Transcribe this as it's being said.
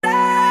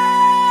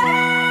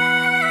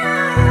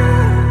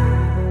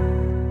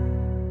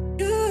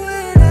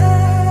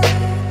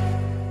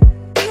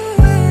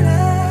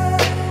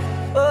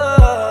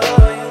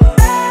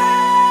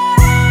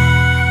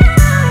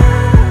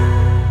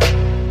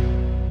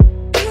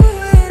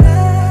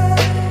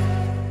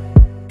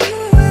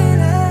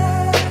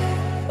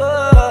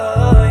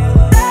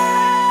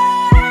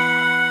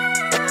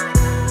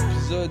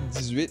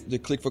de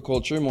Click for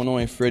Culture. Mon nom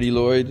est Freddie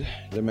Lloyd,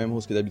 le même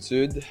host que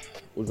d'habitude.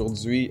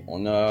 Aujourd'hui,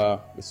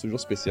 c'est toujours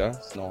spécial,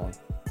 sinon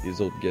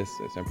les autres guests,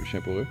 c'est un peu chiant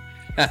pour eux.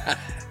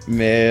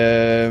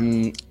 Mais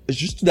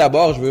juste tout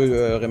d'abord, je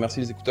veux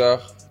remercier les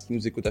écouteurs qui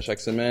nous écoutent à chaque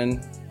semaine.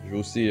 Je veux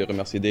aussi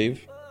remercier Dave,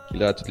 qui est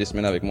là toutes les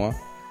semaines avec moi.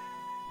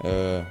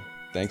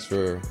 Thanks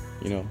for,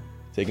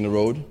 taking the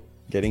road,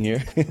 getting here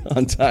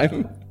on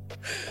time.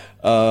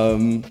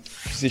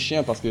 C'est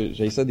chiant parce que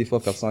j'ai ça des fois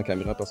faire ça en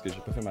caméra parce que j'ai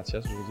pas fait ma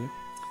sieste aujourd'hui.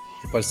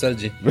 C'est pas le seul,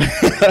 Jay.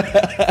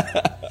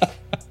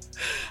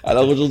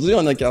 Alors aujourd'hui,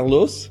 on a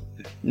Carlos,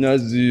 il a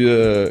du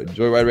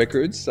Joyride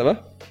Records, ça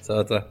va? Ça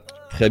va toi?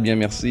 Très bien,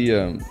 merci.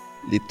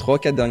 Les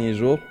 3-4 derniers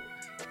jours,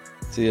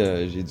 tu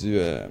sais,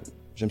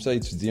 j'aime ça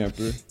étudier un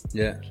peu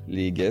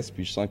les guests,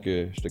 puis je sens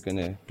que je te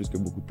connais plus que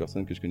beaucoup de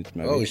personnes que je connais toute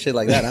ma vie. Oh shit,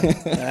 like that, hein? Nice,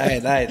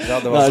 j'ai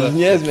hâte de Non, voir ça. je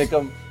niaise, mais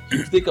comme, j'ai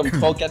écouté comme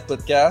 3 ou 4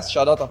 podcasts.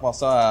 Shout-out en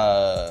pensant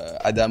à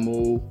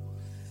Adamo,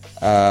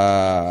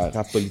 à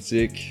Rap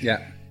Politique,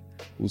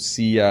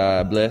 aussi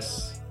à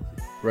Bless.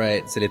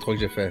 Right, c'est les 3 que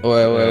j'ai fait.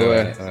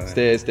 Ouais.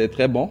 C'était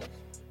très bon.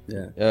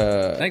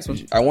 Thanks, man.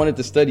 I wanted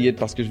to study it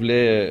parce que je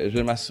voulais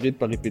m'assurer de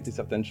pas répéter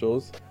certaines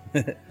choses.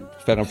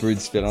 Pour faire un peu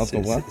différent, tu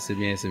comprends? C'est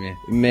bien.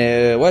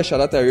 Mais ouais,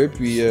 shout-out à eux.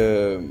 Puis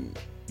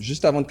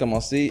juste avant de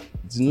commencer,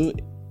 dis-nous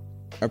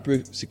un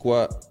peu c'est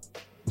quoi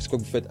que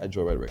vous faites à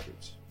Joyride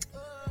Records?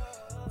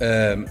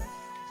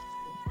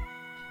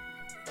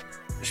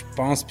 Je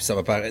pense, puis ça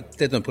va paraître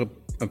peut-être un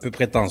peu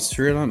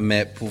prétentieux, là,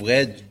 mais pour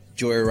vrai,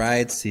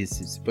 Joyride, c'est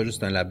pas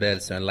juste un label,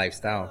 c'est un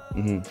lifestyle.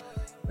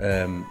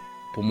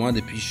 Pour moi,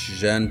 depuis que je suis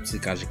jeune,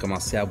 quand j'ai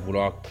commencé à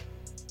vouloir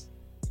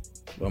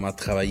vraiment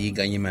travailler,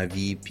 gagner ma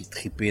vie, puis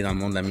triper dans le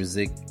monde de la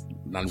musique,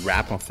 dans le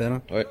rap en fait,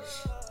 là,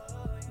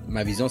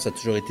 ma vision, ça a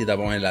toujours été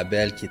d'avoir un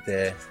label qui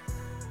était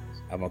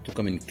avant tout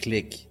comme une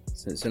clique.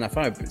 C'est une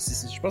affaire un peu...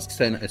 je pense que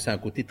c'est un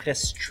côté très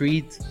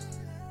street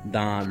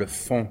dans le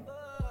fond.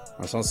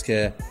 Dans le sens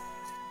que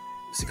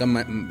c'est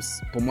comme...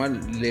 Pour moi, le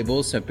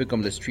label, c'est un peu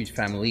comme le street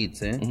family, tu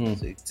sais.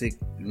 Tu sais,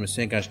 je me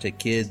souviens quand j'étais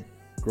kid,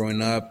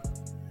 growing up,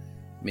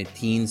 mes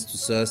teens, tout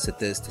ça,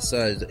 c'était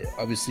ça.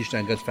 Obviously, j'étais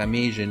un gars de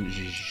famille, j'ai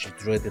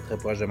toujours été très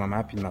proche de ma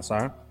mère puis de ma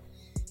sœur.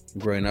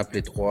 Growing up,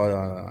 les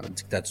 3 en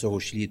dictature au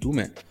Chili et tout,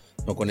 mais...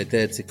 Donc, on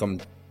était, tu sais, comme...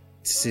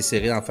 tissés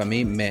serrés en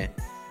famille, mais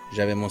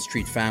j'avais mon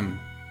street fam.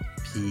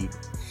 Puis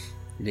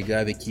les gars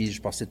avec qui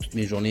je passais toutes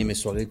mes journées, mes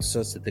soirées, tout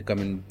ça, c'était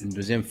comme une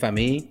deuxième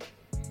famille.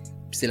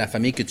 Puis c'est la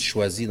famille que tu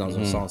choisis dans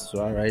un sens, tu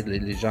vois, right?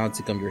 Les gens, tu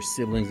sais, comme your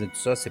siblings et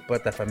tout ça, c'est pas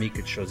ta famille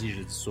que tu choisis. Je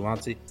le dis souvent,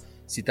 tu sais,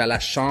 si t'as la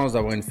chance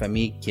d'avoir une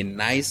famille qui est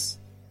nice,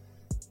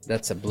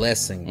 that's a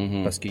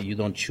blessing, parce que you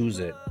don't choose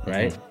it,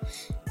 right?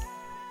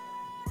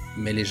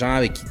 Mais les gens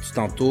avec qui tu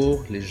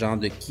t'entoures, les gens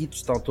de qui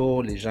tu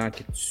t'entoures, les gens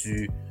que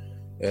tu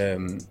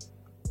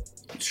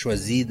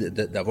choisis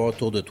d'avoir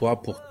autour de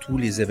toi pour tous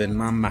les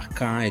événements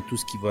marquants et tout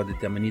ce qui va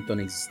déterminer ton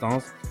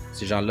existence,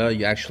 ces gens-là,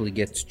 you actually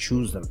get to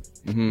choose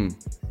them.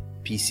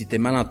 Puis si t'es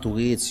mal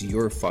entouré, it's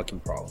your fucking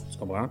problem, tu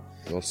comprends?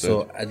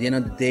 So, at the end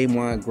of the day,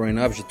 moi, growing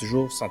up, j'ai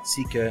toujours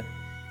senti que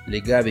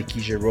les gars avec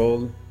qui j'ai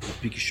roll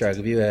depuis que je suis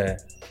arrivé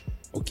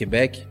au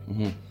Québec,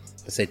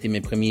 ça a été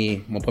mon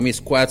premier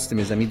squad, c'était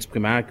mes amis du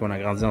primaire qu'on a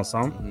grandi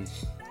ensemble.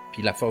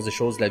 Puis la force des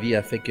choses, la vie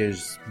a fait que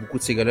beaucoup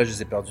de ces gars-là, je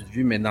les ai perdus de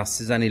vue, mais dans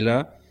ces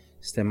années-là,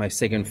 c'était my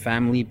second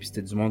family, puis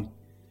c'était du monde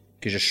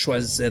que je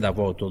choisissais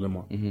d'avoir autour de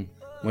moi.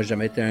 Moi, j'ai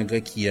jamais été un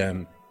gars qui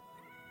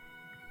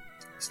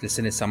se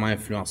laissait nécessairement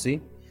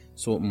influencer.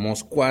 So, mon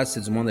squad,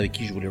 c'est du monde avec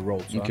qui je voulais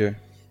roll, tu vois.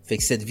 Fait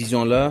que cette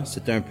vision-là,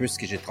 c'était un peu ce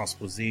que j'ai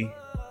transposé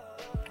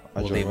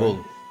au label,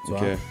 tu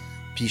vois.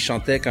 Puis je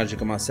chantais quand j'ai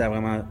commencé à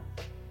vraiment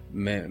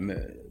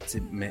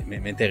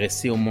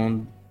m'intéresser au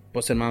monde,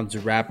 pas seulement du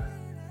rap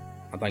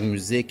en tant que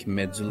musique,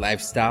 mais du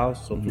lifestyle,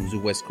 surtout du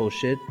West Coast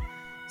shit.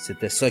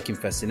 C'était ça qui me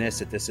fascinait,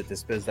 c'était cette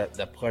espèce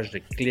d'approche de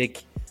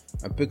clique,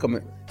 c'est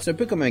un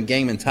peu comme un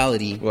gang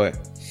mentality. Ouais.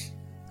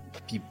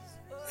 Puis,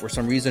 for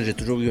some reason, j'ai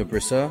toujours eu un peu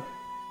ça.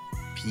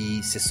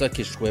 Puis c'est ça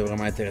que je trouvais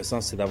vraiment intéressant,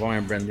 c'est d'avoir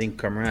un branding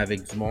commun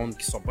avec du monde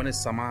qui sont pas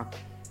nécessairement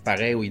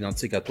pareils ou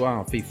identiques à toi.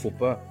 En fait, il faut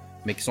pas,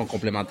 mais qui sont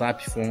complémentaires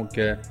puis font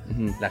que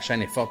la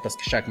chaîne est forte parce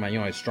que chaque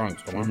maillon est strong,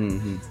 tu comprends?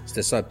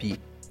 C'était ça, puis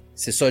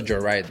c'est ça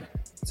Joyride.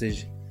 Tu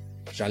sais,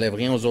 j'enlève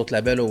rien aux autres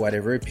labels ou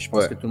whatever, puis je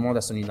pense que tout le monde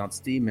a son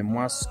identité, mais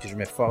moi, ce que je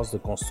m'efforce de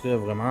construire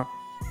vraiment,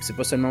 c'est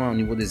pas seulement au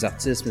niveau des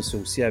artistes, mais c'est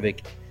aussi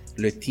avec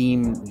le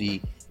team,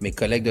 mes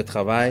collègues de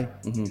travail.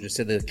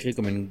 J'essaie de créer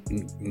comme une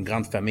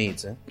grande famille,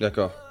 tu sais.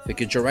 D'accord. Fait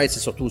que Joyride, c'est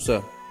surtout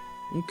ça.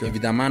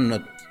 Évidemment,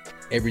 notre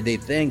everyday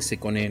thing, c'est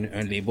qu'on est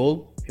un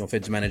label, puis on fait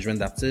du management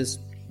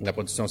d'artistes, de la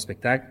production de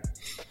spectacle.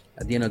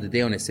 At the end of the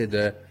day, on essaie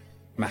de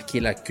marquer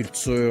la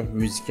culture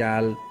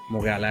musicale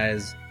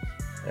montréalaise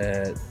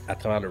à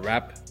travers le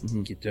rap,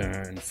 qui est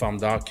une forme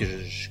d'art que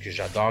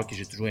j'adore, que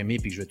j'ai toujours aimé,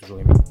 puis que je vais toujours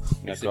aimer.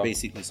 C'est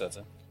basically ça, tu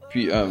sais.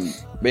 Puis,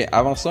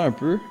 avant ça un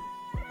peu,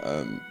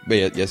 il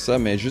y a ça,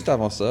 mais juste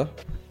avant ça,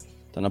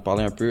 t'en as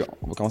parlé un peu.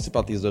 On va commencer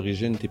par tes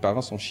origines. Tes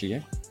parents sont chiliens.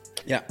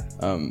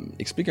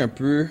 Explique un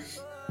peu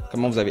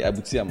comment vous avez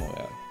abouti à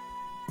Montréal.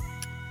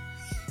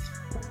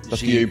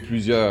 Parce qu'il y a eu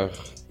plusieurs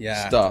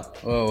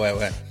stops. Ouais.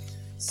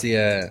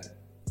 c'est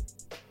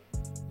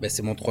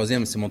mon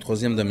troisième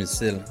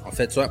domicile. En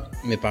fait, tu vois,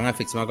 mes parents,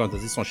 effectivement, comme tu as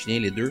dit, sont chiliens,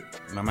 les deux,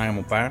 ma mère et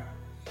mon père.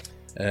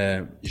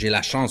 J'ai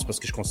la chance, parce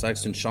que je considère que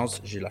c'est une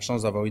chance, j'ai la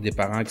chance d'avoir eu des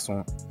parents qui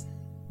sont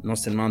non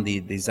seulement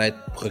des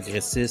êtres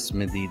progressistes,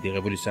 mais des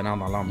révolutionnaires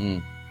dans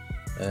l'âme.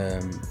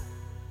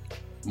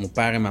 Mon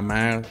père et ma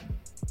mère,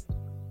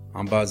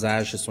 en bas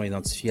âge, se sont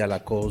identifiés à la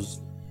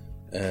cause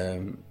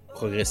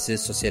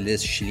progressiste,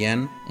 socialiste,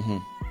 chilienne.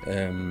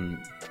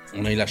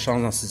 On a eu la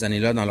chance dans ces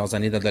années-là, dans leurs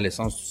années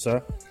d'adolescence, tout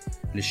ça.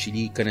 Le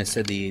Chili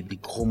connaissait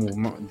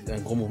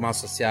un gros mouvement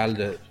social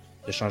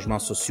de changements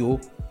sociaux.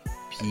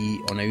 Puis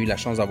on a eu la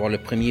chance d'avoir le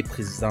premier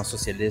président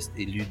socialiste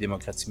élu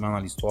démocratiquement dans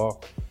l'histoire,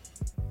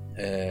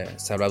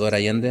 Salvador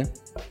Allende.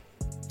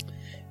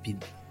 Puis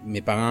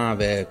mes parents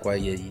avaient quoi,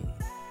 il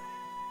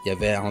y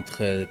avait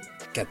entre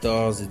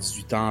 14 et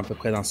 18 ans à peu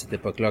près dans cette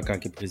époque-là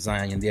quand le président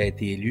Allende a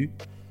été élu.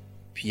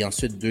 Puis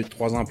ensuite,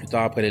 2-3 ans plus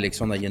tard après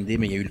l'élection d'Allende,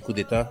 mais il y a eu le coup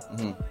d'État.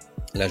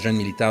 La jeune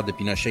militaire de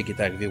Pinochet qui est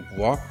arrivée au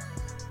pouvoir.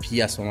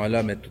 Puis à ce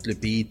moment-là, mais tout le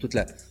pays, tout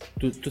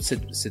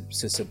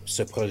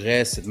ce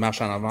progrès, cette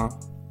marche en avant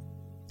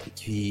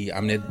qui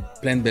amenait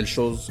plein de belles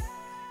choses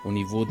au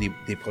niveau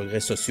des progrès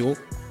sociaux,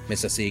 mais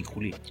ça s'est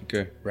écroulé.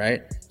 Okay.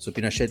 Right? So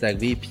Pinochet est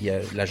arrivé, puis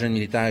la jeune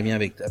militaire vient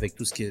avec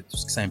tout ce qui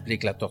ça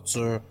implique, la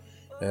torture,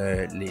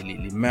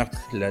 les meurtres,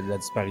 la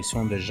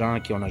disparition de gens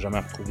qu'on n'a jamais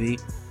retrouvés,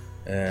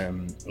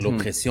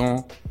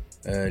 l'oppression,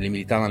 les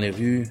militaires dans les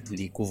rues,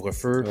 les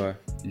couvre-feux,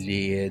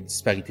 les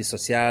disparités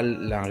sociales,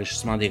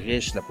 l'enrichissement des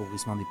riches,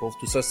 l'appauvrissement des pauvres,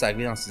 tout ça, ça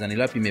arrivé dans ces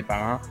années-là. Puis mes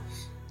parents,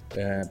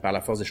 par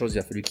la force des choses, il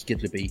a fallu qu'ils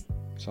quittent le pays.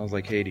 Sounds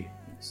like Haiti.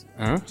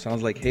 Hein?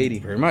 Sounds like Haiti.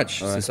 Very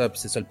much. C'est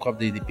ça le propre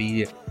des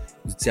pays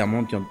du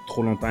tiers-monde qui ont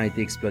trop longtemps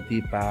été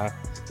exploités par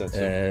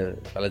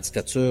la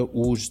dictature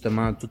ou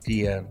justement tous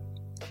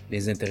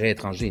les intérêts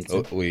étrangers.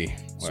 Oh, oui.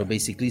 So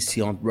basically,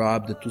 si on te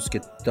robe de tout ce que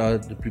tu as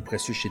de plus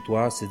précieux chez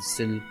toi, c'est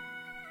difficile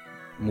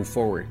move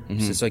forward.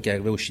 C'est ça qui est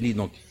arrivé au Chili.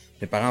 Donc,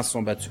 mes parents se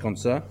sont battus contre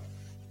ça.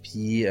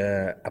 Puis,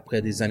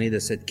 après des années de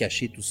s'être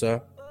caché, tout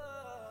ça,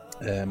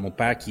 mon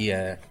père qui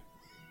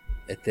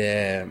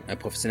était un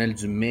professionnel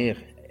du MIR,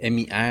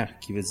 MIR,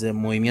 qui veut dire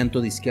Movimiento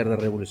de Izquierda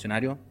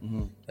Revolucionario,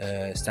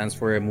 stands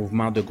for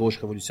Mouvement de gauche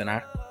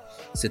révolutionnaire.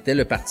 C'était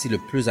le parti le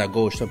plus à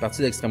gauche. C'est un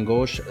parti d'extrême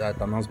gauche à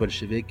tendance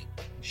bolchevique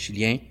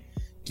chilien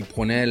qui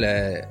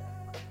prônait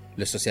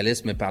le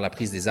socialisme par la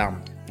prise des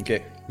armes.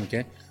 OK.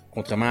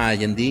 Contrairement à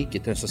Allende, qui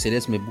était un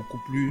socialiste, mais beaucoup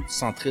plus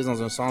centriste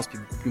dans un sens, puis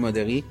beaucoup plus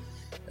modéré.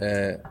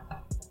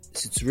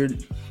 Si tu veux,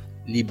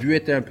 les buts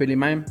étaient un peu les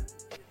mêmes,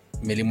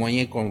 mais les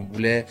moyens qu'on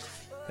voulait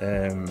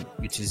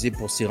utiliser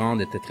pour s'y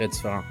rendre étaient très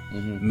différents.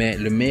 Mais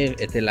le MIR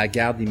était la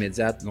garde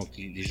immédiate, donc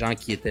les gens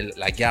qui étaient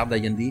la garde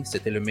d'Allende,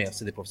 c'était le MIR,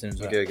 c'est des professionnels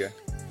du rap.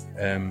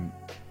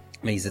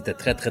 Mais ils étaient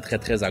très, très, très,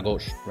 très à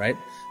gauche, right?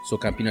 So,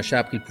 quand Pinochet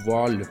a pris le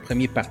pouvoir, le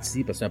premier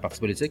parti, parce que c'est un parti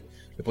politique,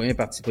 le premier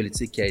parti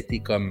politique qui a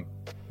été comme,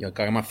 il a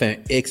carrément fait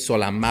un X sur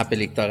la map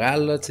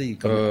électorale, là, tu sais,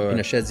 comme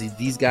Pinochet a dit,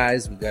 these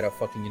guys, we gotta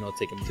fucking,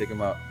 take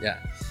them out. Yeah.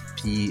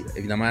 Puis,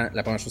 évidemment,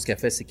 la première chose qu'il a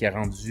fait, c'est qu'il a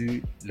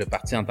rendu le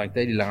parti en tant que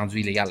tel, il l'a rendu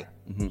illégal.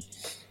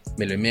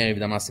 Mais le maire,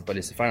 évidemment, s'est pas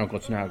laissé faire, on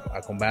continue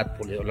à combattre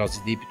pour leurs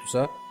idées puis tout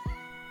ça.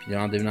 Puis,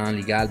 en devenant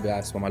légal, ben,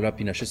 à ce moment-là,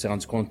 Pinochet s'est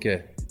rendu compte que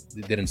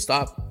they didn't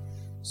stop.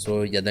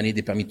 So, il a donné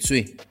des permis de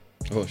tuer.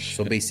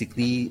 So,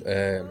 basically,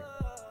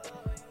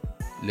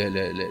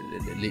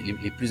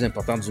 les plus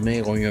importants du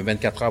maire ont eu un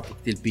 24 heures pour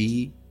quitter le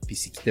pays. Puis,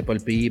 s'ils quittaient pas le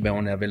pays, ben,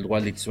 on avait le droit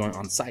de les tuer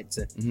on site,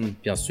 tu sais.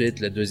 Puis ensuite,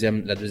 la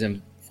deuxième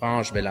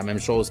frange, ben, la même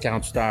chose,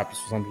 48 heures, puis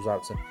 72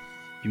 heures, tu sais.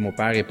 Puis mon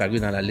père est paru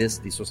dans la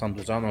liste des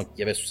 72 heures, donc il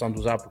y avait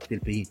 72 heures pour quitter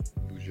le pays.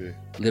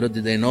 Little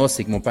did they know,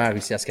 c'est que mon père a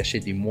réussi à se cacher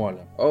des mois,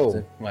 là. Oh!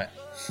 Ouais.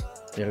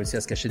 Il a réussi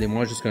à se cacher des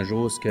mois jusqu'un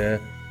jour où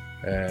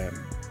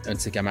un de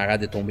ses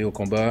camarades est tombé au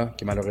combat,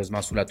 qui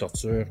malheureusement sous la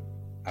torture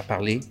a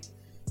parlé.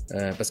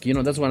 Parce que,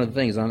 that's one of the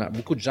things. Hein,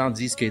 beaucoup de gens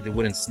disent que they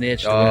wouldn't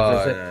snitch.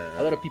 A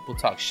lot of people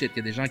talk shit. Il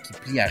y a des gens qui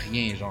plient à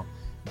rien, genre.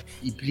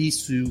 Ils plient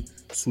sous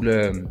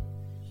la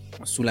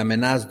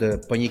menace de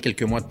pogner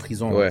quelques mois de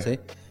prison, tu sais.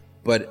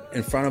 But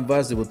in front of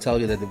us, they will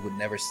tell you that they would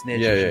never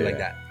snitch or shit like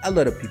that. A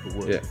lot of people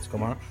would. Tu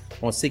comprends?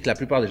 On sait que la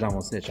plupart des gens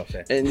vont snitch, en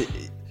fait. And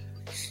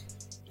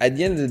at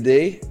the end of the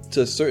day,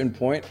 to a certain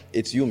point,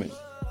 it's human.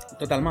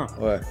 Totalement.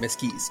 Mais ce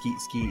qui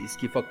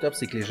est fucked up,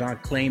 c'est que les gens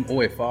claiment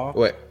haut et fort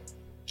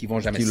qu'ils vont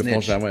jamais snitch. Qui le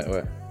font jamais,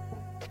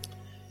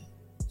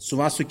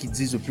 Souvent, ceux qui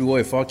disent au plus haut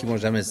et fort qu'ils vont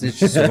jamais snitch,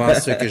 c'est souvent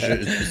ceux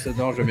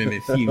dont je me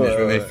méfie. Mais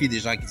je me méfie des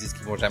gens qui disent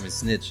qu'ils vont jamais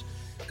snitch.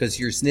 Because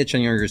you're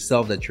snitching on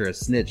yourself that you're a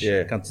snitch.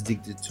 Quand tu dis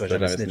que tu vas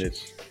jamais snitch.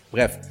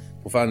 Bref,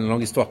 pour faire une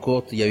longue histoire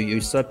courte, il y a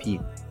eu ça, puis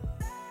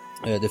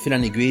de fil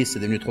en aiguille, c'est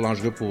devenu trop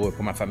dangereux pour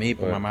ma famille,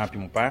 pour ma mère puis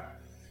mon père.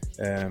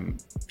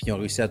 Puis ils ont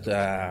réussi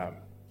à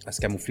se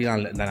camoufler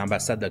dans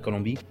l'ambassade de la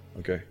Colombie,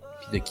 puis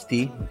de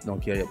quitter.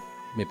 Donc,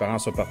 mes parents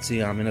sont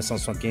partis en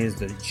 1975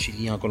 du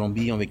Chili en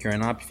Colombie, ils ont vécu 1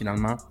 an, puis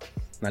finalement,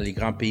 dans les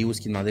grands pays où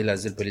ils demandaient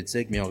l'asile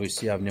politique, mais ils ont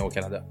réussi à venir au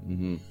Canada.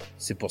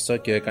 C'est pour ça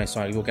que quand ils sont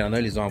arrivés au Canada,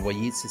 ils les ont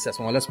envoyés. C'est à ce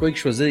moment-là, c'est pas eux qui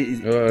choisissent,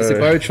 c'est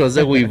pas eux de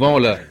choisir où ils vont,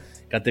 là.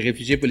 Quand t'es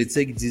réfugié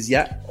politique, ils disent,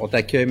 on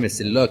t'accueille, mais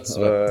c'est là que tu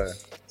vas.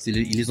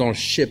 Ils les ont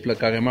ship, là,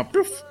 carrément,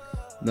 pouf,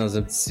 dans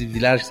un petit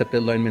village qui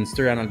s'appelle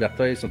Lloydminster, en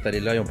Alberta. Ils sont allés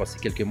là, ils ont passé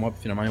quelques mois,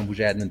 puis finalement, ils ont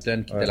bougé à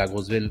Edmonton, qui était la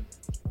grosse ville,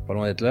 pas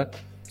loin d'être là.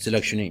 C'est là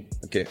que je suis né.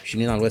 OK. Je suis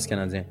né dans l'Ouest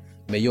canadien.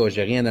 Mais yo,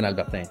 j'ai rien d'un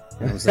Albertain.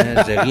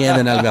 J'ai rien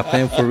d'un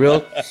Albertain, for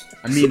real.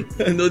 I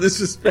mean, no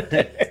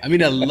disrespect. I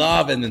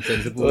love Edmonton.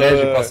 C'est pour vrai,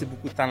 j'ai passé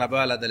beaucoup de temps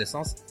là-bas à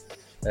l'adolescence.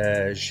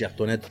 J'y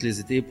retournais tous les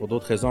étés pour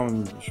d'autres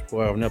raisons. Je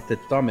pourrais revenir peut-être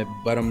plus tard, mais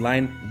bottom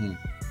line,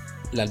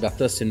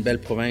 l'Alberta, c'est une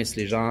belle province.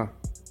 Les gens,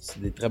 c'est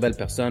des très belles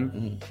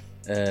personnes.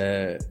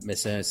 Mais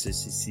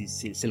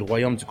c'est le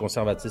royaume du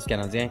conservatisme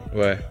canadien.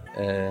 Ouais.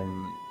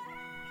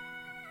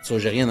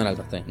 J'ai rien dans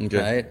l'Albertain. Okay.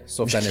 Ouais,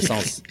 sauf la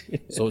naissance.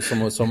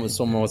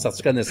 sur mon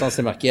certificat de naissance,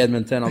 c'est marqué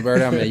Edmonton,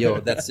 Alberta, mais yo,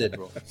 that's it,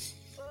 bro.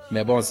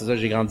 Mais bon, c'est ça,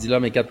 j'ai grandi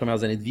là mes 4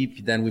 premières années de vie,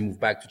 puis then we moved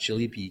back to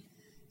Chile, puis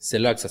c'est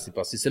là que ça s'est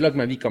passé. C'est là que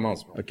ma vie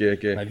commence, bro. OK.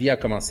 Ma vie a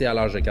commencé à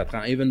l'âge de 4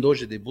 ans. Even though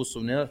j'ai des beaux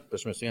souvenirs,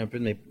 parce que je me souviens un peu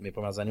de mes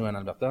premières années en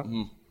Alberta,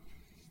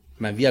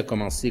 ma vie a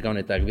commencé quand on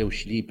est arrivé au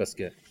Chili, parce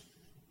que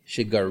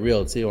shit got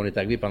real, tu sais, on est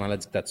arrivé pendant la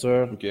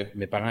dictature. Okay.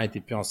 Mes parents étaient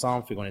plus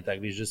ensemble, fait qu'on est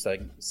arrivé juste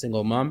avec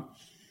single mom.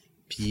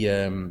 Puis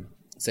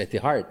ça a été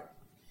hard.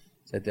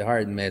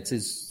 Mais tu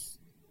sais,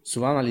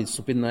 souvent dans les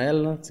soupers de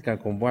Noël, tu sais, quand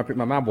on boit un peu,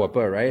 maman elle boit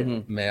pas, right?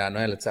 Mais à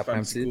Noël, tu sais, après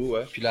un petit coup,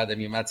 ouais. puis là, elle a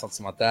des maths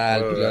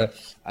sentimentales, puis là,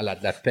 elle a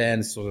de la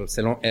peine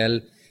selon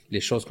elle,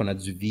 les choses qu'on a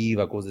dû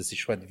vivre à cause de ses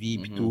choix de vie,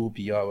 puis tout,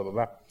 puis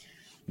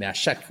Mais à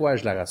chaque fois,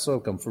 je la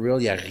rassure, comme for real,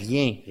 il y a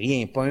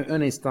rien, pas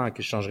un instant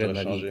que je changerais de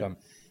ma vie, comme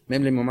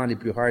même les moments les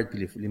plus hard,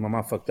 puis les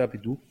moments fucked up et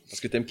tout. Parce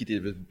que t'aimes qui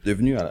t'es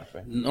devenu à la fin.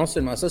 Non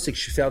seulement ça, c'est que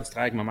je suis fier du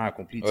travail que maman a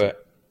accompli. Ouais.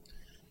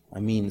 I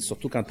mean,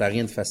 surtout quand t'as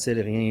rien de facile,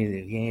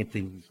 rien,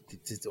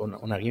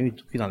 on n'a rien eu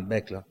tout cuit dans le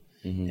bec, là.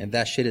 And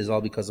that shit is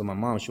all because of my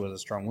mom. She was a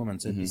strong woman,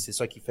 tu sais. Puis c'est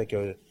ça qui fait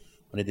que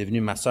on est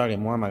devenu, ma sœur et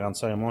moi, ma grande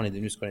sœur et moi, on est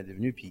devenu ce qu'on est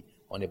devenu. Puis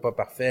on n'est pas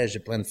parfait, j'ai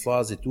plein de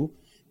flaws et tout,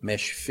 mais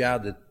je suis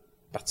fier de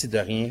partir de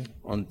rien,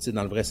 tu sais,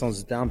 dans le vrai sens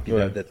du terme, puis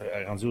d'être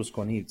rendu où ce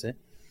qu'on est, tu sais.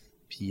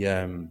 Puis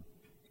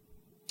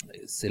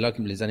c'est là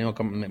que les années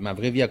ma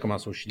vraie vie a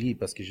commencé au Chili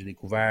parce que j'ai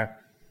découvert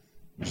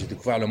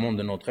le monde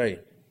de notre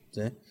œil, tu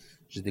sais.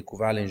 J'ai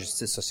découvert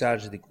l'injustice sociale,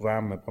 j'ai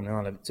découvert me promener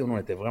dans la vie. Tu sais, on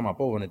était vraiment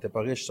pauvres, on n'était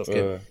pas riches, sauf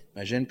que,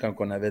 imagine, quand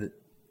on avait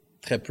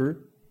très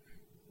peu,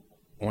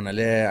 on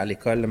allait à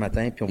l'école le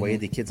matin, puis on voyait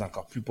des kids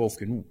encore plus pauvres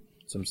que nous.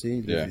 Tu me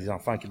sais, des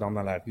enfants qui dorment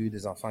dans la rue,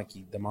 des enfants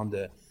qui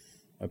demandent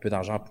un peu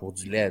d'argent pour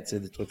du lait, tu sais,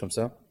 des trucs comme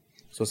ça.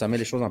 Ça met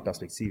les choses en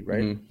perspective,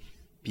 right?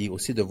 Puis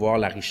aussi de voir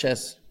la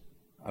richesse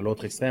à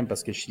l'autre extrême,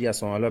 parce que Chili, à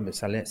ce moment-là, ben,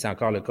 c'est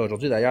encore le cas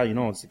aujourd'hui. D'ailleurs,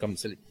 en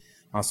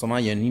ce moment,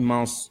 il y a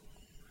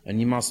un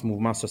immense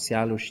mouvement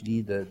social au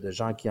Chili de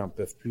gens qui en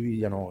peuvent plus.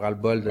 Ils en ont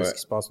ras-le-bol de ce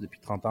qui se passe depuis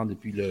 30 ans,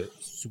 depuis le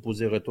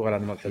supposé retour à la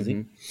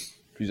démocratie.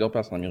 Plusieurs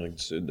places en Amérique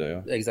du Sud,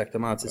 d'ailleurs.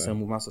 Exactement, c'est un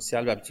mouvement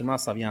social. Habituellement,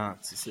 ça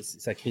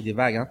ça crée des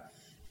vagues, hein.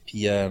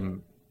 Puis,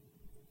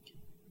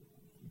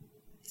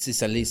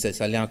 ça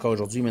l'est encore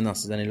aujourd'hui, mais dans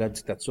ces années-là de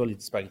dictature, les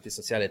disparités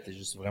sociales étaient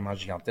juste vraiment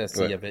gigantesques.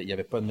 Il y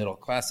avait pas de middle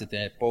class,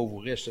 c'était pauvre ou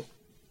riche.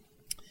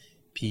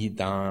 Puis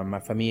dans ma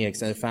famille,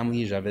 extended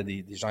family, j'avais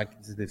des gens qui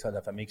disaient de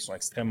la famille qui sont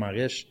extrêmement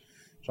riches,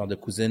 genre de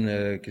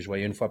cousines que je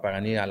voyais une fois par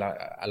année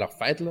à leur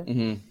fête, là.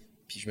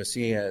 Puis je me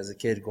souviens, as a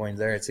kid, going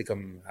there, tu sais,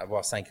 comme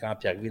avoir 5 ans,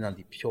 puis arriver dans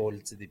des pioles,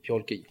 tu sais, des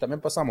pioles que t'as même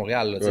pas ça à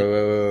Montréal, là, tu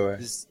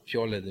sais. Des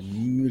pioles de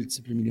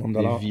multiples millions de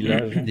dollars.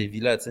 Des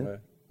villas, tu sais.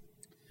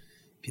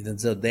 Puis de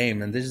dire, damn,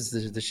 man, this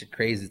shit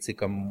crazy, tu sais,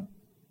 comme,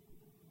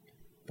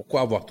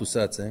 pourquoi avoir tout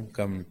ça, tu sais,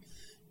 comme,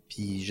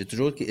 puis j'ai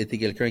toujours été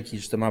quelqu'un qui,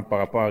 justement, par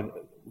rapport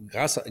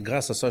grâce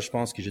à ça, je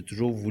pense que j'ai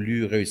toujours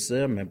voulu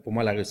réussir, mais pour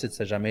moi, la réussite,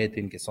 ça n'a jamais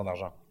été une question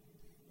d'argent,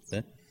 tu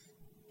sais.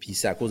 Puis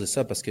c'est à cause de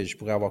ça, parce que je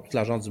pourrais avoir tout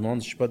l'argent du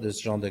monde. Je suis pas de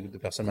ce genre de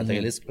personne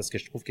matérialiste, parce que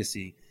je trouve que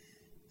c'est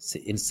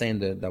insane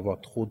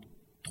d'avoir trop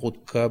de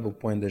cob au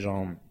point de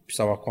genre, puis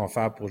savoir quoi en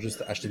faire pour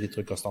juste acheter des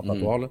trucs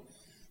ostentatoires, là.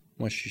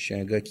 Moi, je suis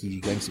un gars qui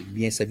gagne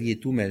bien sa vie et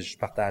tout, mais je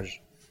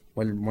partage.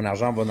 Moi, mon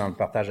argent va dans le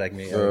partage avec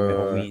mes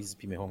homies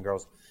puis mes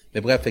homegirls.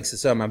 Mais bref, fait que c'est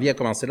ça. Ma vie a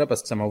commencé là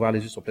parce que ça m'a ouvert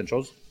les yeux sur plein de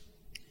choses.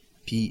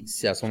 Puis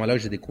c'est à ce moment-là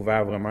que j'ai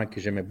découvert vraiment que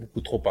j'aimais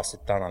beaucoup trop passer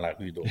de temps dans la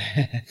rue, donc.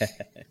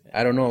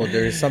 I don't know,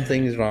 there is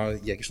something, genre,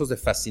 il y a quelque chose de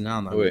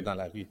fascinant dans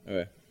la rue.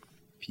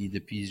 Puis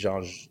depuis,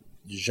 genre,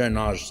 du jeune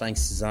âge,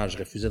 5-6 ans, je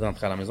refusais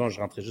d'entrer à la maison, je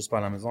rentrais juste pas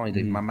à la maison.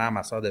 Et ma mère,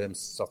 ma soeur devaient me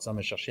sortir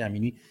me chercher à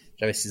minuit.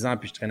 J'avais 6 ans,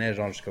 puis je traînais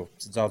genre jusqu'aux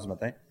petites heures du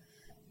matin.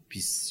 Puis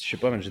je sais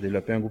pas, mais j'ai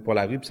développé un goût pour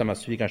la rue, puis ça m'a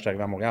suivi quand je suis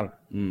arrivé à Montréal.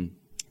 Puis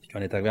quand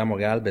on est arrivé à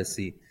Montréal, ben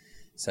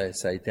ça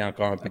a été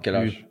encore un peu plus. À quel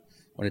âge?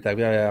 On est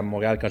arrivé à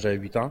Montréal quand j'avais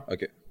 8 ans.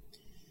 OK.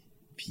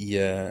 Puis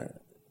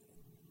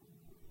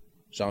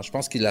genre, je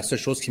pense que la seule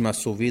chose qui m'a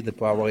sauvé de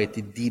pas avoir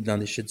été deep dans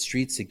des shit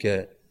streets, c'est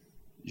que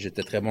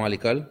j'étais très bon à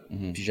l'école,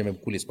 puis j'aimais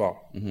beaucoup les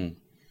sports.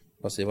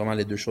 C'est vraiment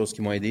les deux choses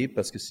qui m'ont aidé,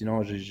 parce que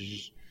sinon,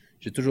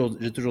 j'ai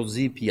toujours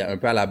dit, puis un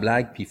peu à la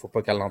blague, puis il faut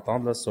pas qu'elle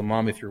l'entende, là. So,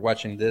 mom, if you're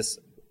watching this,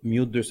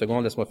 mute 2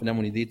 secondes, laisse-moi finir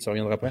mon idée, tu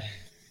reviendras après.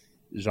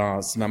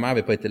 Genre, si ma mère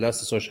avait pas été là,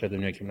 c'est sûr que je serais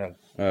devenu un criminel.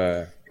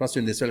 Je pense que c'est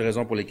une des seules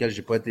raisons pour lesquelles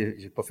j'ai pas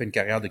fait une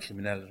carrière de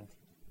criminel.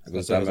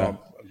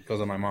 Genre.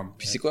 Because of my mom.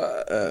 Puis c'est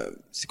quoi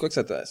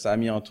que ça a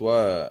mis en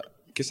toi,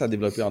 qu'est-ce que ça a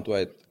développé en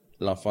toi, être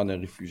l'enfant d'un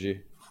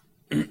réfugié?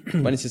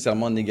 Pas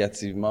nécessairement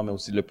négativement, mais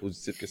aussi le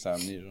positif que ça a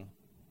amené, genre.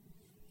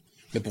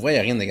 Mais pour vrai, il n'y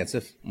a rien de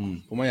négatif.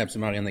 Pour moi, il n'y a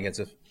absolument rien de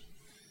négatif.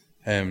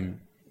 Comme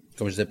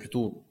je disais plus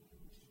tôt,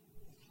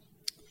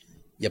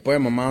 il n'y a pas un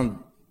moment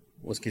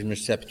où est-ce que je me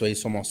suis apitoyé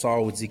sur mon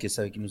sort ou dit que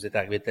ça qu'il nous est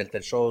arrivé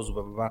telle chose ou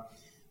blablabla.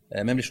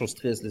 Même les choses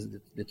tristes,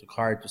 les trucs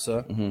hard, tout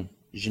ça,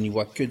 je n'y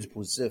vois que du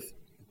positif.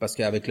 Parce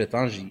qu'avec le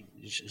temps,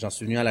 j'en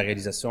suis venu à la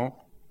réalisation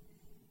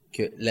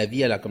que la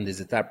vie, elle a comme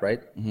des étapes,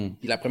 right?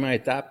 Puis la première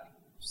étape,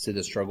 c'est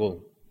de struggle.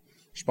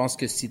 Je pense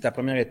que si ta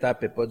première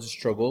étape n'est pas du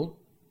struggle,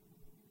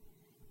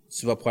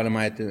 tu vas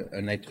probablement être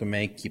un être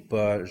humain qui n'est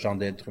pas le genre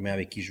d'être humain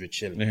avec qui je veux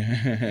chill.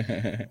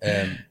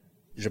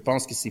 Je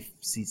pense que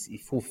il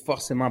faut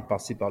forcément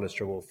passer par le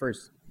struggle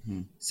first.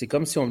 C'est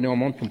comme si on venait au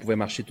monde et on pouvait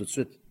marcher tout de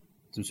suite.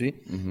 Tu me suis?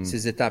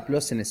 Ces étapes-là,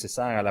 c'est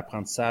nécessaire à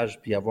l'apprentissage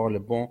puis avoir le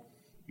bon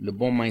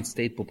mind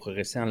state pour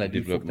progresser dans la vie.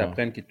 Il faut que tu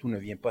apprennes que tout ne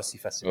vient pas si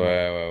facilement.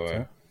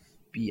 Ouais.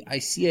 Puis,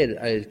 ici,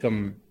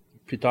 comme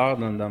plus tard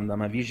dans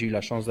ma vie, j'ai eu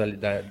la chance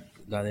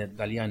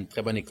d'aller à une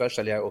très bonne école. Je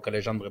suis allé au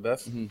Collège Jean de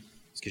Brébeuf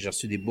parce que j'ai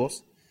reçu des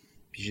bourses.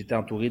 Puis, j'étais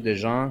entouré de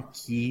gens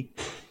qui,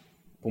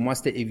 pour moi,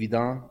 c'était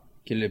évident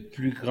que le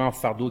plus grand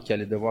fardeau qu'ils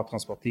allaient devoir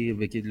transporter,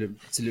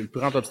 le plus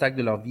grand obstacle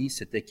de leur vie,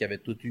 c'était qu'ils avaient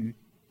tout eu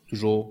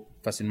toujours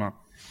facilement.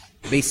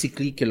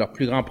 Basically, que leur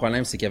plus grand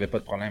problème, c'est qu'il n'y avait pas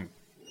de problème.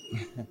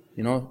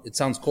 You know, it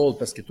sounds cold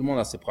parce que tout le monde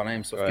a ses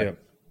problèmes, sauf que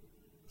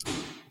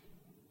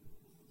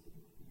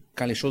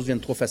quand les choses viennent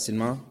trop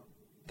facilement,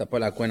 t'as pas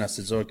la coin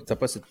assez dure,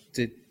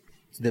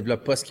 tu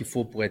développes pas ce qu'il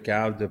faut pour être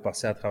capable de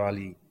passer à travers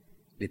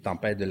les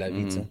tempêtes de la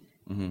vie, tu sais.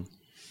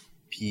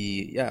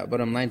 Puis,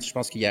 bottom line, je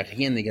pense qu'il y a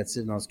rien de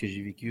négatif dans ce que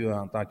j'ai vécu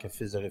en tant que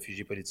fils de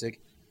réfugié politique,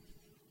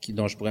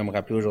 dont je pourrais me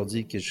rappeler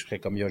aujourd'hui que je ferais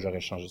comme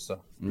j'aurais changé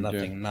ça.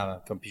 Nothing,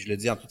 nada. Puis je le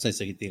dis en toute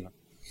sincérité, là.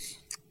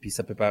 Puis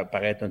ça peut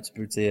paraître un petit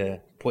peu,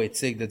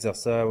 poétique de dire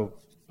ça,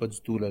 pas du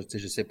tout, là.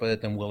 Je sais pas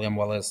d'être un William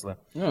Wallace, là.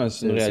 Non,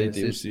 c'est une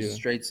réalité aussi.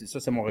 Straight, ça,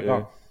 c'est mon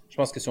regard. Je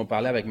pense que si on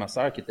parlait avec ma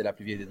sœur, qui était la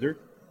plus vieille des deux,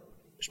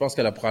 je pense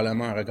qu'elle a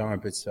probablement un regard un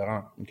peu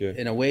différent.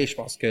 In a way, je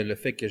pense que le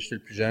fait que je suis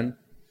le plus jeune,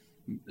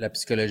 la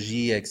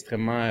psychologie est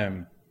extrêmement...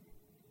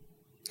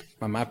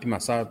 ma mère puis ma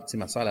sœur,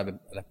 elle avait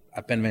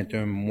à peine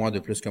 21 mois de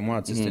plus que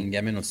moi, c'était une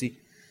gamine aussi.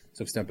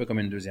 Donc c'était un peu comme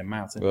une deuxième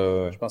mère,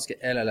 Je pense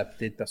qu'elle, elle a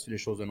peut-être perçu les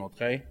choses d'un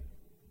autre œil,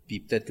 puis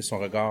peut-être que son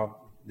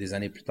regard des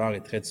années plus tard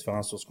est très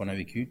différent sur ce qu'on a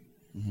vécu.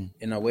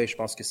 In a way, je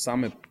pense que sans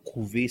me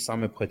prouver, sans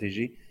me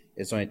protéger,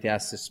 elles ont été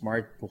assez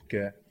smart pour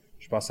que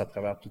je passe à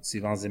travers tous ces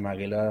vents et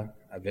marées-là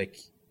avec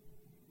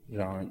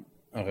genre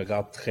un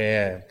regard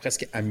très,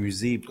 presque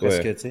amusé,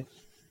 presque, tu sais.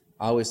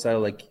 I always say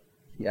like,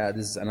 yeah,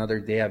 this is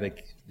another day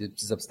avec des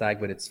petits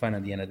obstacles, but it's fun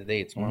at the end of the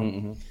day, tu vois.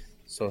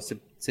 So,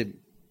 c'est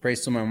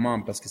praise to my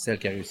mom parce que c'est elle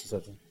qui a réussi ça,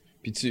 tu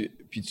sais.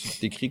 Puis tu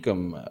t'écris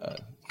comme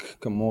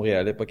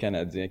Montréalais, pas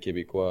Canadien,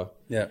 Québécois.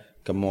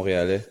 Comme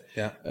Montréalais.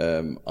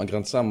 En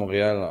grandissant à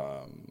Montréal,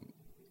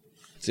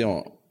 tu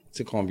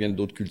sais, quand on vient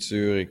d'autres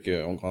cultures et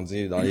qu'on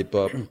grandit dans les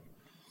pop,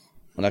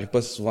 on n'arrive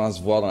pas souvent à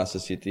se voir dans la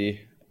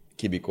société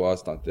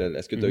québécoise tant que telle.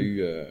 Est-ce que tu as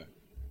eu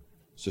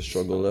ce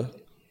struggle-là?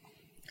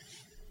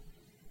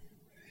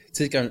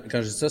 Tu sais, quand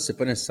je dis ça, c'est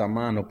pas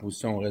nécessairement en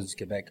opposition au reste du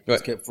Québec.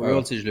 Parce que, for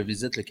real, tu sais, je le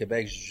visite, le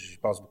Québec, je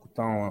passe beaucoup de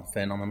temps, on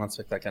fait énormément de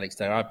spectacles à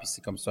l'extérieur, puis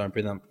c'est comme ça un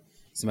peu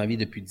c'est ma vie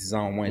depuis 10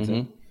 ans au moins, tu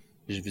sais.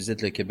 Je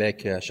visite le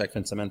Québec à chaque fin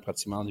de semaine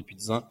pratiquement depuis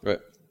 10 ans.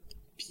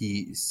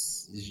 Puis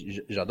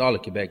j'adore le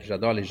Québec,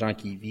 j'adore les gens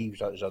qui y vivent,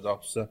 j'adore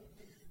tout ça.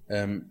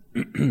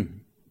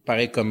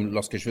 Pareil comme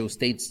lorsque je vais aux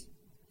States,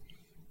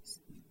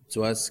 tu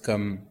vois, c'est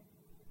comme,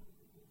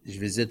 je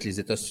visite les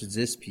États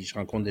sudistes, puis je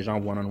rencontre des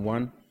gens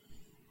one-on-one.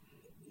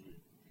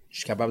 Je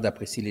suis capable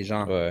d'apprécier les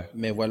gens.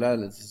 Mais voilà,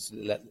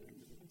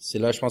 c'est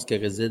là, je pense, que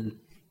réside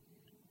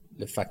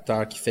le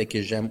facteur qui fait que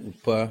j'aime ou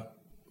pas,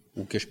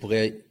 ou que je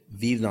pourrais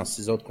vivre dans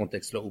ces autres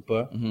contextes-là ou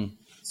pas.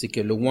 C'est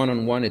que le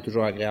one-on-one est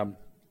toujours agréable.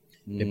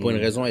 Mais pour une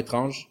raison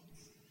étrange,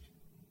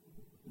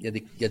 il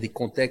y a des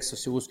contextes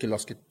sociaux où que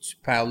lorsque tu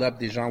parles up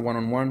des gens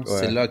one-on-one,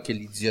 c'est là que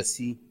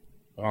l'idiotie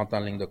rentre en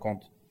ligne de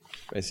compte.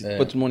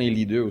 Pas tout le monde est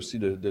leader aussi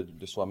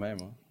de soi-même.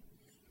 Hein.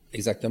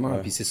 Exactement.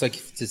 Puis c'est ça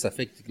qui, ça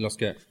fait que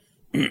lorsque...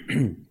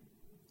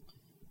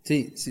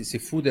 Tu sais, c'est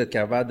fou d'être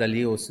capable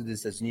d'aller au sud des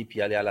États-Unis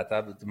puis aller à la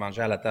table, de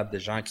manger à la table des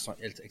gens qui sont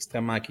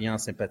extrêmement accueillants,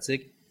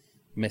 sympathiques,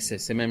 mais c'est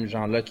ces mêmes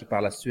gens-là qui, par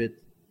la suite,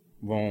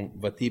 vont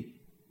voter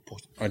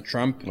pour un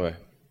Trump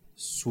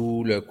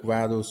sous le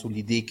couvert, sous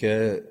l'idée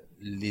que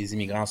les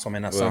immigrants sont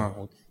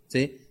menaçants. Tu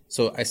sais,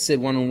 so I sit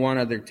one-on-one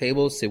at their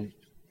table, c'est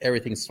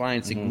everything's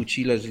fine, c'est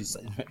Gucci, là,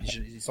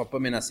 ils sont pas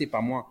menacés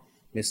par moi,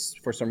 mais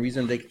for some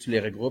reason, dès que tu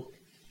les regroupes,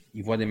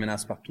 ils voient des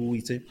menaces partout,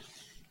 tu sais.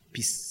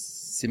 Puis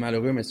c'est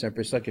malheureux, mais c'est un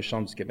peu ça que je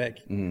chante du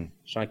Québec. Je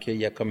sens qu'il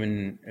y a comme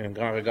un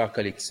grand regard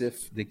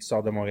collectif dès qu'il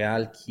sort de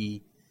Montréal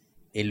qui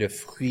est le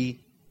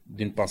fruit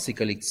d'une pensée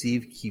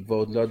collective qui va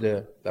au-delà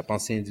de la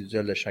pensée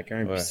individuelle de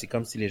chacun. Puis c'est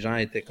comme si les gens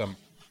étaient comme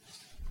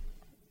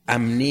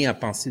amenés à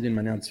penser d'une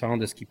manière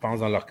différente de ce qu'ils pensent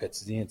dans leur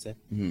quotidien, tu sais.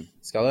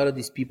 Parce qu'à lot of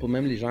these people,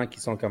 même les gens qui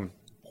sont comme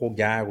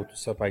pro-guerre ou tout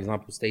ça, par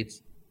exemple, aux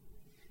States,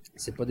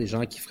 c'est pas des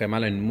gens qui feraient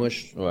mal à une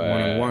mouche Ouais,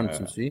 one-on-one,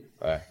 tu me suis?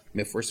 Ouais.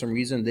 Mais for some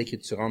reason, dès que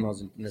tu rentres dans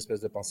une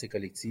espèce de pensée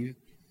collective,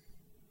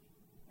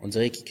 on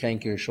dirait qu'ils craignent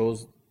quelque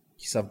chose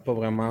qu'ils savent pas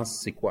vraiment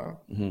c'est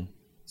quoi. Ils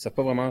savent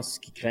pas vraiment ce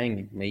qu'ils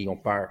craignent, mais ils ont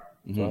peur.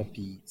 Tu vois?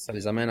 Puis ça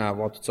les amène à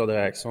avoir toutes sortes de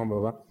réactions,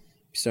 blablabla.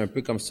 Puis c'est un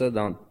peu comme ça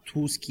dans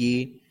tout ce qui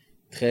est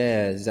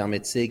très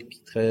hermétique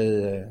puis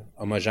très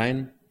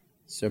homogène.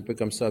 C'est un peu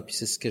comme ça. Puis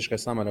c'est ce que je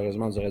ressens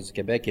malheureusement du reste du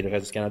Québec et du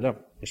reste du Canada.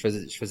 Je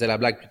faisais la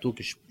blague plutôt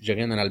que j'ai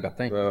rien en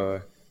Albertain. Ouais.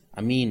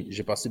 I mean,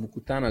 j'ai passé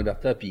beaucoup de temps en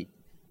Alberta, puis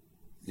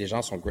les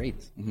gens sont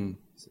great.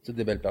 C'est toutes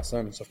des belles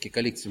personnes. Sauf que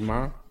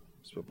collectivement,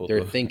 C'est pas pour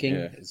their toi. thinking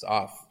Yeah. is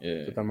off.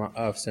 Yeah. Totalement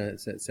off.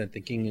 C'est un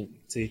thinking, tu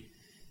sais,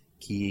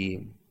 qui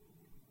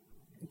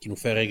nous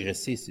fait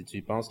régresser. Si tu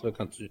y penses, là,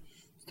 quand tu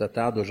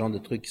t'attardes aux gens de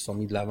trucs qui sont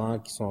mis de l'avant,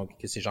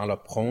 que ces gens-là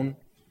prônent,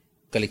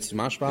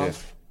 collectivement, je parle,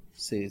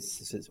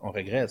 on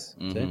régresse.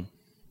 Tu sais.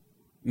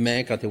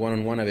 Mais quand tu es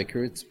one-on-one avec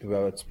eux, tu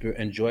peux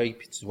enjoy,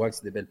 puis tu vois que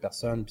c'est des belles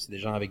personnes, puis c'est des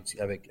gens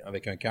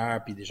avec un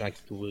cœur, puis des gens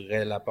qui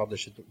t'ouvriraient la porte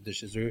de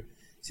chez eux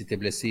si tu es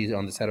blessé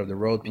on the side of the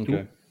road, puis tout.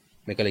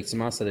 Mais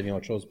collectivement, ça devient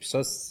autre chose. Puis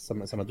ça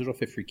m'a toujours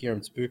fait freaker un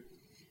petit peu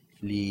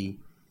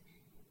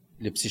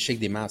le psychique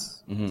des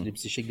masses, le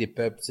psychique des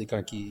peuples. Tu sais,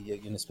 quand il y a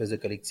une espèce de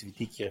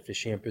collectivité qui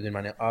réfléchit un peu d'une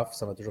manière off,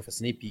 ça m'a toujours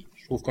fasciné. Puis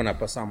je trouve qu'on n'a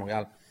pas ça à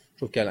Montréal. Je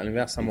trouve qu'à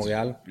l'inverse, à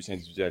Montréal... Plus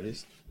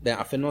individualiste. Ben,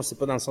 en fait, non, c'est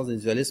pas dans le sens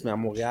d'individualisme, mais à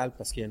Montréal,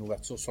 parce qu'il y a une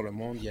ouverture sur le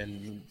monde, il y a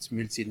une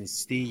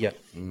multi-ethnicité, il y a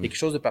quelque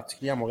chose de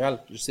particulier à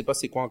Montréal. Je sais pas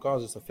c'est quoi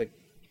encore, ça fait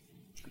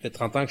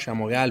 30 ans que je suis à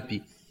Montréal,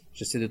 puis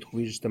j'essaie de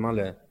trouver justement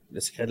le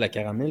secret de la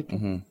caramel.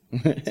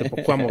 C'est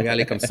pourquoi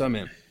Montréal est comme ça,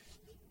 mais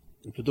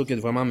plutôt que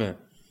de vraiment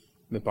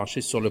me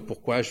pencher sur le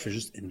pourquoi, je fais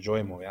juste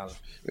enjoy Montréal.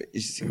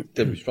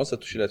 Je pense que ça a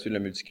touché là-dessus le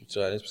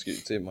multiculturalisme, parce que,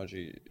 tu sais, moi,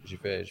 j'ai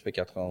fait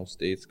 4 ans aux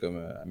States, comme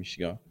à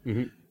Michigan.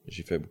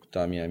 J'ai fait beaucoup de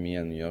temps à Miami,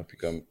 à New York, puis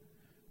comme,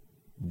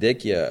 dès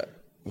qu'il y a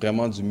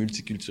vraiment du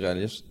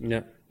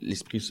multiculturalisme,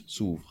 l'esprit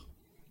s'ouvre.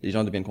 Les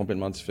gens deviennent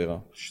complètement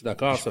différents. Je suis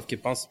d'accord, sauf que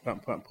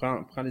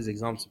prends des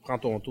exemples. Prends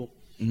Toronto.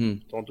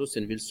 Toronto, c'est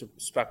une ville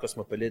super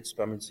cosmopolite,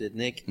 super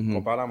multiethnique.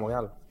 Comparé à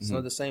Montréal, it's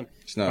not the same.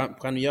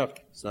 Prends New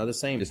York, it's not the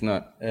same. It's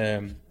not.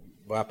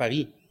 Va à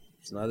Paris,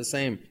 it's not the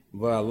same.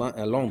 Va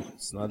à Londres,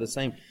 it's not the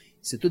same.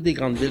 C'est toutes des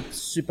grandes villes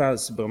super,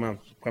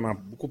 vraiment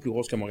beaucoup plus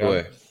grosses que Montréal.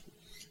 Ouais.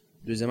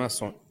 Deuxièmement,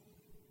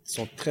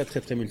 sont très,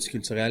 très, très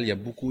multiculturels. Il y a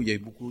eu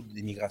beaucoup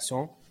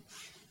d'immigration.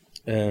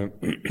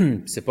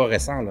 C'est pas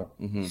récent, là.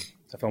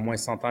 Ça fait au moins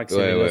 100 ans que ces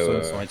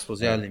villes-là sont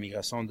exposées à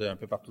l'immigration d'un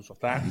peu partout sur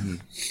Terre.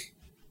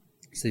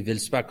 C'est une ville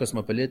super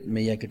cosmopolite,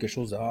 mais il y a quelque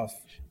chose de off.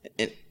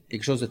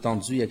 Quelque chose de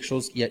tendu.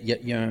 Il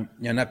y a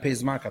un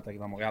apaisement quand tu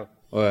arrives à Montréal.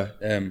 Ouais.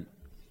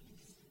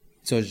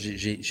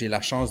 J'ai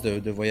la chance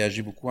de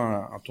voyager beaucoup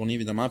en tournée,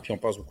 évidemment, puis on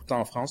passe beaucoup de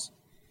temps en France.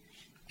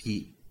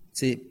 Puis, tu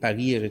sais,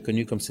 Paris est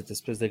reconnu comme cette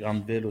espèce de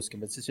grande ville où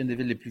c'est une des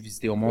villes les plus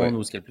visitées au monde,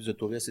 où il y a le plus de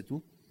touristes et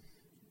tout.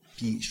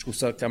 Puis, je trouve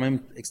ça quand même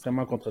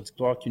extrêmement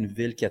contradictoire qu'une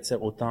ville qui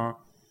attire autant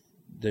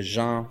de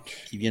gens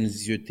qui viennent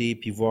zioter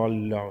puis voir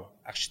leur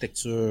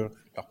architecture,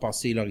 leur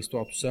passé, leur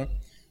histoire, tout ça,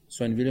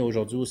 soit une ville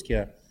aujourd'hui où il y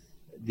a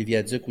des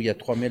viaducs où il y a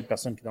 3000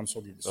 personnes qui dorment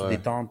sur des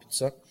tentes puis tout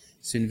ça.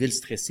 C'est une ville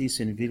stressée,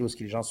 c'est une ville où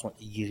les gens sont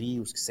aigris,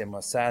 où c'est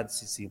Mossad,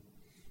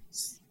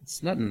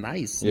 it's not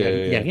nice. Il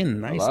y a rien de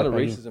nice. A lot of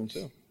racism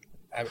too.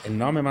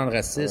 Énormément de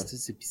racisme,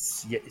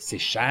 c'est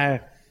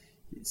cher,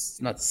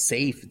 it's not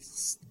safe,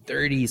 it's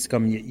dirty, c'est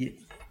comme,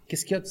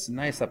 qu'est-ce qu'il y a de si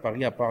nice à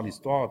Paris à part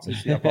l'histoire, tu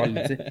sais, à part, tu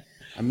sais,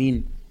 I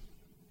mean,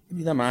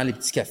 évidemment, les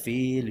petits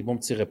cafés, les bons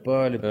petits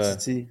repas, la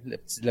petite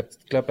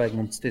clope avec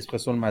mon petit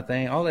espresso le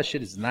matin, all that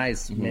shit is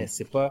nice, mais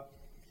c'est pas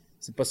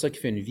ça qui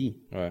fait une vie.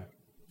 Ouais.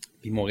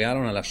 Puis Montréal,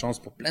 on a la chance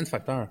pour plein de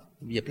facteurs.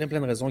 Il y a plein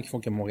de raisons qui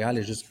font que Montréal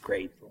est juste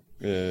great, bro.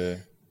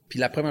 Puis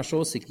la première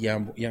chose, c'est qu'il y a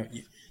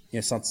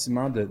un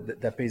sentiment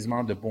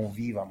d'apaisement, de bon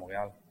vivre à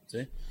Montréal. Tu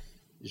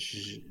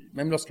sais?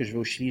 Même lorsque je vais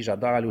au Chili,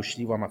 j'adore aller au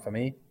Chili voir ma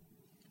famille.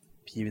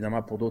 Puis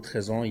évidemment, pour d'autres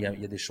raisons, il y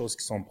a des choses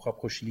qui sont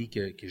propres au Chili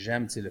que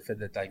j'aime. Tu sais, le fait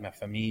d'être avec ma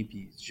famille,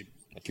 puis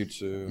la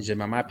culture. J'ai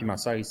ma mère puis ma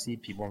soeur ici,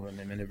 puis bon,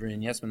 mes neveux et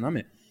nièces maintenant,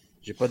 mais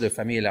j'ai pas de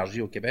famille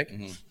élargie au Québec.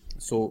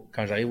 So,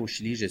 quand j'arrive au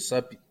Chili, j'ai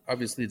ça, puis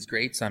obviously it's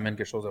great, ça amène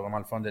quelque chose de vraiment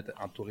le fun d'être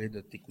entouré de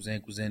tes cousins et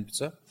cousines, puis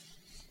ça.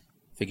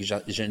 Fait que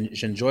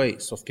j'enjoy,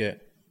 sauf que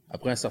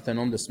après un certain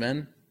nombre de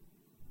semaines,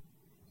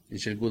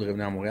 j'ai le goût de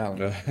revenir à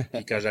Montréal.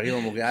 Puis quand j'arrive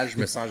à Montréal, je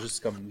me sens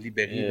juste comme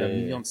libéré d'un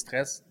million de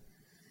stress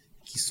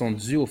qui sont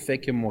dus au fait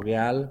que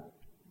Montréal,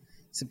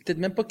 c'est peut-être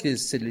même pas que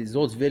c'est les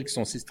autres villes qui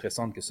sont si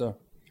stressantes que ça.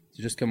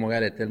 C'est juste que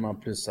Montréal est tellement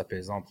plus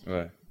apaisante.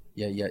 Ouais.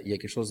 Il y a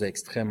quelque chose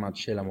d'extrêmement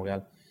chill à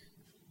Montréal.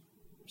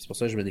 C'est pour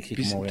ça que je me décris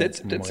comme Montréal.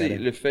 Peut-être c'est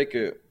le fait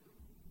que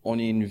on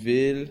est une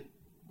ville,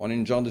 on est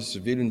une genre de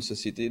ville, une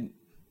société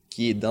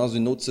qui est dans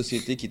une autre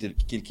société qui est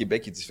le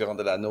Québec, qui est différent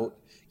de la nôtre,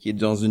 qui est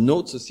dans une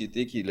autre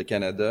société qui est le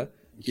Canada,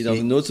 qui est dans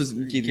une autre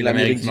société qui est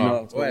l'Amérique du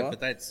Nord. Ouais,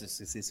 peut-être.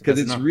 Because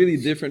it's really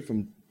different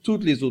from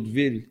toutes les autres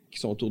villes qui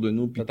sont autour de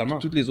nous, puis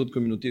toutes les autres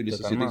communautés ou les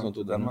sociétés qui sont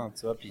autour de nous.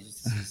 Tu vois, puis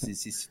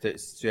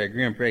si tu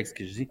agrees un peu avec ce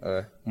que je dis,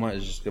 moi,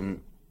 comme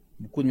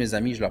beaucoup de mes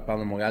amis, je leur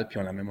parle de Montréal, puis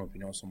ils ont la même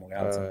opinion sur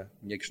Montréal.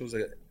 Il y a quelque chose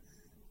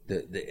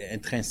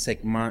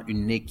intrinsèquement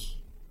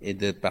unique et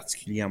de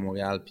particulier à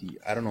Montréal. Puis,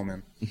 I don't know,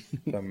 man.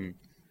 Comme,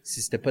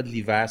 si c'était pas de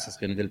l'hiver, ça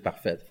serait une ville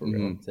parfaite, for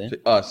real, tu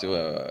sais. Ah, c'est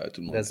vrai,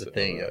 tout le monde. That's the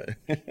thing,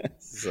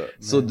 c'est ça.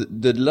 So,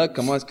 de là,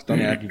 comment est-ce que t'en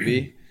es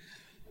arrivé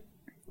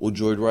au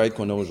Joyride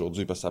qu'on a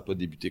aujourd'hui? Parce que ça n'a pas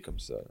débuté comme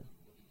ça.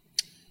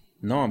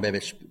 Non, tu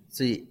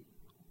sais,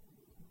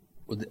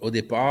 au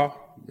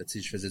départ, tu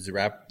sais, je faisais du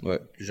rap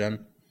plus jeune.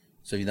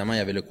 So, évidemment, il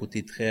y avait le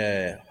côté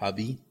très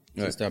hobby.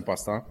 C'était un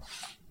passe-temps.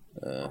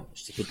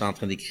 J'étais tout le temps en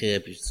train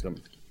d'écrire, puis j'étais comme...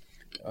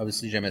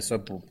 Obviously, j'aimais ça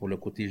pour le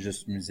côté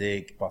juste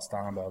musique,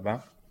 passe-temps,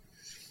 blablabla.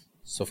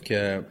 Sauf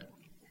que,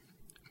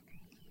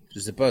 je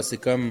sais pas, c'est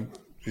comme,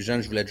 plus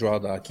jeune, je voulais jouer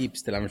au hockey, puis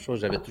c'était la même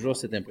chose. J'avais toujours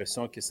cette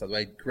impression que ça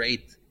doit être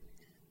great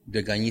de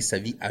gagner sa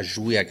vie à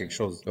jouer à quelque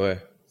chose. Ouais.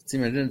 Tu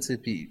imagines, tu sais,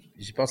 puis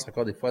j'y pense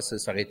encore des fois, ça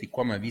aurait été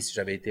quoi ma vie si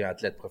j'avais été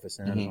athlète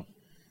professionnel, genre.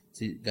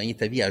 Tu sais, gagner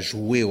ta vie à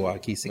jouer au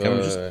hockey, c'est quand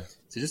même juste,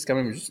 c'est juste quand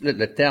même juste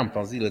le terme,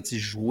 pensez, là, tu sais,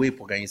 jouer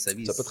pour gagner sa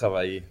vie. Tu vas pas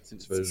travailler.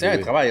 C'est un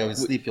travail,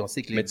 obviously, puis on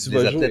sait que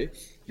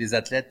les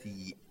athlètes,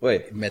 ils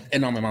mettent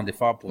énormément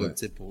d'efforts pour, tu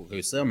sais, pour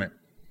réussir, mais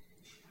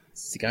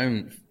c'est quand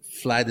même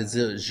fly de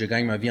dire, je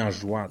gagne ma vie en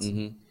jouant, tu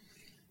sais.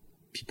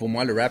 Puis pour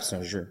moi, le rap, c'est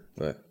un jeu.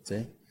 Ouais. Tu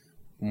sais.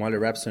 Pour moi, le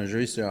rap, c'est un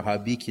jeu, c'est un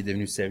hobby qui est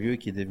devenu sérieux,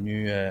 qui est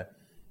devenu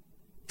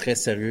très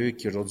sérieux,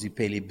 qui aujourd'hui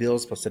paye les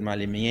bills, pas seulement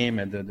les miens,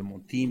 mais de mon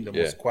team, de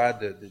mon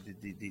squad,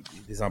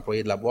 des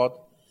employés de la boîte.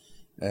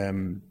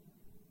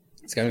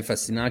 C'est quand même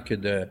fascinant que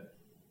de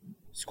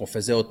ce qu'on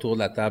faisait autour de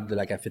la table de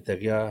la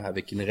cafétéria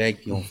avec une règle,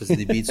 puis on faisait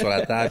des beats sur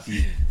la table,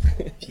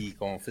 puis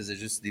qu'on faisait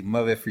juste des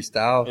mauvais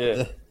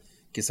freestyles,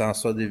 que ça en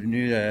soit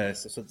devenu,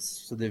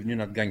 soit devenu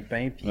notre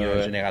gagne-pain, puis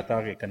un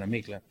générateur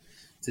économique, là.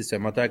 Tu sais, c'est un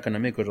moteur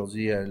économique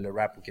aujourd'hui, le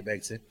rap au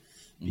Québec, tu sais.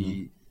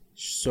 Puis,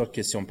 je suis sûr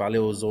que si on parlait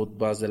aux autres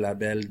boss de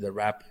label de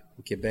rap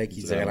au Québec,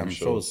 ils diraient la même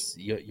chose.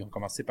 Ils ont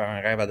commencé par un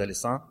rêve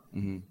adolescent,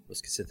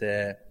 parce que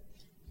c'était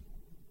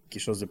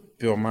quelque chose de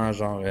purement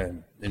genre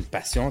une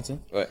passion, tu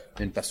sais.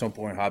 Une passion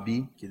pour un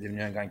hobby, qui est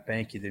devenu un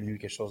gagne-pain, qui est devenu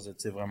quelque chose de, tu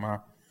sais, vraiment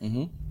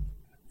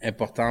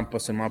important, pas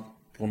seulement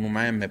pour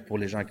nous-mêmes, mais pour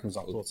les gens qui nous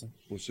entourent, tu sais.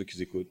 Pour ceux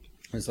qui écoutent.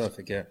 C'est ça,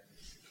 fait que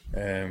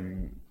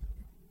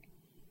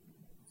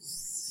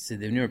c'est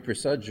devenu un peu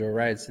ça,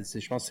 Joyride.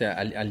 Je pense que c'est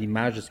à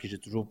l'image de ce que j'ai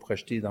toujours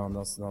projeté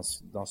dans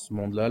ce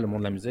monde-là, le monde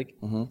de la musique.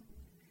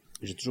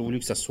 J'ai toujours voulu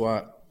que ça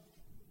soit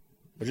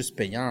pas juste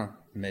payant,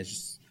 mais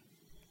juste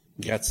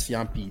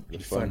gratifiant puis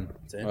fun.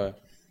 Tu sais.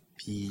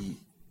 Puis,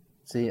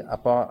 tu sais, à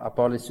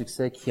part les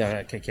succès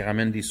qui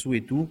ramènent des sous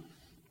et tout,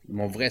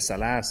 mon vrai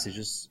salaire, c'est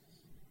juste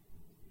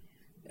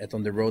être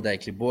on the road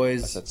avec les boys.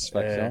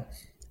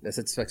 La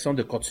satisfaction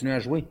de continuer à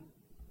jouer.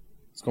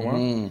 Tu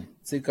comprends? Tu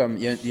sais, comme,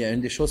 il y a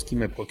une des choses qui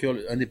me procure,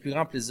 un des plus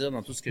grands plaisirs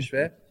dans tout ce que je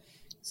fais,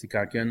 c'est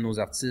quand un de nos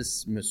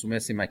artistes me soumet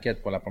ses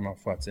maquettes pour la première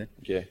fois, tu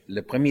sais.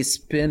 Le premier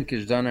spin que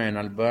je donne à un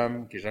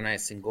album, que je donne à un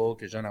single,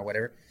 que je donne à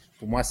whatever,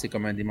 pour moi, c'est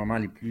comme un des moments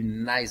les plus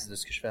nice de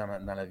ce que je fais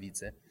dans la vie, tu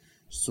sais.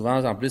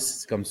 Souvent, en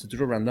plus, c'est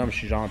toujours random, je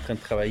suis genre en train de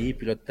travailler,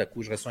 puis là, tout à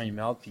coup, je reçois un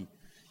email, puis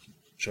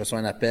je reçois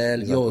un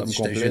appel, yo,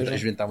 je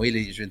viens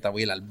de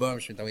t'envoyer l'album,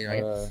 je viens de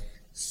t'envoyer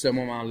ce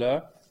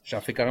moment-là, j'en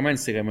fais carrément une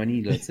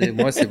cérémonie, là, tu sais.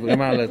 Moi, c'est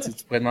vraiment, là, tu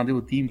pourrais demander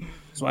au team.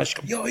 Souvent, je suis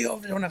comme, yo,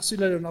 on a reçu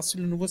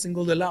le nouveau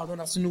single de Loud, on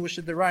a reçu le nouveau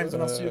shit de Rhymes,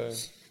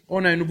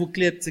 on a un nouveau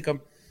clip, tu sais, comme,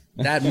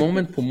 that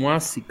moment, pour moi,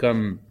 c'est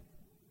comme,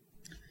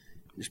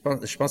 je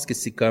pense que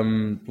c'est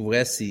comme, pour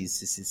vrai, c'est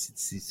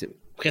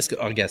presque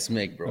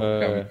orgasmique, bro.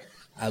 Comme,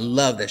 I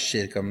love that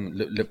shit, comme,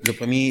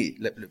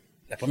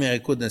 la première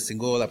écoute d'un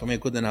single, la première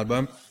écoute d'un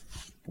album,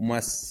 pour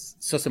moi,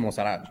 ça, c'est mon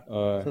salaire.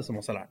 Ça, c'est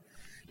mon salaire.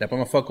 La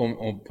première fois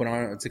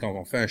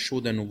qu'on fait un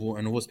show un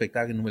nouveau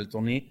spectacle, une nouvelle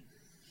tournée,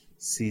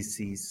 c'est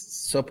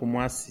ça pour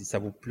moi, ça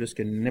vaut plus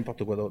que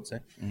n'importe quoi d'autre, tu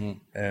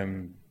sais.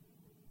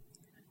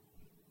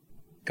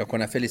 Quand on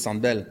a fait les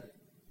Centres Bell,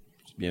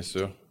 bien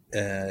sûr. Tu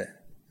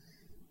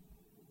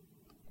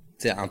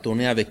sais, en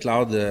tournée avec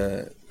Cloud,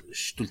 je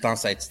suis tout le temps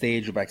side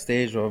stage ou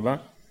backstage ou avant.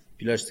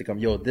 Puis là, j'étais comme,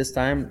 yo, this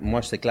time,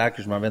 moi, c'est clair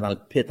que je m'en vais dans le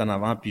pit en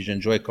avant, puis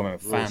j'enjoy comme un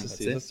fan.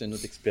 Ça, c'est une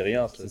autre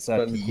expérience. C'est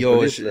ça. Puis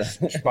yo,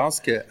 je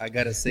pense que, I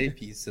gotta say,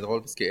 puis c'est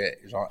drôle parce que,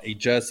 genre,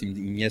 Aegis, il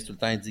me niaise tout le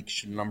temps, il dit que je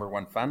suis le number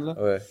one fan,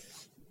 là.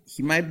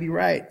 He might be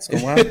right. Tu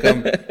comprends?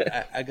 Comme,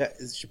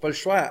 j'ai pas le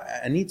choix.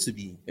 I need to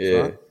be. Tu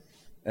vois?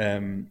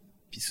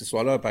 Puis ce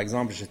soir-là, par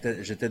exemple,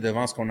 j'étais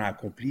devant ce qu'on a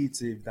accompli, tu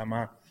sais,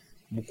 évidemment.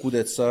 Beaucoup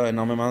de ça,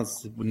 énormément,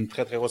 une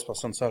très, très grosse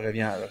portion de ça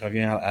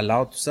revient à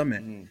l'art, tout ça,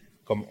 mais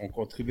comme on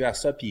contribue à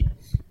ça, puis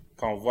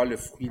quand on voit le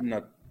fruit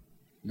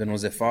de nos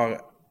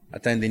efforts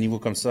atteindre des niveaux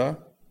comme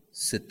ça,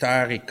 cette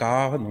heure et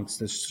quart, donc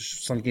ces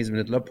 75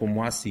 minutes-là, pour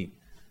moi,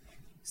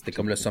 c'était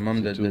comme le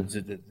summum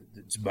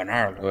du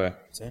bonheur. Là, tu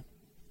sais.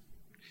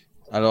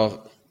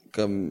 Alors,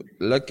 comme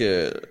là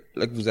que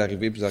vous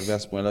arrivez à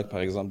ce point-là,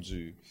 par exemple,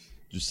 du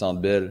Centre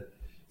Bell,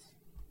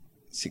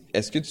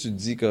 est-ce que tu te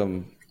dis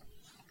comme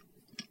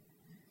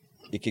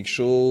il y a quelque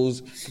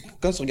chose,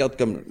 quand tu regardes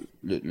comme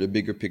le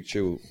bigger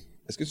picture,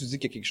 est-ce que tu dis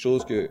qu'il y a quelque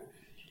chose que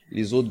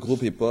les autres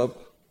groupes hip-hop,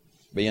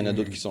 ben il y en a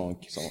d'autres qui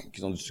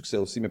ont du succès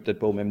aussi, mais peut-être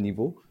pas au même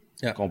niveau,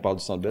 quand on parle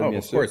du Centre Bell,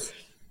 bien sûr.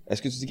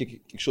 est-ce que tu dis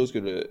quelque chose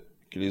que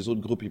les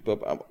autres groupes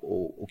hip-hop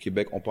au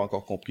Québec n'ont pas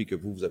encore compris que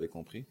vous avez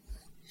compris?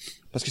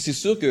 Parce que c'est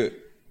sûr que,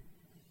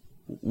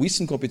 oui,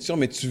 c'est une compétition,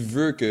 mais tu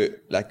veux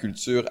que la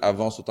culture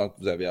avance autant que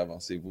vous avez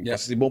avancé, vous. Yeah.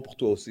 Parce que c'est bon pour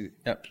toi aussi.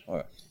 Yeah.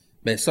 Ouais.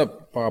 Ben ça,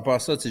 par rapport à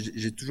ça,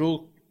 j'ai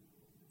toujours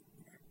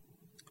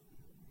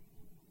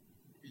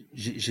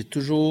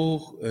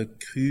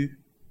cru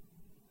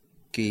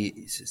que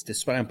c'était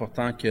super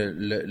important que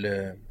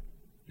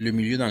le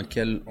milieu dans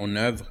lequel on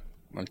œuvre,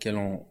 dans lequel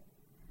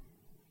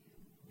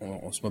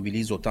on se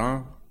mobilise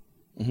autant,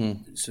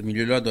 ce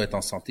milieu-là doit être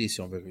en santé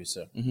si on veut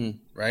réussir.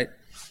 Right?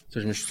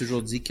 So, je me suis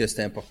toujours dit que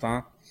c'était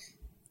important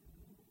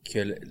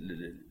que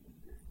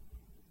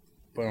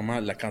premièrement,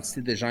 la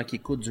quantité de gens qui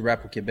écoutent du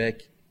rap au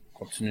Québec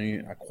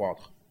continue à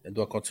croître. Elle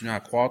doit continuer à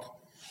croître.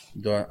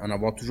 Il doit en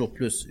avoir toujours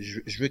plus.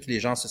 Je veux que les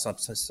gens se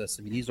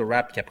sensibilisent au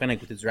rap, qu'ils apprennent à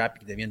écouter du rap et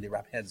qu'ils deviennent des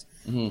rap heads.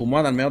 Pour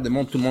moi, dans le meilleur des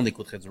mondes, tout le monde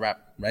écouterait du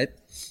rap, right?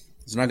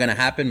 It's not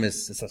gonna happen, mais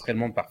ça serait le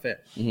monde parfait.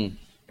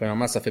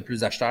 Premièrement, ça fait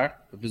plus d'acheteurs,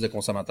 ça fait plus de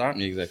consommateurs.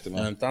 Exactement.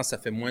 En même temps, ça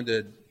fait moins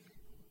de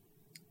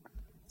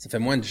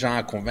gens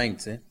à convaincre,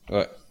 tu sais.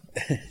 Ouais.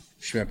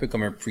 Je suis un peu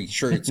comme un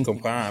preacher, tu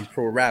comprends, un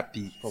pro-rap.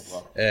 Puis,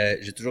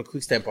 j'ai toujours cru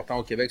que c'était important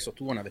au Québec,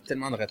 surtout on avait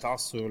tellement de retard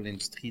sur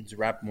l'industrie du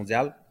rap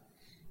mondial.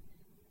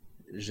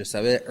 Je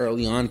savais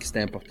early on que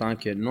c'était important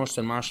que non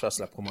seulement je fasse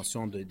la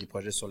promotion des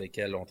projets sur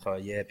lesquels on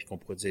travaillait puis qu'on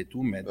produisait et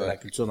tout, mais de la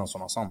culture dans son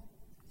ensemble.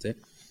 Tu sais?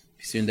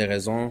 Puis c'est une des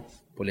raisons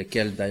pour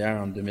lesquelles,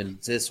 d'ailleurs, en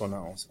 2010, on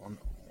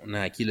a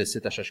acquis le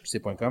site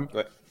hhqc.com.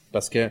 Ouais.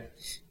 Parce que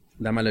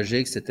dans ma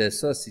logique, c'était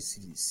ça.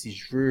 Si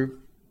je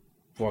veux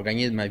pouvoir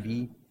gagner de ma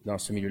vie dans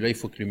ce milieu-là, il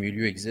faut que le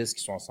milieu existe,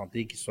 qu'il soit en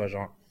santé, qu'il soit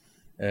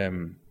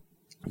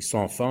qu'il soit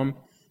en forme,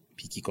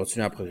 puis qu'il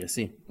continue à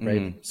progresser.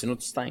 Right? C'est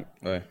notre instinct.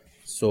 Ouais.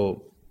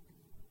 So,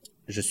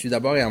 je suis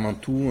d'abord et avant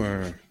tout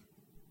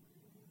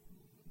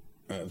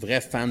un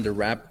vrai fan de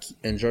rap qui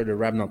enjoy le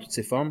rap dans toutes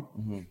ses formes.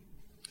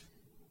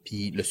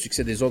 Puis le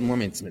succès des autres, moi,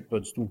 m'intimide pas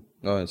du tout.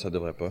 Non, ça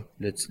devrait pas.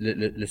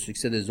 Le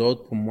succès des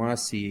autres, pour moi,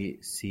 c'est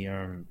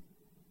une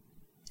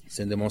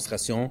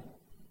démonstration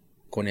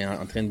qu'on est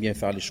en train de bien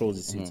faire les choses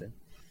ici. Tu sais.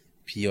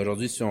 Puis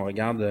aujourd'hui, si on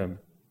regarde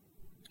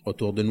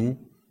autour de nous,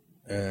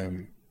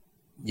 il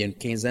y a une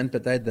quinzaine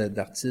peut-être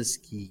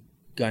d'artistes qui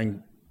gagnent,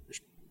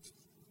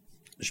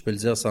 je peux le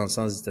dire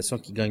sans hésitation,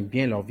 qui gagnent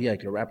bien leur vie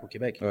avec le rap au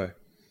Québec. Ouais.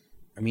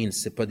 I mean,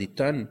 c'est pas des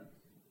tonnes,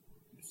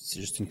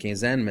 c'est juste une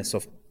quinzaine, mais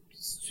sauf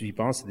si tu y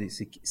penses,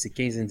 c'est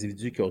 15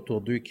 individus qui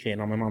autour d'eux créent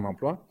énormément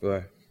d'emplois.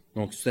 Ouais.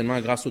 Donc, seulement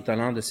grâce au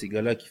talent de ces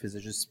gars-là qui faisaient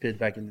juste spit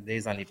back in the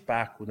days dans les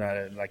parcs ou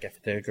dans la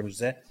cafétéria, comme je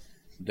disais,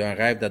 d'un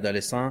rêve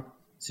d'adolescent,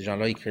 ces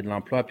gens-là, ils créent de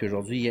l'emploi. Puis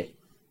aujourd'hui,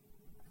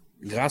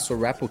 grâce au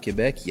rap au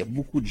Québec, il y a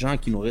beaucoup de gens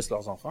qui nourrissent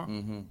leurs enfants.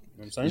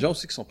 Les gens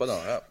aussi qui sont pas dans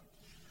le rap.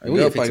 Un Oui,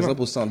 gars, par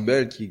exemple, au Centre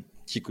Bell, qui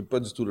écoute pas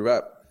du tout le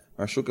rap.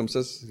 Un show comme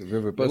ça,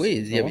 veut pas. Oui,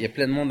 il y a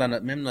plein de monde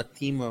dans même notre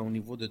team au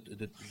niveau de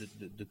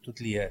toutes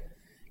les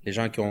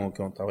gens qui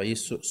ont travaillé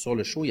sur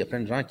le show. Il y a plein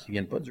de gens qui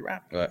viennent pas du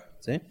rap. Ouais.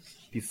 Tu sais?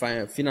 Puis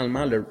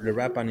finalement, le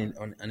rap en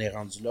est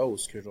rendu là où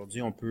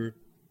aujourd'hui on peut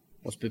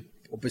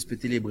se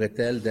péter les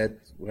bretelles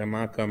d'être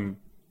vraiment comme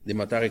des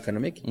moteurs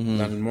économiques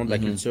dans le monde de la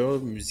culture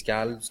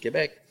musicale du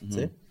Québec. Tu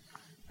sais?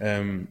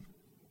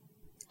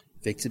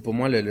 Fait que pour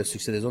moi, le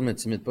succès des autres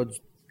m'intimide pas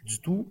du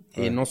tout.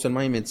 Et non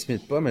seulement il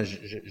m'intimide pas, mais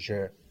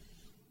je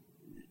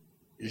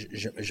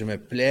me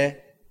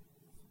plais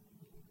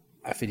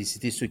à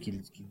féliciter ceux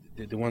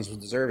the ones who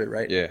deserve it,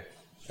 right? Yeah.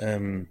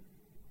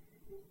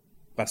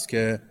 Parce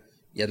que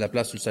il y a de la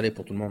place sur le soleil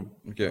pour tout le monde.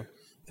 OK.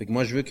 Fait que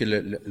moi, je veux que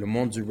le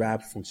monde du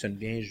rap fonctionne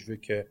bien. Je veux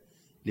que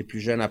les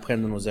plus jeunes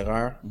apprennent de nos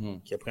erreurs,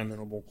 qu'ils apprennent de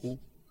nos bons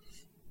coups,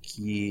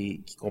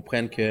 qui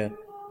comprennent que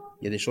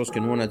il y a des choses que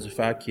nous, on a dû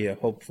faire qui,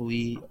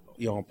 hopefully,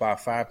 ils n'auront pas à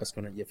faire parce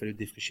qu'il a fallu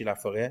défricher la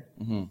forêt.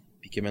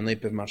 Puis que maintenant, ils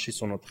peuvent marcher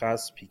sur nos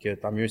traces, puis que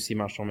tant mieux s'ils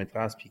marchent sur mes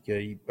traces, puis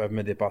qu'ils peuvent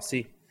me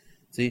dépasser.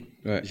 Tu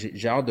sais,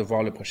 j'ai hâte de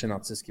voir le prochain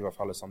artiste qui va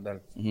faire le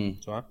Sandal. Tu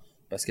vois?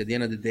 Parce que, at the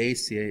end of the day,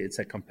 it's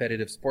a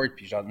competitive sport.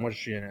 Puis genre, moi, je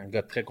suis un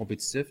gars très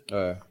compétitif.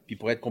 Ouais. Puis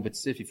pour être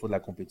compétitif, il faut de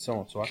la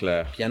compétition, tu vois?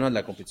 Clair. Puis il y en a de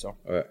la compétition.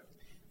 Ouais.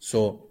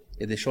 So,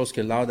 il y a des choses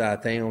que Loud a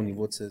atteint au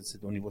niveau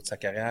de sa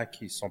carrière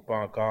qui sont pas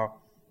encore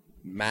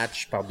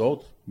match par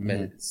d'autres,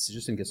 mais c'est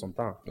juste une question de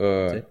temps. Tu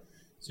sais?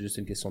 C'est juste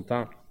une question de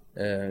temps.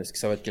 Est-ce que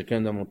ça va être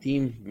quelqu'un dans mon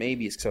team?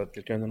 Maybe. Est-ce que ça va être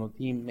quelqu'un dans notre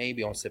team?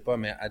 Maybe. On ne sait pas,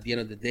 mais at the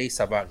end of the day,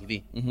 ça va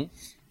arriver.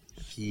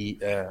 Puis,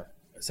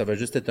 ça va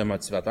juste être un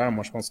motivateur.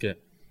 Moi, je pense que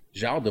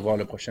j'ai hâte de voir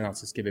le prochain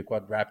artiste québécois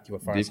de rap qui va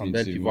faire un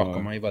Sandbell, puis voir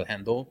comment il va le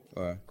handle,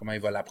 comment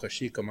il va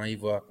l'approcher, comment il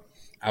va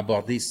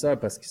aborder ça,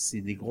 parce que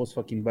c'est des grosses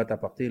fucking bottes à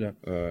porter, là.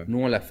 Nous,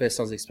 on l'a fait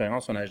sans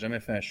expérience. On n'a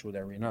jamais fait un show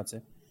d'arena, tu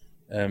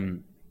sais.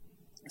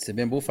 C'est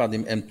bien beau faire des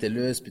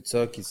MTLUS, puis tout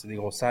ça, qui c'est des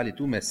grosses salles et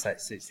tout, mais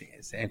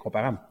c'est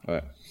incomparable.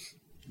 Ouais.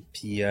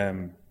 Puis,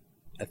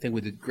 I think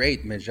we did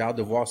great, mais j'ai hâte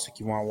de voir ceux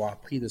qui vont avoir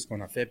appris de ce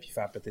qu'on a fait, puis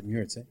faire peut-être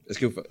mieux, tu sais. Est-ce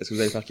que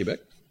vous allez faire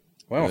Québec?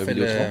 Ouais, on fait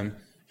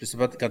je sais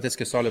pas quand est-ce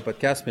que sort le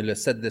podcast, mais le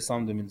 7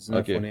 décembre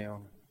 2019, okay.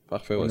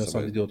 Parfait, ouais.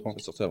 1900 Vidéotron.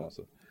 C'est sorti avant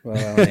ça. Ouais,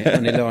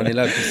 on est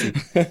là. Puis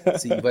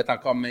il va être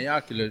encore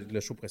meilleur que le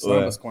show précédent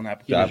parce qu'on a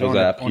appris les gens,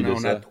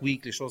 on a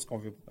tweak les choses qu'on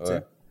veut.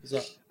 Ouais. C'est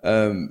ça.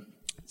 Tu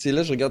sais,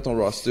 là, je regarde ton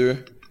roster.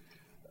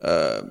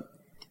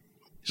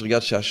 Je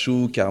regarde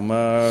Chachou,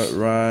 Karma,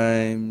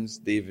 Rhymes,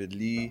 David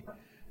Lee.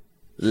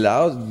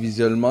 Loud,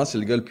 visuellement, c'est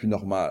le gars le plus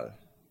normal.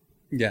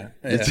 Yeah.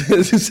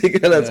 Ces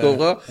gars-là, tu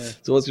comprends?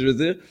 Tu vois ce que je veux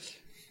dire?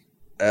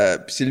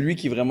 Puis c'est lui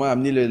qui vraiment a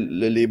amené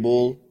le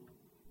label.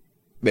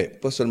 Ben,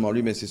 pas seulement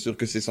lui, mais c'est sûr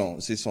que c'est son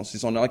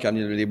nom qui a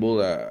amené le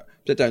label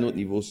peut-être à un autre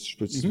niveau, si je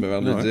peux me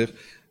permettre de le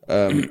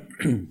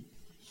dire.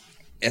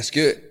 Est-ce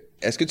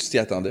que tu t'y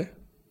attendais?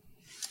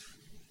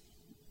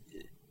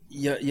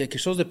 Il y a quelque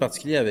chose de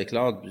particulier avec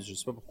Loud. Je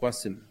sais pas pourquoi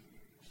c'est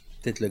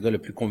peut-être le gars le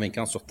plus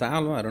convaincant sur Terre,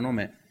 là. I don't know,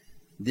 mais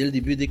dès le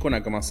début, dès qu'on a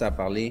commencé à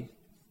parler,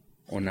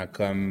 on a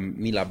comme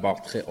mis la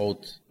barre très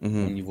haute au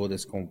niveau de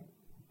ce qu'on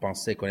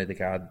pensait qu'on était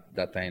capable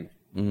d'atteindre.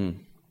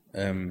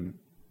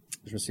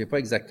 Je me souviens pas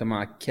exactement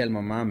à quel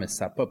moment, mais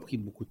ça a pas pris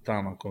beaucoup de temps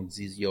avant qu'on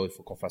dise « Yo, il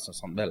faut qu'on fasse un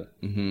Centre Bell ».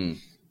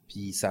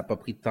 Puis ça a pas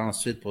pris de temps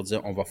ensuite pour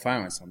dire « On va faire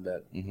un Centre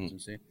Bell ». Tu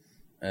sais?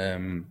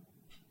 Je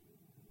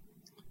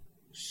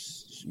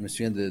me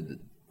souviens de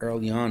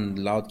early on,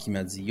 Loud qui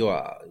m'a dit « Yo,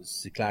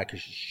 c'est clair que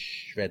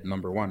je vais être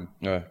number one ».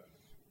 Ouais.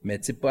 Mais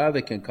tu sais, pas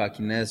avec un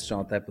cockiness,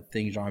 genre type of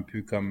thing, genre un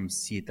peu comme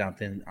s'il était en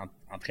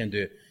train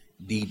de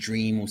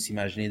daydream ou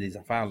s'imaginer des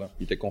affaires, là.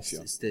 Il était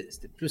confiant. C'était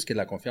plus que de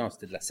la confiance,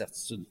 c'était de la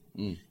certitude.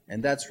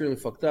 And that's really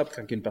fucked up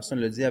quand une personne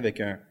le dit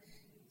avec un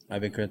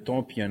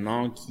ton puis un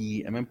angle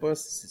qui est même pas,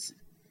 c'est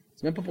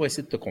même pas pour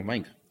essayer de te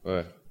convaincre.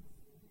 Ouais.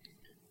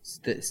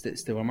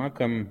 C'était vraiment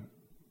comme,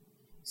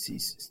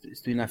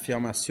 c'était une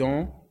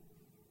affirmation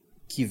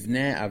qui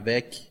venait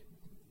avec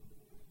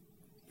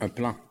un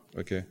plan.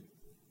 OK.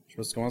 Je sais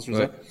pas si tu comprends ce que je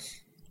veux dire.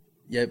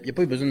 Il n'y a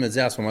pas eu besoin de me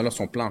dire à ce moment-là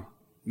son plan.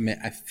 Mais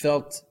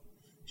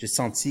j'ai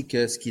senti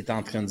que ce qu'il était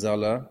en train de dire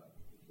là,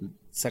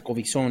 sa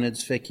conviction venait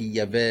du fait qu'il y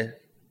a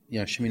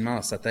un cheminement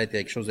dans sa tête, il y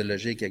a quelque chose de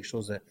logique, quelque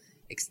chose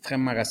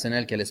d'extrêmement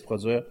rationnel qui allait se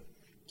produire,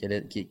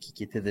 qui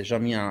était déjà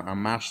mis en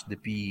marche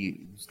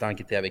depuis du temps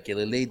qu'il était avec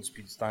LLA,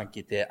 depuis du temps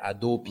qu'il était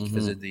ado, puis qu'il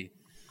faisait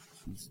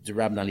du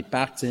rap dans les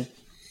parcs, tu sais.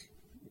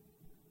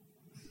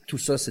 Tout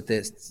ça,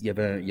 il y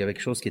avait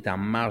quelque chose qui était en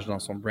marche dans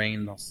son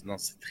brain, dans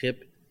ses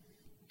tripes.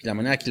 Puis la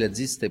manière qu'il a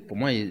dit, pour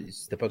moi,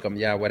 c'était pas comme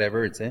yeah,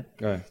 whatever, tu sais.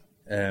 Ouais.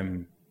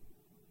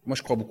 Moi,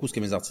 je crois beaucoup ce que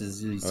mes artistes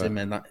disent ici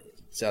maintenant.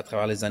 C'est à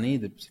travers les années,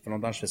 depuis ça fait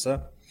longtemps que je fais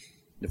ça.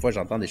 Des fois,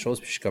 j'entends des choses,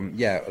 puis je suis comme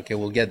yeah, okay,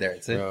 we'll get there,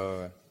 tu sais.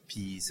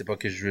 Puis c'est pas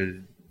que je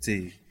veux,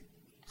 tu sais,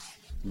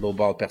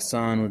 lowball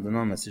personne ou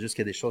non, mais c'est juste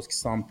qu'il y a des choses qui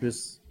semblent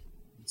plus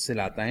difficiles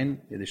à atteindre.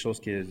 Il y a des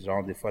choses que,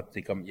 genre, des fois,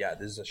 t'es comme yeah,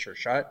 this is a sure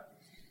shot.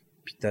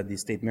 Puis t'as des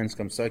statements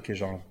comme ça que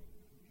genre,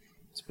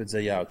 tu peux te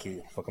dire, yeah, OK,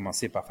 on va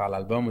commencer par faire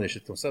l'album ou des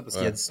choses comme ça, parce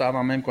qu'il y a dit ça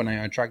avant même qu'on ait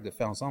un track de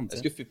fait ensemble.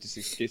 Est-ce que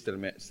 56K,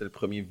 c'était le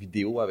premier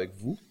vidéo avec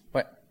vous?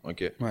 Ouais.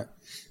 OK. Ouais.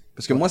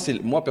 Parce que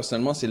moi,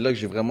 personnellement, c'est là que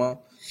j'ai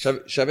vraiment... Je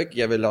savais qu'il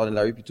y avait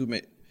Larry et tout,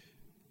 mais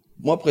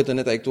moi, pour être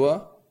honnête avec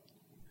toi,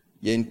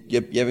 il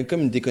y avait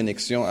comme une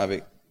déconnexion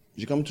avec...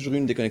 J'ai comme toujours eu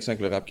une déconnexion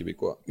avec le rap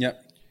québécois. Yeah.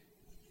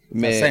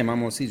 Mais... C'est moi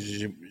aussi,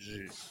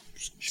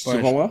 Tu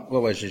comprends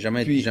moi? Ouais, j'ai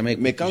jamais écouté.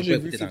 Mais quand j'ai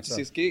vu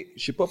 56K,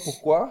 je sais pas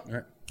pourquoi,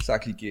 ça a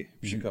cliqué.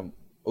 Puis je suis comme,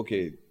 OK,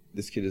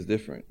 this kid is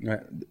different. Ouais.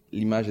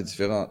 L'image est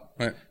différente.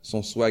 Ouais.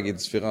 Son swag est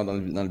différent dans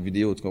le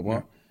vidéo, tu comprends?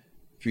 Ouais.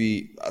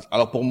 Puis,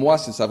 alors pour moi,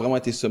 ça a vraiment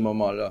été ce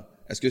moment-là.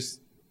 Est-ce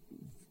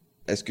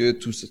que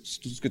tout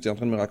ce que tu es en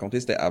train de me raconter,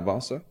 c'était avant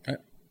ça? Ouais.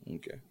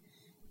 OK.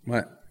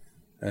 Ouais.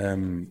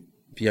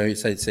 Puis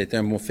ça a été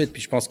un bon fit.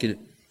 Puis je pense que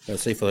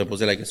ça, il faudrait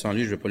poser la question à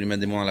lui. Je vais pas lui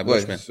mettre des mots dans la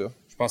bouche, mais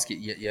je pense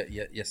qu'il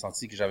a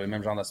senti que j'avais le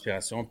même genre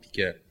d'aspiration, puis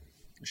que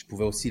je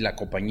pouvais aussi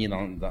l'accompagner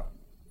dans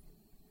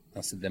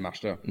cette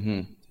démarche-là.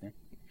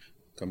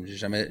 Comme j'ai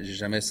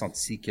jamais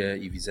senti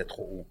qu'il visait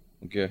trop haut.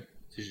 OK.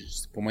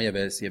 Pour moi, il y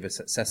avait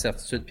sa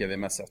certitude, puis il y avait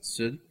ma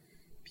certitude.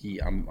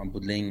 Puis en bout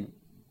de ligne,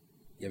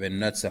 il y avait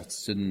notre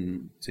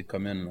certitude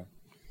commune. Là.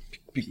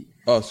 Puis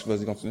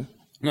vas-y, continue.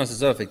 Non, c'est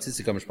ça. Fait que,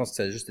 c'est comme, je pense que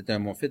ça a juste été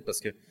un bon fit parce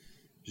que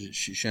je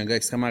suis un gars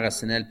extrêmement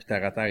rationnel puis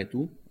terre à terre et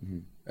tout.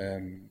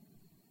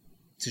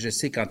 Je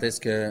sais quand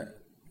est-ce que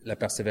la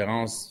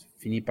persévérance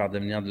finit par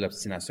devenir de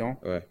l'obstination.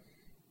 Ouais.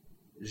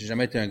 J'ai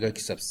jamais été un gars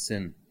qui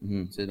s'obstine.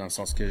 Dans le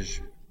sens que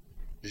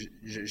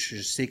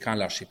je sais quand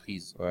lâcher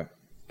prise. Ouais.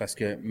 Parce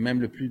que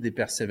même le plus des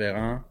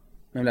persévérants,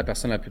 même la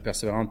personne la plus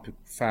persévérante peut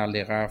faire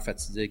l'erreur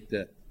fatidique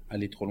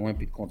d'aller trop loin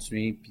puis de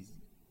continuer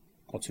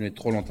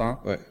trop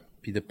longtemps. Ouais.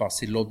 Puis de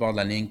passer de l'autre bord de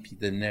la ligne puis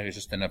de devenir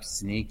juste un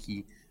obstiné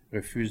qui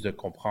refuse de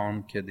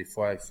comprendre que des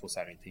fois, il faut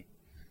s'arrêter.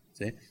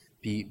 Tu sais?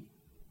 Puis,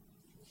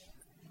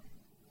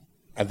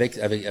 avec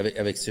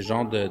ce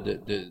genre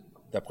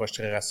d'approche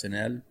très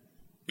rationnelle,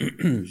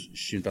 je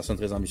suis une personne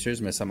très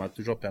ambitieuse, mais ça m'a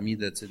toujours permis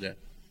de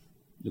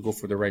go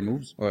for the right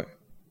moves. Ouais.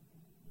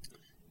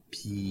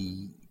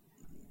 Puis,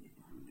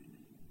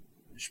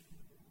 je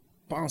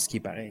pense qu'il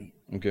est pareil.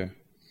 OK.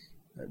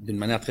 D'une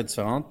manière très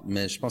différente,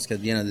 mais je pense qu'à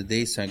the end of the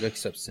day, c'est un gars qui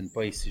s'obstine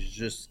pas, il sait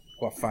juste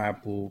quoi faire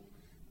pour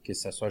que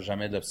ça soit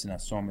jamais de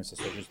l'obstination, mais que ce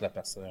soit juste de la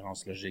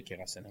persévérance logique et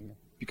rationnelle.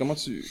 Puis comment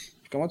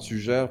tu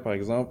gères, par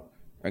exemple,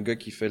 un gars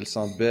qui fait le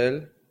Centre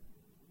Bell,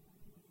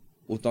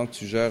 autant que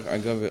tu gères un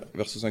gars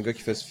versus un gars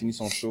qui finit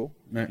son show,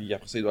 Ouais. puis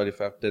après ça, il doit aller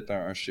faire peut-être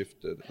un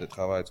shift de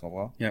travail, tu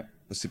comprends? Yeah.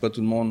 Parce que c'est pas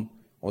tout le monde,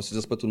 on va se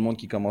dire, c'est pas tout le monde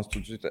qui commence tout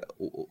de suite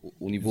au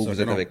niveau où Bien vous sûr êtes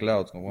que non. avec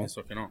Loud, tu comprends? Bien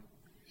sûr que non.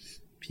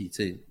 Puis, tu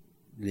sais,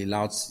 les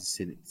louds,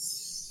 c'est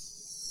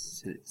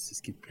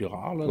ce qui est le plus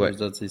rare, là. Ouais. Je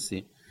veux dire, tu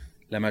sais,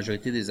 la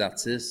majorité des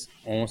artistes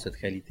ont cette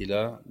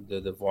réalité-là de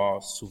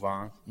devoir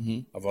souvent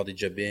avoir des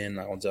job-ins,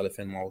 arrondir le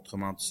fin de mois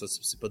autrement, tout ça.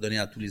 C'est pas donné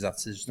à tous les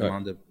artistes,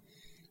 justement, de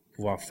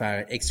pouvoir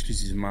faire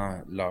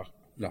exclusivement leur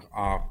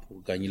art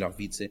pour gagner leur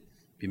vie, tu sais.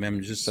 Puis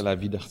même juste... C'est la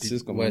vie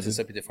d'artiste, comme on ouais, dit. c'est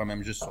ça. Puis des fois,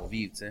 même juste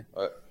survivre, tu sais.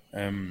 Ouais.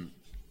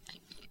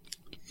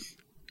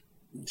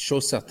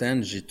 Chose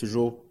certaine, j'ai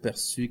toujours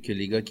perçu que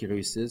les gars qui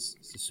réussissent,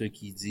 c'est ceux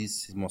qui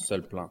disent c'est mon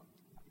seul plan.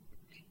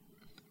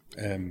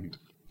 Je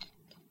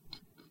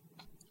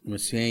me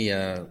souviens, il y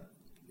a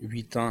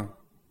 8 ans,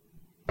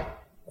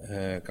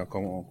 quand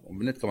on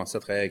venait de commencer à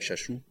travailler avec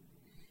Chachou,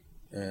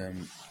 un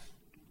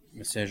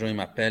jour, il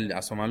m'appelle.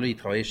 À ce moment-là, il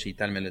travaillait chez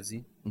Ital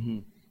Melody.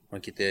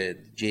 Donc, il était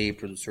DJ,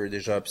 producer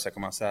déjà, puis ça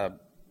commençait à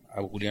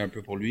rouler un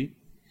peu pour lui.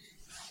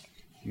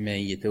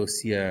 Mais il était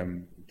aussi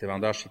il était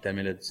vendeur chez Ital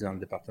Melody dans le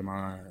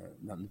département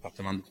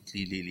de toutes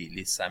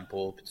les samples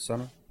puis tout ça,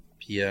 là.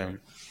 Puis un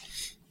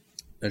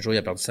jour, il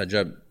a perdu sa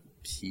job.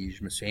 Puis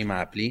je me souviens, il m'a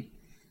appelé.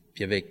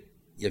 Puis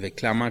il y avait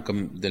clairement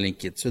comme de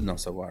l'inquiétude dans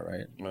sa voix,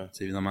 right? Ouais.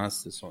 Évidemment,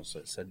 c'est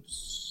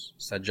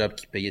sa job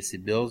qui payait ses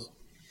bills.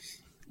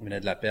 Il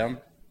venait de la perdre.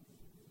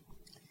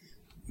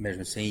 Mais je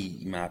me souviens,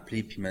 il m'a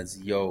appelé puis il m'a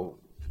dit, yo,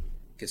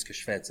 qu'est-ce que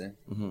je fais, tu sais?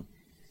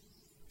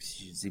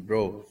 Puis je dis,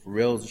 bro, for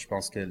real, je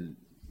pense que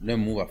le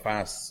move à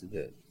faire, c'est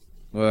de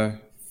Ouais.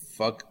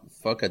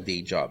 fuck a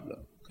day job, là.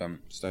 Comme,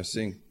 C'est un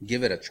signe.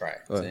 give it a try,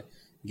 tu sais.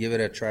 Give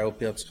it a try, au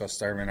pire, tu seras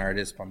starving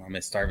artist pendant,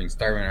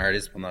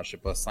 je sais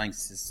pas, 5,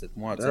 6, 7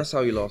 mois, tu sais. That's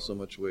how he lost so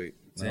much weight.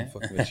 T'sais. Non,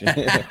 fuck with you.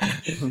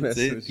 Tu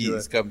sais, puis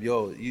c'est comme,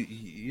 yo,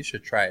 you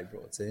should try it,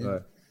 bro, tu sais. Ouais.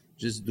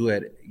 Just do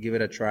it, give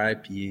it a try,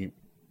 puis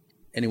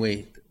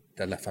anyway,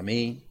 t'as de la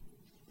famille,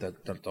 t'as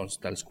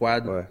le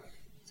squad, Ouais.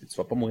 tu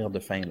vas pas mourir de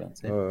faim, là,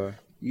 tu sais. Ouais.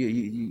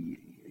 You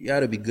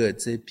gotta be good,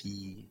 tu sais,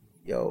 puis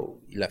yo,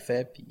 il l'a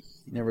fait, puis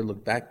he never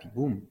looked back, puis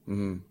boom,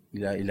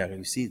 il a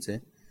réussi, tu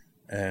sais.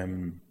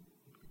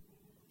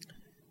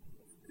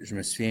 Je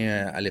me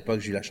souviens, à l'époque,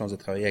 j'ai eu la chance de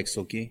travailler avec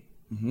Soke,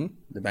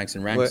 de Banks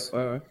and Ranks,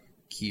 Ouais.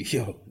 qui,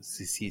 yo,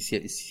 s'il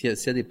y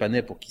a des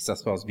panais pour qui ça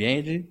se passe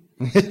bien, G,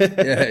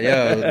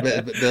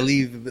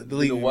 believe The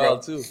me, wild bro.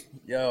 too.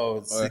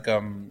 Yo, c'est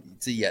comme,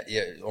 tu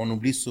sais, on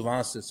oublie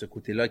souvent ce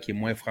côté-là qui est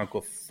moins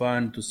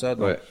francophone, tout ça.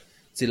 Donc, Ouais. tu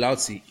sais,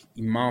 l'autre, c'est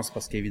immense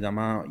parce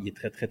qu'évidemment, il est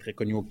très, très, très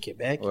connu au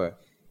Québec. Ouais.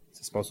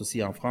 Ça se passe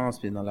aussi en France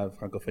puis dans la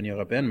francophonie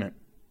européenne,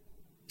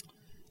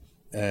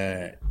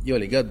 mais yo,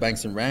 les gars de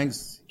Banks and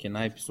Ranks,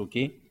 Kenai puis Soke,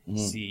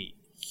 c'est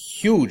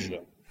huge, là.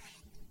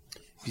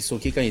 Puis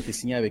Soke, quand il était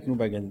signé avec nous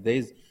back in the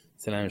days,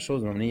 c'est la même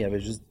chose. À un moment donné, il avait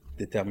juste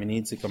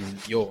déterminé, tu sais, comme,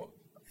 yo,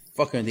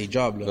 fuck un day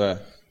job, là. Ouais.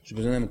 J'ai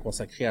besoin de me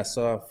consacrer à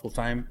ça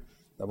full-time,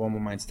 d'avoir mon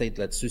mind state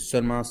là-dessus,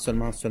 seulement sur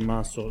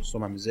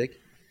ma musique.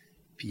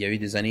 Puis il y a eu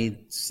des années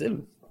difficiles.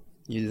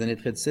 Il y a eu des années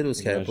très difficiles où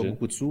il n'y avait pas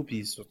beaucoup de sous,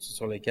 puis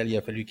sur lesquelles il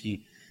a fallu qu'il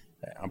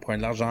emprunte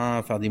de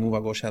l'argent, faire des moves à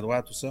gauche à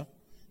droite, tout ça.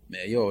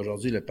 Mais yo,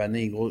 aujourd'hui, le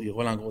panier, il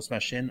roule en grosse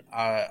machine,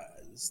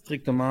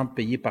 strictement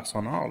payé par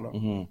son art, là.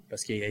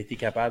 Parce qu'il a été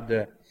capable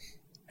de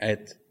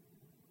être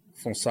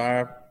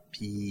fonceur,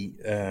 puis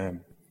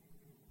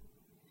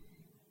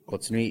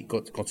continuer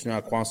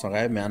à croire en son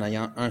rêve, mais en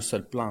ayant un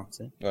seul plan, tu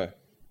sais. Ouais.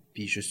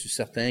 Puis je suis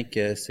certain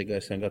que c'est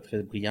un gars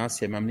très brillant.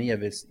 Si à un moment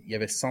donné, il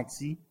avait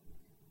senti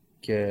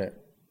que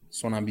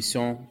son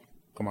ambition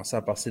commençait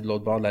à passer de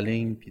l'autre bord de la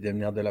ligne puis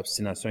devenir de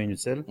l'obstination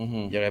inutile,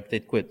 il aurait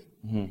peut-être quitté.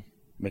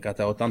 Mais quand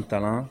tu as autant de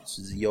talent,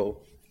 tu dis, yo,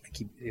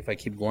 if I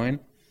keep going.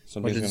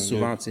 Moi, je dis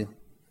souvent, tu sais,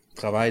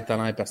 travail,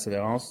 talent et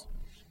persévérance,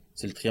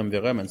 c'est le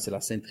triumvirat, man, c'est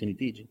la Sainte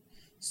Trinité. G.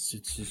 Si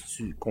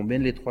tu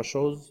combines les trois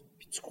choses,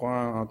 puis tu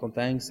crois en ton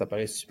tank, ça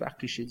paraît super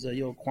cliché de dire,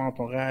 yo, crois en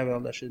ton rêve,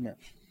 all that shit, man.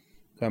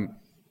 Comme,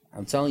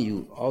 I'm telling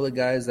you, all the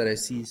guys that I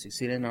see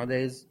succeeding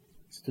nowadays,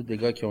 c'est tous des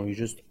gars qui ont eu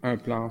juste un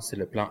plan, c'est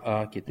le plan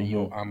A qui était,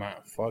 yo, I'm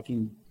a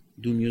fucking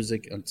do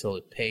music until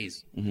it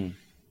pays. Il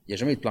n'y a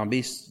jamais eu de plan B.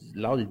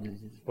 Là, c'est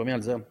le premier à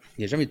le dire.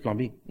 Il n'y a jamais eu de plan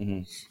B.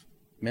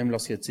 Même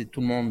lorsque, tu sais,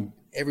 tout le monde,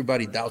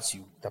 everybody doubts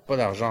you. T'as pas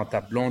d'argent,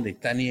 ta blonde est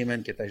tannée,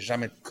 man, que t'as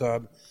jamais de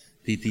cob.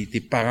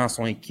 Tes parents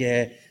sont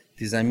inquiets.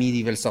 Tes amis,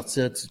 ils veulent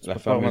sortir. Tu La peux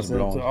femme pas est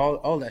blonde.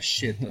 all that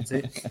shit, tu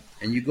sais.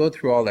 And you go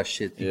through all that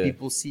shit. Yeah.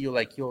 People see you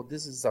like, yo,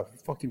 this is a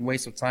fucking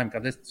waste of time.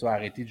 Quand est-ce que tu vas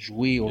arrêter de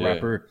jouer au Yeah.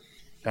 rapper?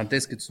 Quand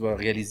est-ce que tu vas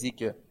réaliser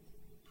que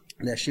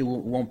that shit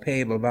won't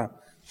pay, baba?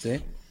 Tu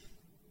sais?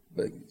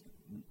 But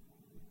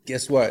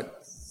guess what?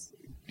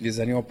 Les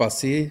années ont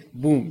passé,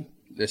 boom,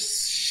 le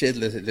shit,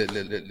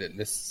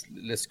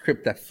 le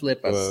script a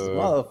flip as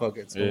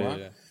motherfucker, tu vois?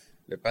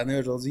 Le panneau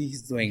aujourd'hui,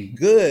 he's doing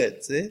good,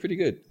 tu sais. Pretty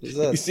good. C'est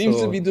ça, He seems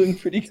to be doing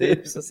pretty Tu sais, good.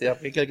 puis ça, c'est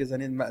après quelques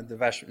années de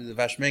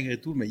vache maigre et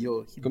tout, mais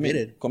yo, he did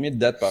it. Combien de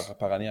dates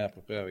par année à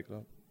peu près avec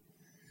là?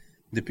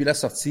 Depuis la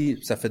sortie,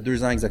 ça fait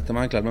 2 ans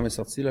exactement que l'album est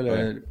sorti, là,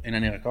 Une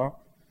année record.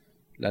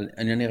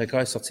 Une année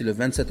record est sorti le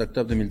 27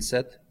 octobre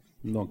 2017.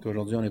 Donc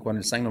aujourd'hui, on est quoi? On est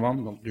le 5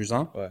 novembre, donc 2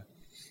 ans. Ouais.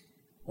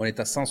 On est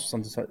à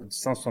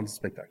 170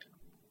 spectacles.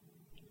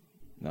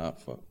 Not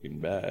fucking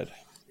bad.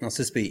 Dans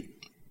 6 pays.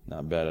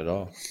 Not bad at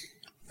all.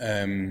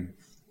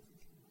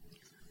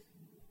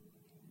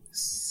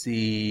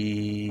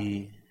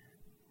 C'est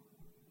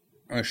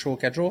un show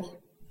 4 jours.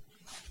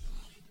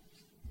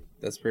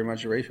 That's pretty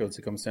much the ratio.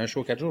 C'est comme c'est un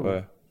show 4 jours.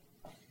 Ouais.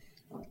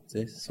 Tu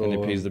sais, so, And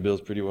it pays the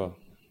bills pretty well.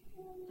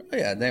 oh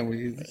yeah, damn.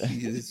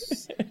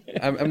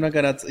 I'm not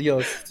gonna.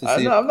 Yo,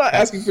 I'm not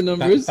asking for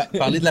numbers.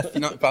 Parler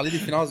des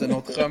finances de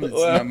notre homme.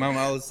 Ouais. My mom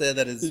always said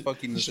that it's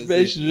fucking. Je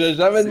vais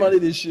jamais demander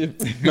des chiffres.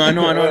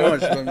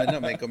 Non,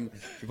 mais comme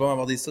je vais pas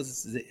m'aborder ça,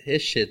 c'est his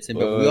shit. But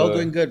we all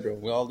doing good, bro.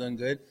 We all doing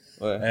good.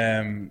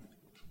 Ouais.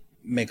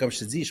 Mais comme je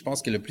te dis, je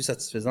pense que le plus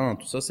satisfaisant dans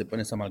tout ça, c'est pas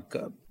nécessairement le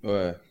code.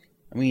 Ouais.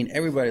 I mean,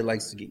 everybody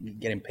likes to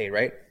getting paid,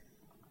 right?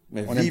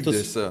 Mais On aime vivre de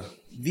tous ça.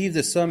 vivre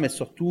de ça, mais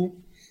surtout,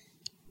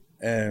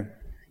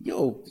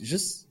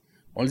 juste,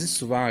 on le dit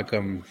souvent,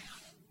 comme,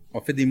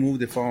 on fait des moves,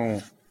 des fois,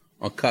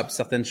 on cop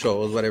certaines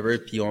choses, whatever,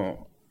 puis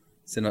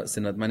c'est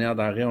notre manière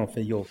d'en rire, on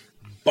fait,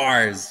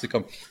 bars. C'est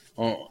comme,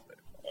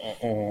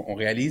 on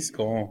réalise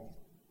qu'on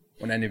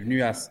en est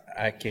venu à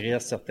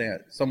acquérir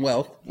some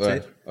wealth, tu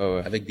sais,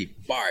 avec des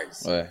bars,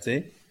 tu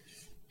sais.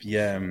 Puis,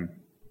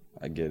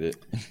 I get it.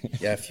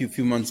 il y a a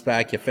few months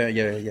back, il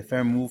a fait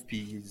un move,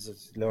 puis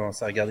là, on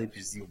s'est regardé,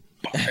 puis je dis,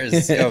 bars,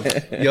 comme,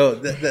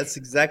 that's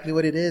exactly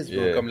what it is,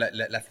 bro. Yeah. Comme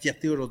la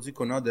fierté aujourd'hui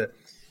qu'on a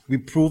we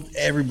proved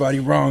everybody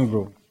wrong,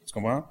 bro. Tu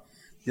comprends?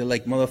 They're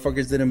like,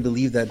 motherfuckers didn't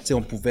believe that, tu sais,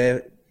 on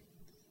pouvait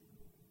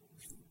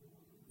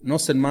non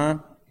seulement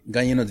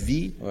gagner notre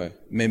vie,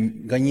 mais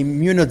gagner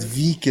mieux notre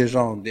vie que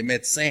genre des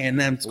médecins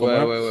NM, tu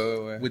comprends?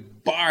 Ouais. With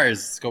bars,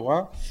 tu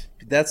comprends?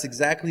 Puis that's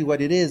exactly what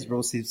it is,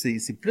 bro. C'est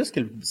plus que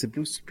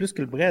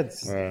le bread.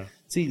 Ouais.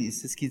 Tu sais,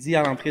 c'est ce qu'il dit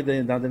à l'entrée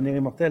dans Devenir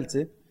immortel,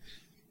 tu sais.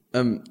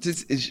 Tu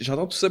sais,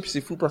 j'entends tout ça puis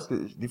c'est fou parce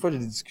que des fois j'ai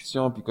des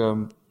discussions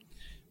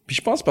puis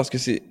je pense parce que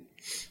c'est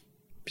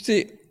puis tu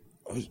sais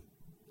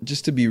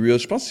just to be real,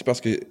 je pense que c'est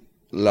parce que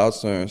là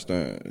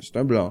c'est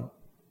un blanc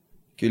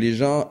que les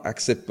gens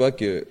acceptent pas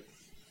que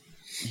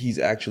he's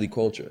actually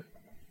culture.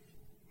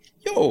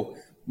 Yo,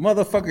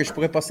 motherfucker, je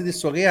pourrais passer des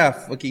soirées à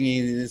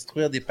fucking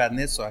instruire des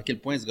panneaux sur à quel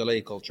point ce gars-là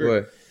est culture.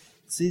 Ouais. Tu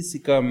sais, c'est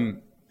comme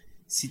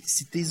si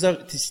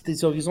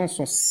tes horizons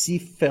sont si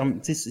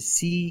fermes, tu sais,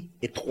 si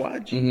étroits.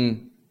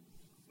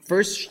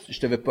 First, je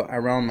te veux pas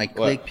around my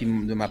clique puis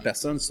de ma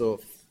personne,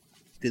 so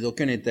t'es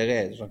d'aucun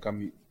intérêt, genre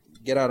comme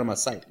get out of my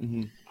sight.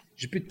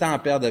 J'ai plus de temps à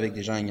perdre avec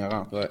des gens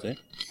ignorants. Tu sais?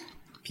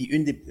 Puis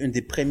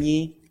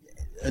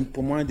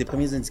pour moi, un des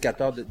premiers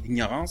indicateurs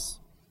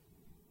d'ignorance,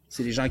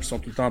 c'est les gens qui sont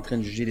tout le temps en train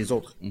de juger les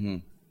autres.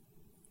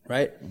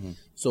 Right?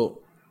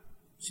 So,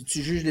 si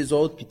tu juges les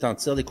autres puis t'en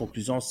tires des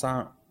conclusions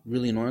sans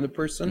really knowing the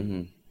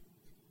person,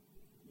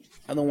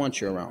 I don't want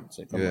you around.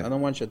 Comme, I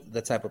don't want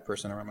that type of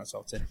person around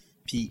myself. T'sais.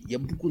 Puis il y a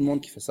beaucoup de monde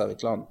qui fait ça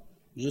avec l'âme.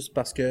 Juste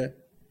parce que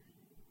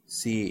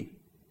c'est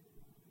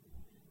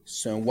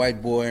un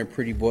white boy, un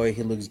pretty boy,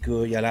 he looks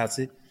good, il y a là, tu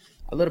sais.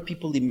 A lot of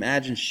people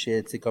imagine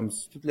shit, c'est comme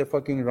tout le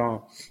fucking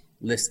genre,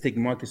 le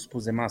stigma que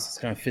supposément ce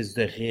serait un fils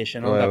de riche,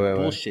 and all that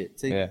bullshit,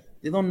 tu sais.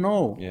 They don't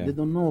know. They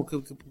don't know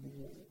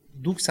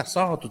d'où que ça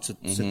sort, toute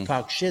cette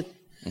talk shit,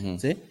 tu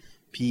sais.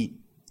 Puis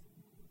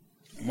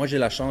moi, j'ai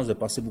la chance de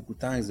passer beaucoup de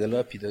temps avec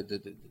Zella, puis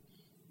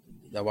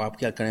d'avoir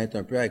appris à le connaître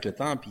un peu avec le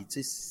temps, puis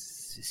tu sais,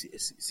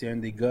 c'est un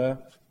des gars,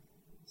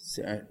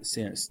 c'est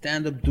un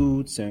stand-up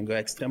dude, c'est un gars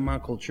extrêmement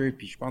culture,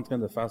 puis je suis pas en train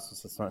de faire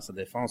sa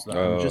défense, là.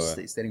 I'm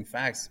just stating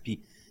facts, puis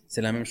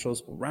c'est la même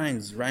chose pour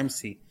Rhymes. Rhymes,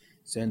 c'est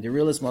un des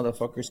realest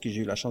motherfuckers que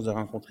j'ai eu la chance de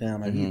rencontrer dans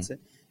ma vie, tu sais.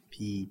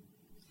 Puis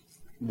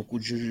beaucoup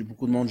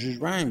de monde juge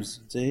Rhymes,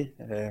 tu sais.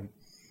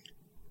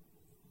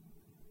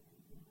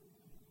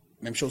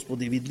 Même chose pour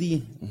David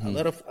Lee. A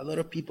lot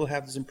of people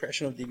have this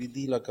impression of David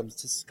Lee, là, comme,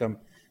 c'est comme,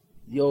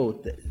 yo,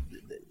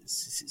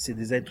 c'est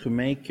des êtres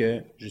humains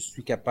que je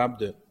suis capable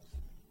de,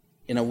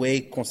 in a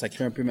way,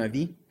 consacrer un peu ma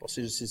vie pour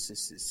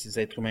ces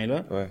êtres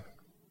humains-là.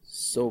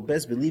 So,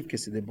 best believe que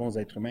c'est des bons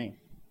êtres humains.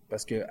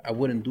 Parce que I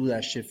wouldn't do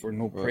that shit for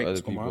no prick,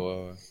 tu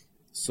comprends?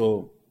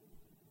 So,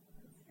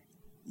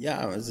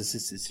 yeah,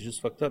 c'est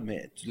juste fucked up,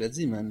 mais tu l'as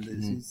dit, man.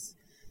 C'est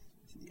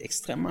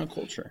extrêmement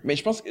culture. Mais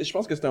je pense que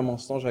c'est un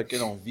mensonge à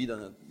lequel on vit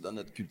dans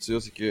notre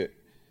culture, c'est que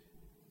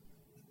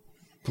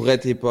pour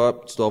être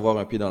hip-hop, tu dois avoir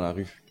un pied dans la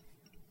rue.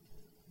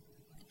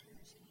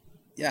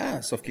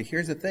 Yeah, sauf que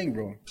here's the thing,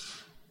 bro.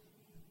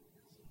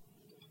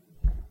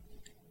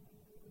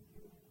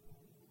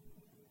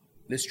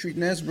 Le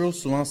streetness, bro,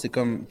 souvent, c'est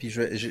comme... Puis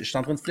je suis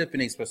en train de flipper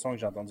une expression que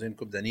j'ai entendue une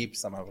couple d'années, puis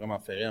ça m'a vraiment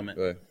fait rire, mais...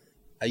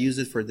 I use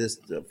it for this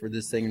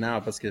thing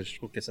now, parce que je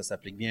trouve que ça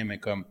s'applique bien, mais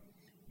comme...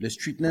 Le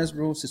streetness,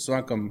 bro, c'est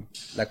souvent comme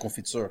la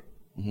confiture.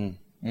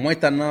 Moins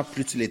t'en as,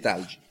 plus tu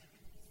l'étales.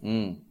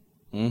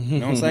 You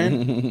know what I'm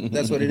saying?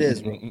 That's what it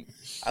is, bro.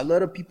 A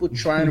lot of people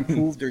trying to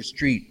prove they're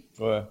street.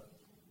 Ouais.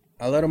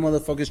 A lot of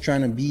motherfuckers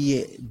trying to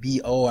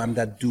be oh, I'm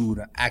that dude,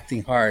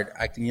 acting hard,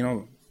 you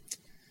know.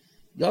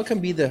 Y'all can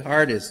be the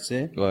hardest, tu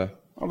sais. Ouais.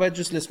 On va être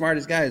juste les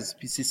smartest guys.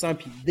 Puis c'est ça,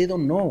 puis they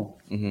don't know.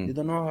 They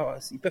don't know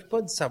ils peuvent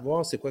pas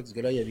savoir c'est quoi que ce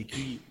gars-là il a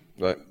vécu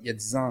Ouais. il y a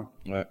 10 ans.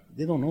 Ouais.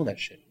 They don't know that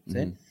shit, tu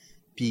sais.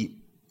 Puis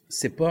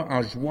c'est pas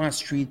en jouant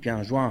street puis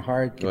en jouant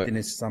hard que t'es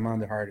nécessairement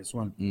the hardest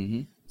one.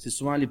 C'est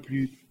souvent les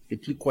plus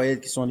quiet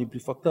qui sont les plus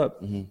fucked up.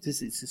 Tu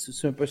sais,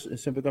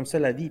 c'est un peu comme ça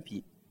la vie.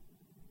 Puis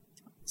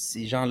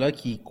ces gens-là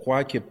qui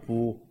croient que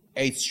pour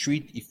être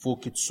street, il faut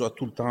que tu sois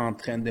tout le temps en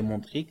train de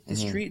démontrer que t'es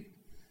street.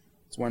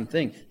 It's one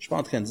thing. Je suis pas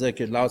en train de dire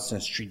que Loud c'est un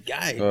street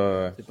guy.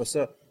 C'est pas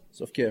ça.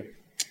 Sauf que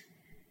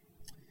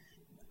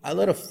a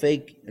lot of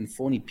fake and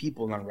phony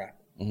people dans le rap,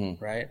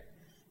 right?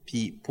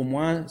 Puis pour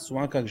moi,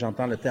 souvent quand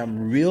j'entends le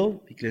terme real,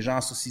 puis que les gens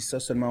associent ça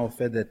seulement au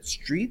fait d'être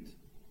street,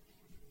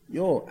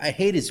 yo, I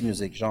hate his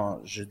music. Genre,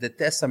 je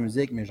déteste sa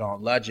musique, mais genre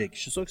Logic, je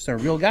suis sûr que c'est un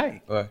real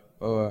guy. Ouais.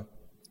 Ouais.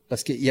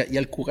 Parce qu'il a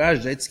le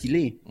courage d'être ce qu'il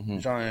est.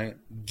 Genre un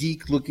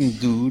geek-looking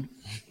dude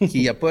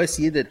qui a pas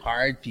essayé d'être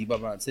hard, puis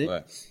bah, tu sais.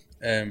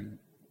 Ouais.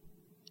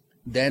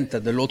 Then, t'as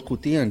de l'autre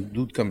côté un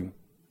dude comme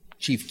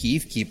Chief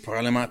Keef, qui est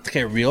probablement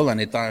très real en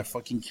étant un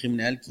fucking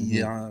criminel qui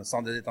est en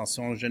centre de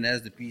détention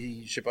jeunesse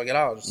depuis je sais pas quel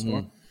âge. Tu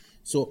vois?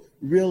 So,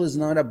 real is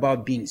not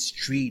about being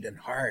street and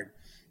hard.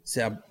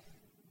 C'est,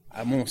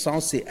 à mon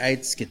sens, c'est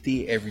être ce que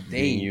t'es every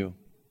day. Being you.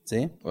 Tu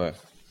sais? Ouais.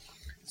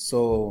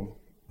 So,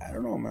 I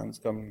don't know, man.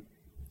 C'est comme...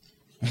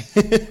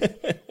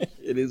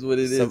 It is what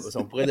it is. Ça,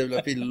 on pourrait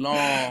développer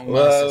longuement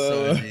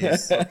sur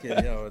ça.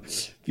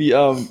 Puis,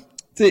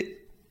 tu sais,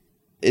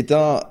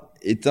 étant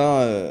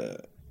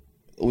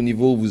au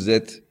niveau où vous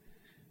êtes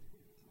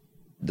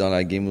dans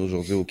la game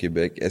aujourd'hui au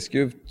Québec, est-ce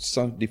que tu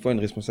sens des fois une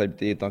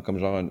responsabilité étant comme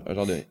genre un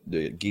genre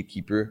de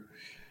gatekeeper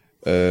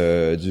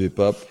du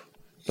hip-hop?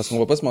 Parce qu'on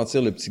va pas se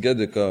mentir, le petit gars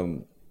de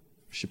comme,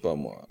 je sais pas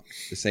moi,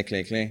 de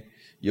Saint-Clinclin,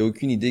 il a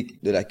aucune idée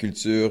de la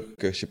culture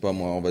que, je sais pas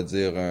moi, on va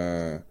dire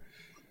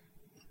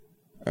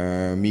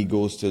un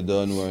Migos te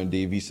donne ou un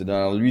Davies te donne.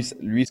 Alors lui,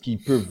 ce qu'il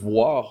peut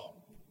voir,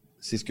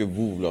 c'est ce que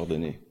vous leur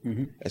donnez.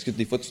 Est-ce que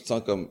des fois, tu te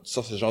sens comme, tu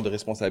sens ce genre de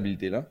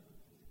responsabilité-là?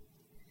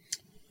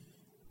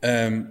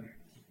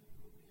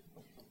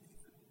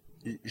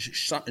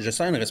 Je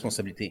sens une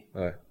responsabilité.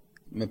 Ouais.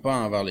 Mais pas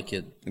envers le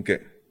kid. OK.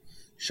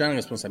 Je sens une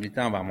responsabilité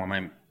envers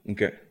moi-même.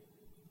 OK.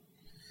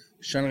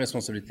 Je sens une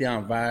responsabilité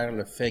envers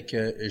le fait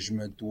que je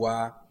me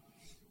dois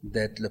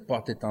d'être le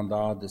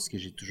porte-étendard de ce que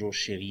j'ai toujours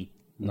chéri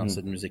dans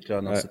cette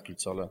musique-là, dans cette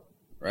culture-là.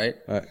 Right?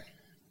 Ouais.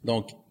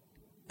 Donc,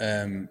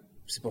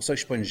 c'est pour ça que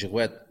je suis pas une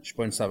girouette, je suis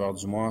pas une saveur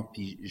du mois,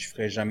 puis je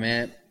ferai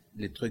jamais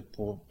les trucs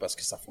parce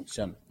que ça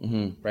fonctionne.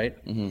 Right?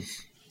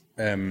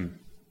 Je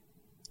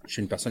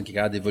suis une personne qui est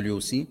capable d'évoluer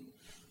aussi.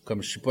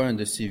 Comme je suis pas un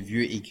de ces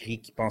vieux écrits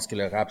qui pensent que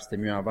le rap c'était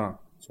mieux avant.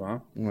 Tu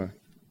vois? Ouais.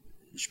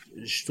 Je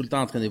suis tout le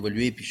temps en train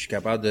d'évoluer, puis je suis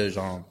capable de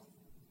genre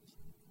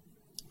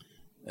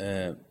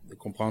de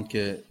comprendre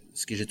que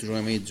ce que j'ai toujours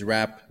aimé du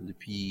rap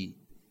depuis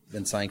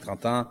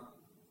 25-30 ans,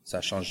 ça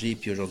a changé,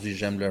 puis aujourd'hui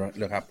j'aime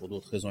le rap pour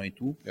d'autres raisons et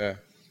tout. Yeah.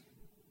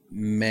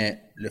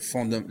 Mais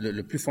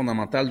le plus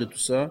fondamental de tout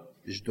ça,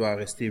 je dois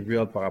rester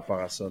real par rapport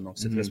à ça. Donc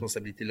cette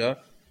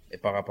responsabilité-là est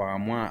par rapport à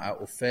moi,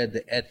 au fait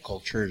d'être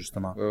culture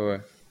justement.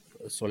 Ouais.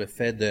 Sur le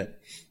fait de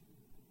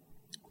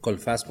qu'on le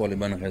fasse pour les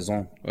bonnes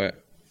raisons. Ouais.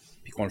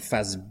 Puis qu'on le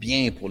fasse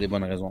bien pour les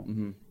bonnes raisons.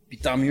 Puis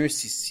tant mieux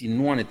si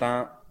nous, en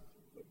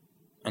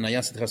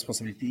ayant cette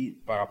responsabilité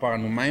par rapport à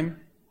nous-mêmes,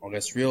 on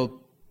reste real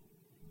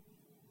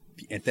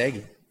puis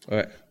intègre.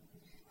 Ouais.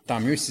 Tant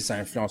mieux si ça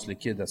influence le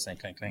kid à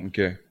Saint-Clinclin.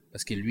 OK.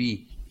 Parce que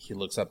lui, he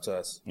looks up to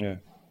us. Yeah.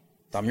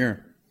 Tant mieux.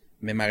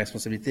 Mais ma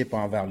responsabilité n'est pas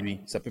envers lui.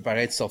 Ça peut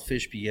paraître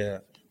selfish puis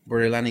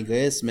borderline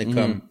égoïste, mais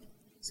comme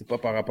c'est pas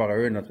par rapport à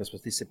eux, notre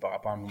responsabilité, c'est par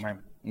rapport à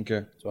nous-mêmes. OK.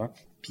 Tu vois?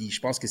 Puis je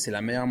pense que c'est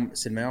le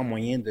meilleur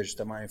moyen de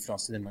justement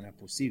influencer de manière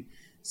possible.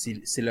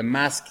 C'est le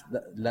masque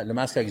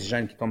à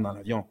oxygène qui tombe dans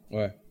l'avion.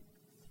 Ouais.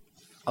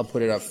 I'll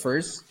put it up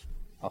first,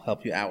 I'll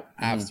help you out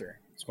after.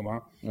 Tu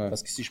comprends? Ouais.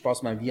 Parce que si je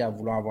passe ma vie à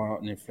vouloir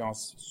avoir une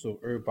influence sur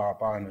eux par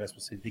rapport à une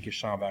responsabilité que je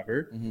sens envers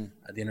eux,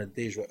 à the end of the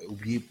day, je vais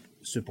oublier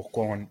ce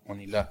pourquoi on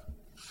est là.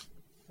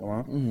 Tu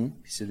comprends?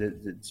 Puis c'est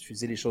de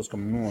diffuser les choses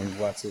comme nous, on le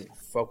voit, tu sais,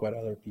 fuck what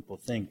other people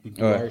think. We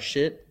do our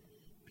shit,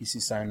 puis si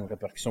ça a une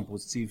répercussion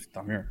positive,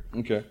 tant mieux.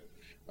 OK.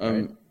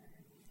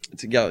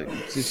 Tu regardes,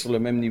 tu sais, sur le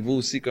même niveau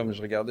aussi, comme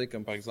je regardais,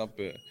 comme par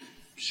exemple,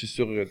 je suis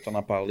sûr que tu en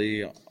as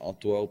parlé en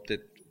toi, ou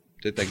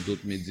peut-être avec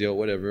d'autres médias,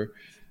 whatever.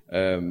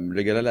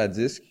 Le gars-là, la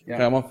disque,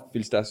 vraiment,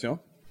 félicitations.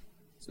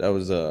 That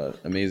was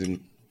amazing.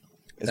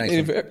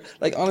 Thanks,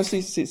 Like,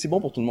 honestly, c'est bon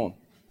pour tout le monde.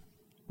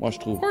 Moi, je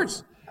trouve. Of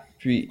course.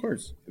 Puis, Of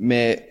course.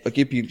 mais,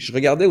 OK, puis je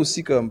regardais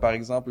aussi comme, par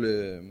exemple,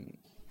 je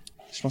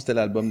pense que c'était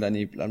l'album de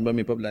l'année, l'album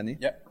hip-hop de l'année.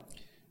 Yeah. Tu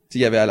sais,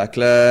 il y avait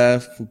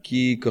Alaclave,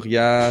 Fouki,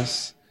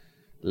 Corias,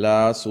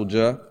 La,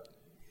 Soulja.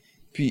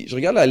 Puis, je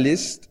regarde la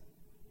liste,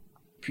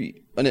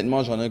 puis,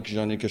 honnêtement, j'en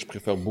ai que je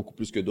préfère beaucoup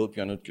plus que d'autres,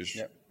 puis il y en a d'autres que je...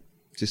 Yeah.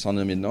 Tu sais, sans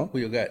nommer de nom. Who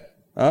you got?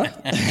 Hein?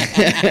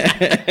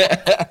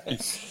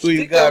 Who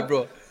you got,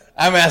 bro?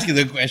 I'm asking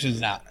the questions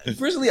now.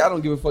 Personally, I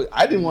don't give a fuck.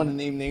 I didn't want to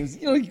name names,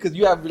 you know, because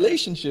you have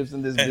relationships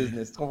in this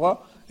business, tu comprends?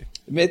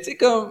 Mais tu sais,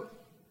 comme,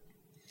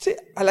 tu sais,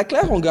 à la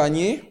claire, on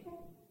gagnait.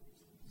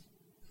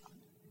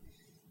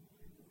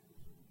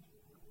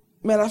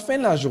 Mais à la fin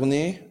de la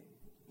journée,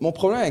 mon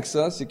problème avec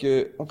ça, c'est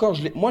que, encore,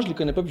 moi, je les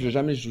connais pas, puis je vais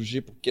jamais les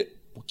juger pour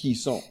qui ils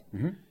sont.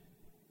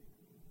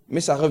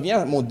 Mais ça revient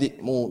à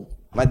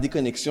ma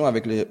déconnexion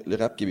avec le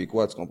rap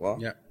québécois, tu comprends?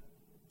 Yeah.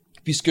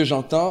 Puis ce que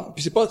j'entends,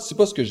 puis c'est pas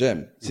ce que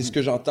j'aime, c'est ce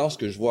que j'entends, ce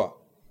que je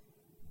vois.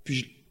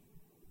 Puis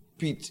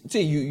tu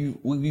sais,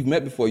 we've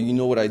met before, you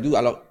know what I do.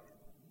 Alors,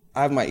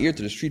 I have my ear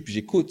to the street, puis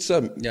j'écoute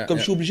ça. Comme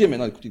je suis obligé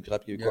maintenant d'écouter du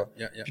rap québécois.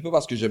 Puis pas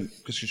parce que je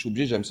suis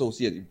obligé, j'aime ça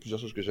aussi, il y a plusieurs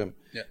choses que j'aime.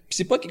 Puis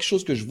c'est pas quelque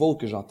chose que je vois ou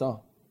que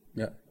j'entends.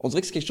 On dirait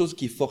que c'est quelque chose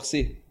qui est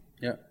forcé.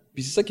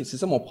 Puis c'est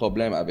ça mon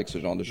problème avec ce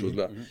genre de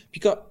choses-là.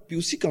 Puis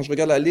aussi, quand je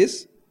regarde la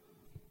liste,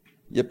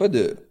 il y a pas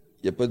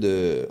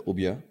de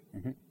Obia.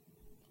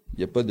 Il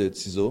n'y a pas de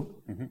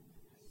Tizo.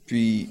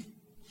 Puis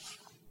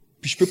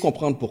je peux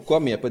comprendre pourquoi,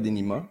 mais il n'y a pas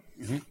d'Enima.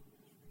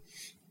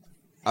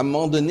 À un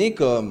moment donné,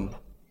 comme,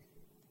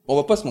 on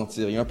va pas se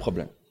mentir, il y a un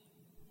problème.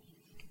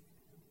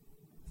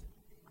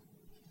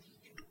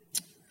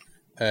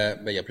 Ben,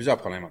 il y a plusieurs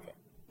problèmes, en fait.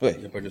 Ouais.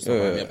 Il n'y a pas juste un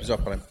problème, il y a plusieurs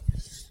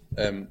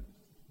problèmes.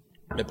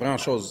 La première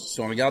chose, si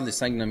on regarde les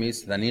 5 nommés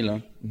cette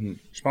année-là,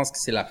 je pense que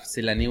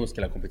c'est l'année où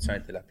la compétition a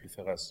été la plus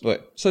féroce.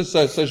 Ouais. Ça,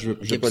 je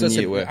veux pas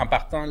nier, ouais. En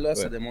partant là,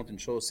 ça démontre une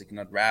chose, c'est que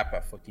notre rap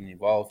a fucking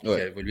evolved, qui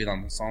a évolué dans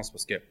le bon sens,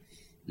 parce que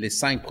les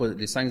 5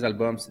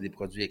 albums, c'est des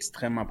produits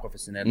extrêmement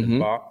professionnels de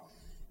part.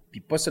 Puis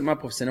pas seulement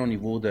professionnels au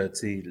niveau de, tu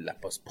sais, la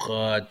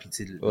post-prod, puis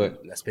tu sais,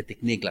 l'aspect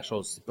technique, la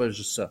chose. C'est pas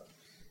juste ça.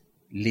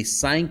 Les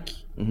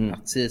 5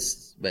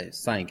 artistes,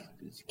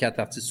 4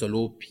 artistes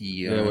solo,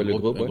 puis un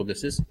groupe de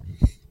 6.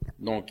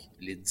 Donc,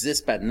 les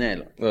 10 patinets,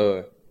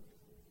 là,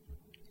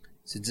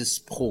 c'est 10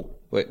 pros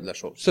de la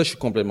chose. Ça, je suis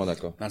complètement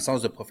d'accord. Dans le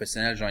sens de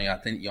professionnels, genre, ils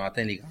ont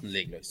atteint les grandes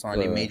ligues. Là. Ils sont dans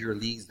les major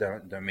leagues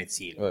d'un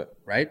métier. Là,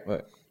 right?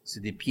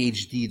 C'est des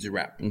PhD du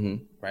rap.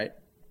 Right?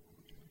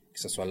 Que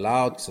ce soit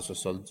Loud, que ce soit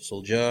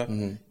Soulja,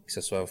 que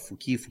ce soit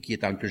Fouki. Fouki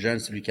étant le plus jeune,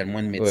 c'est lui qui a le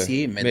moins de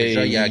métiers. Mais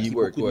déjà, il a acquis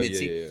beaucoup de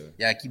métiers.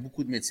 Il a acquis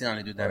beaucoup de métiers dans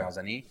les 2 dernières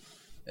années.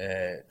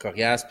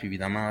 Corias, puis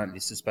évidemment, les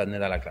 6 patinets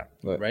dans la classe.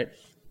 Right?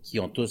 Qui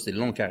ont tous des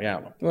longues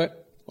carrières. Là. Ouais.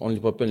 On ne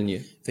va pas le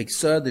nier. Fait que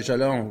ça, déjà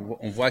là,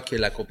 on voit que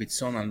la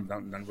compétition dans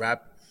le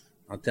rap,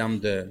 en termes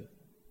de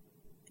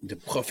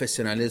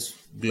professionnalisme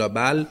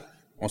global,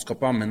 on se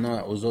compare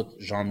maintenant aux autres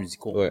genres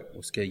musicaux. Où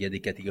est-ce qu'il y a des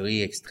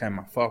catégories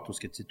extrêmement fortes, où est-ce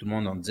que tout le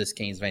monde a 10,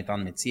 15, 20 ans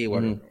de métier.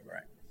 Right.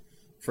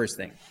 First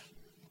thing.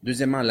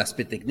 Deuxièmement,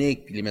 l'aspect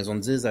technique, puis les maisons de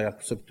disques, derrière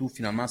tout ça, tout,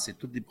 finalement, c'est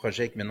tous des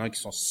projets maintenant qui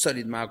sont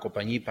solidement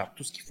accompagnés par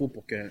tout ce qu'il faut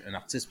pour qu'un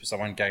artiste puisse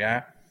avoir une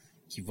carrière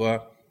qui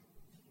va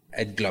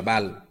être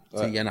globale.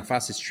 Il y a une affaire,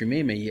 c'est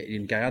streamer, mais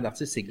une carrière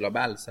d'artiste, c'est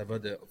global. Ça va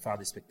de faire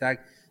des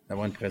spectacles,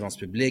 d'avoir une présence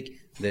publique,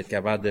 d'être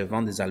capable de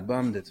vendre des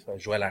albums, de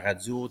jouer à la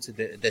radio,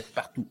 d'être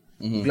partout,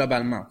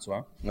 globalement, tu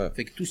vois.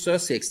 Fait que tout ça,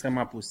 c'est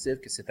extrêmement positif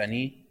que cette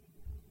année,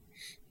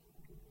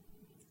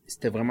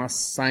 c'était vraiment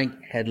 5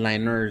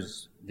 headliners,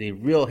 des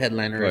real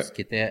headliners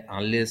qui étaient en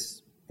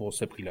liste pour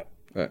ce prix-là.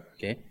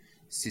 Okay?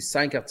 C'est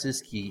 5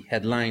 artistes qui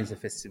headlinent le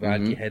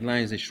festival, qui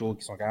headlinent les shows,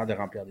 qui sont capables de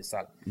remplir des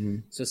salles.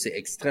 Ça, c'est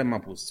extrêmement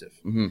positif.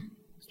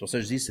 C'est pour ça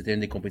que je dis que c'était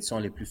une des compétitions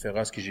les plus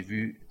féroces que j'ai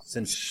vues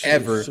since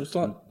ever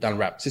dans le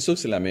rap. C'est sûr que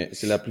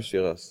c'est la plus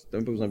féroce. T'as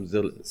même pas besoin de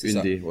dire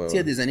une des. Il y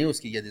a des années où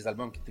il y a des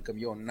albums qui étaient comme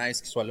yo, nice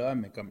qu'ils soient là,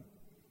 mais comme.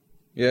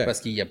 Parce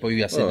qu'il n'y a pas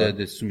eu assez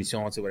de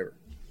soumission, tu sais, whatever.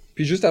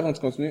 Puis juste avant de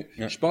continuer,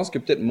 je pense que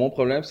peut-être mon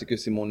problème, c'est que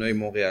c'est mon œil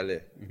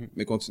montréalais.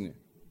 Mais continue.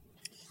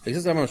 Fait que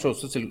ça, c'est la même chose.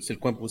 Ça, c'est le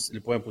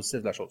point positif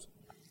de la chose.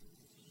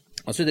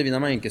 Ensuite,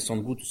 évidemment, il y a une question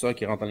de goût, tout ça,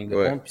 qui rentre en ligne de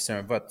compte, puis c'est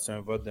un vote. C'est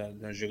un vote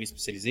d'un jury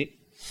spécialisé.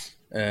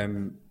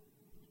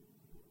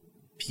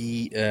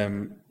 Puis,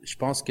 je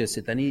pense que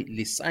cette année,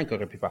 les 5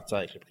 auraient pu partir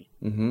avec le prix.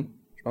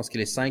 Je pense que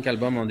les 5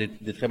 albums ont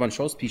des très bonnes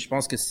choses. Puis, je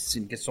pense que c'est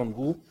une question de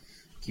goût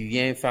qui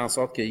vient faire en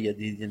sorte qu'il y a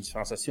une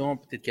différenciation.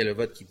 Peut-être qu'il y a le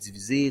vote qui est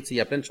divisé. Tu sais, il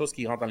y a plein de choses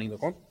qui rentrent en ligne de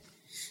compte.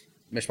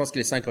 Mais je pense que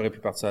les 5 auraient pu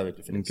partir avec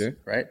le Phoenix.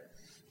 Right?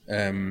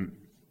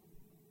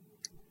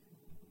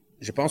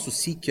 Je pense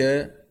aussi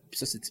que, puis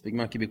ça, c'est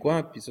typiquement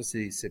québécois, puis ça,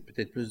 c'est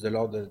peut-être plus de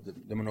l'ordre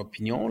de mon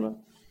opinion, là.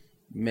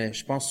 Mais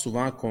je pense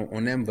souvent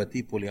qu'on aime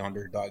voter pour les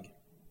underdogs.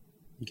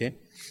 OK?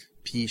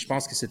 Puis je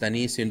pense que cette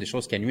année, c'est une des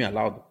choses qui a nuit à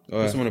Loud.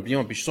 C'est mon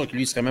opinion. Puis je suis sûr que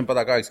lui, il serait même pas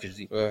d'accord avec ce que je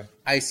dis.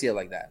 I see it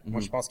like that.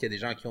 Moi, je pense qu'il y a des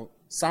gens qui ont,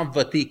 sans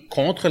voter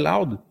contre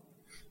Loud,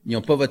 ils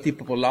n'ont pas voté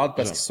pour Loud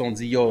parce qu'ils se sont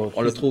dit, yo,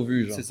 on l'a trop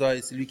vu, genre. C'est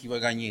ça, c'est lui qui va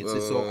gagner. Tu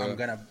sais, so I'm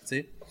gonna, tu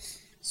sais.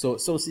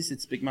 Ça aussi, c'est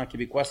typiquement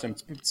québécois, c'est un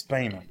petit peu petit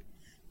pain, man.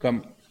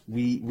 Comme,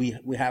 we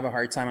have a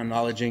hard time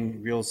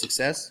acknowledging real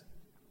success.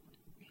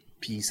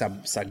 Puis ça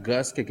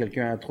gosse que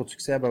quelqu'un a trop de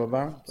succès,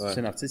 blablabla. C'est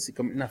un artiste, c'est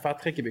comme une affaire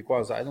très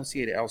québécoise. I don't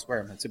see it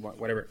elsewhere, mais tu sais,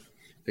 whatever.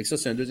 Fait que ça,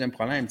 c'est un deuxième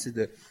problème, tu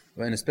sais,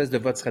 une espèce de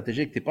vote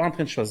stratégique. T'es pas en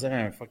train de choisir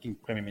un fucking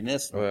premier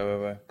ministre.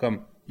 Ouais.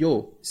 Comme,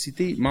 yo, si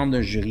t'es membre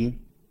d'un jury,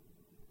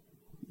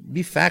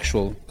 be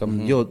factual.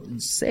 Comme, yo,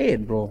 say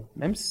it, bro.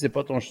 Même si c'est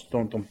pas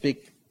ton pic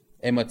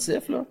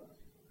émotif, là.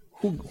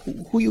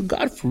 Who you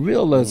got for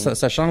real, là.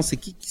 Ça change,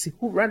 c'est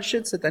who ran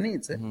shit cette année,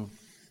 tu sais.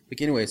 Fait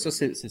que anyway, ça,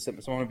 c'est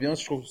mon opinion.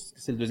 Je trouve que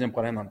c'est le deuxième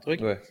problème dans le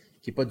truc. Ouais.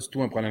 Qui est pas du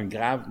tout un problème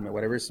grave, mais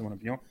whatever, c'est mon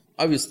opinion.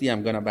 Obviously,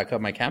 I'm gonna back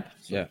up my camp.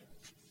 So. Yeah.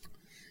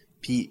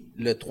 Puis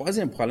le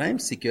troisième problème,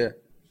 c'est que,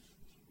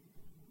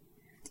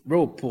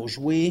 bro, pour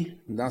jouer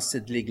dans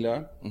cette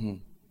ligue-là,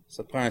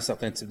 ça te prend un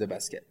certain type de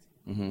basket,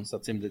 un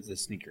certain type de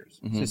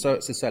sneakers.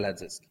 C'est ça la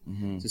disque.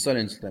 C'est ça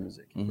l'industrie de la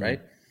musique, right?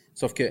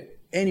 Sauf que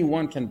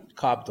anyone can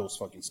cop those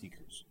fucking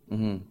sneakers.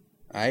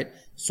 Right?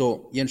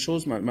 So, il y a une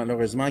chose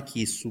malheureusement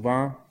qui est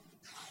souvent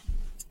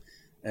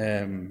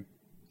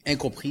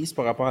incomprise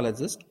par rapport à la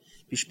disque.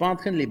 Puis je suis pas en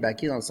train de les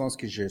backer dans le sens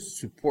que je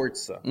supporte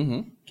ça.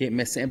 Okay?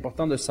 Mais c'est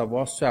important de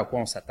savoir ce à quoi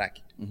on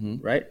s'attaque.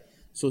 Right?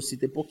 So, si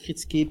t'es pour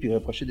critiquer puis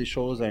reprocher des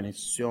choses à une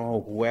institution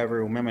ou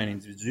whoever, ou même à un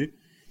individu,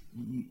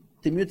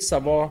 t'es mieux de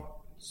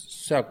savoir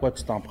ce à quoi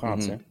tu t'en prends,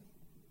 tu sais.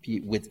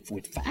 Puis with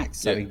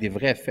facts, avec des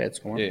vrais faits,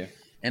 tu comprends? Yeah.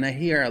 And I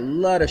hear a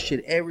lot of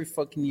shit every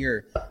fucking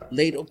year,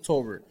 late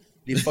October.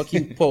 Les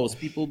fucking posts,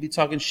 people be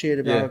talking shit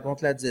about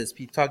contre la disque,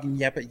 be talking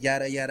yada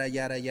yada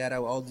yada yada,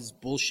 all this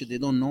bullshit they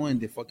don't know and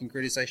they fucking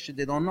criticize shit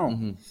they don't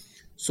know.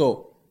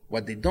 So,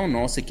 what they don't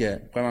know, c'est que,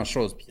 première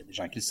chose, puis il y a des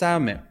gens qui le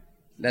savent, mais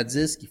la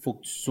disque, il faut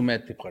que tu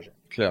soumettes tes projets.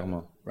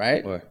 Clairement.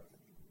 Right? Ouais.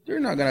 They're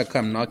not gonna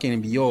come knocking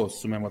and be, yo,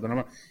 soumets-moi ton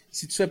nom.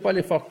 Si tu fais pas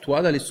l'effort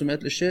toi d'aller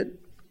soumettre le shit,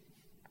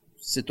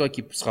 c'est toi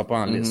qui ne seras pas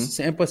en liste.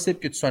 C'est impossible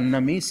que tu sois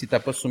nommé si tu n'as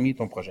pas soumis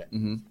ton projet.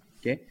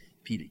 OK?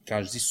 Puis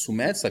quand je dis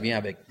soumettre, ça vient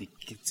avec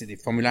des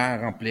formulaires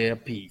à remplir,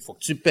 puis il faut que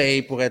tu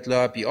payes pour être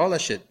là, puis all that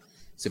shit.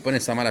 C'est pas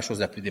nécessairement la chose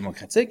la plus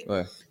démocratique,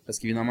 parce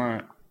qu'évidemment,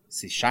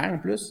 c'est cher en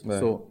plus.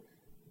 So,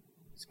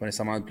 c'est pas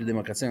nécessairement le plus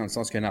démocratique dans le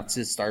sens qu'un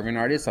artiste, starving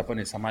artist, n'a pas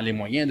nécessairement les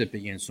moyens de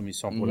payer une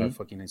soumission pour la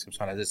fucking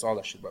inscription à la liste, all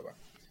that shit, baba.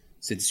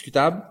 C'est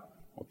discutable.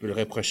 On peut le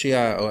reprocher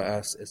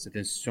à cette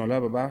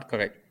institution-là, baba,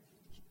 correct.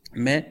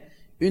 Mais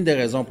une des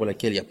raisons pour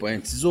laquelle il n'y a pas un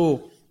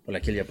TISO, pour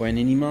laquelle il n'y a pas un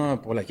Enima,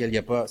 pour laquelle il n'y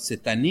a pas...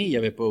 Cette année, il n'y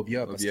avait pas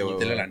Obia, parce qu'il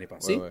était là l'année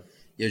passée.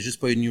 Il n'y a juste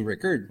pas eu de New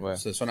Record.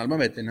 Son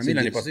album a été nommé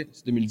l'année passée.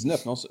 C'est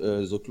 2019, non,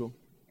 Zoclo?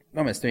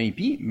 Non, mais c'était un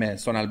EP, mais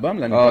son album,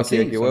 l'année passée,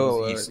 okay,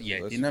 il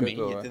a été nommé.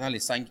 Il était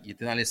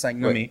dans les 5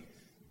 nommés.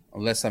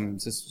 Unless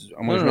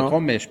moi, je me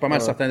trompe, mais je suis pas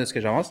mal certain de ce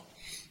que j'avance.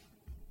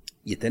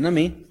 Il était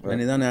nommé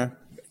l'année dernière.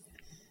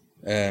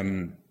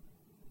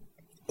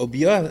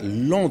 Obia a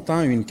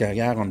longtemps eu une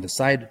carrière on the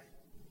side,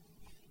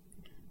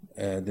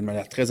 d'une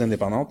manière très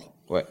indépendante.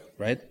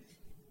 Right?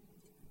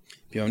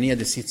 Puis on a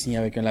décidé de signer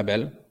avec un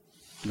label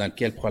dans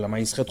lequel probablement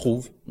il se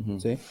retrouve. Tu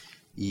sais?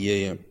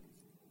 Il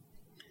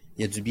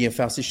a dû bien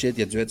faire ses shit,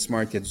 il a dû être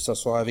smart, il a dû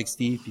s'asseoir avec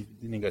Steve, puis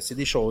négocier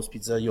des choses, puis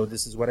dire yo,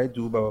 this is what I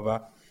do, blah, blah,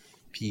 blah.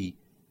 Puis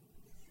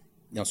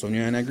ils en sont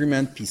venus à un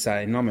agreement, puis ça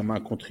a énormément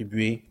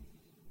contribué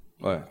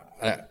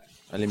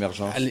à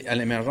l'émergence. À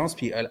l'émergence,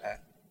 puis à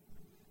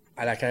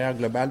la carrière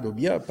globale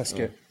d'Obia, parce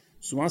que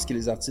souvent, ce que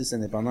les artistes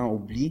indépendants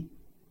oublient,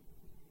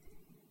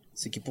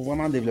 c'est que pour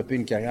vraiment développer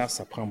une carrière,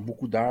 ça prend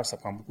beaucoup d'heures, ça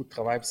prend beaucoup de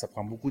travail, puis ça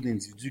prend beaucoup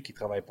d'individus qui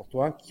travaillent pour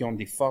toi, qui ont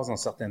des forces dans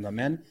certains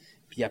domaines,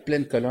 puis il y a plein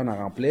de colonnes à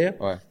remplir,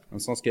 dans le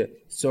sens que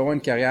si tu auras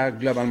une carrière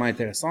globalement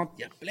intéressante,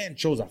 il y a plein de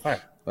choses à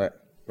faire.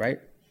 Right?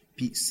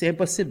 Puis c'est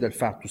impossible de le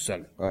faire tout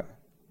seul.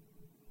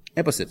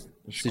 Impossible.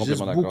 C'est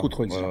juste beaucoup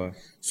trop exigeant.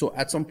 So,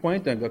 at some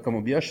point, un gars comme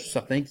Obia, je suis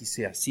certain qu'il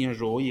s'est assis un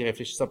jour, il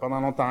réfléchit ça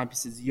pendant longtemps, puis il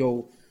s'est dit,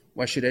 yo,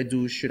 what should I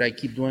do? Should I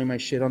keep doing my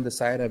shit on the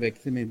side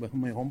avec mes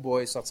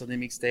homeboys, sortir des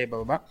mixtapes,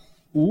 blablabla?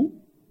 Ou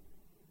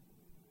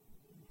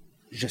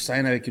je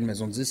sign avec une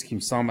maison de disques qui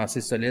me semble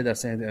assez solide,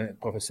 assez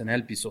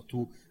professionnelle, puis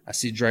surtout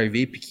assez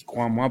drivé, puis qui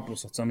croit en moi pour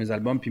sortir mes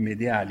albums, puis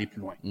m'aider à aller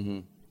plus loin.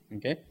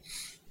 OK?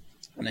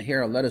 And I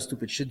hear a lot of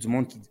stupid shit du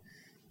monde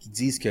qui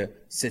disent que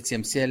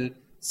 7e ciel,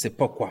 c'est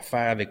pas quoi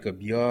faire avec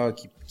Obia,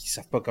 qui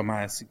savent pas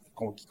comment,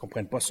 qui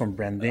comprennent pas son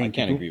branding. I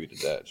can't agree with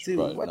that.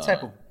 What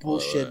type of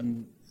bullshit,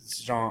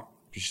 genre...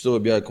 Puis je suis sûr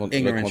Obia a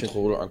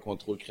un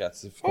contrôle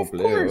créatif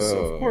complet.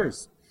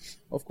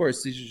 Of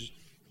course.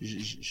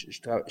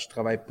 Je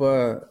travaille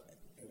pas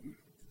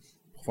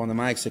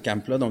profondément avec ce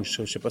camp-là, donc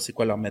je sais pas c'est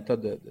quoi leur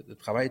méthode de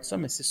travail et tout ça,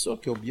 mais c'est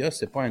sûr qu'Obia,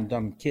 c'est pas un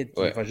dumb kid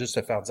qui va juste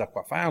se faire dire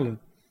quoi faire, là.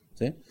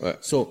 Tu sais?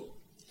 So,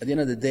 at the end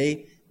of the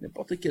day,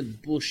 n'importe quel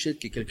bullshit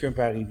que quelqu'un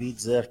peut arriver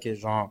dire que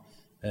genre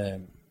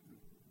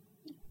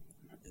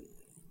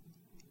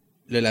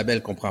le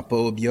label comprend pas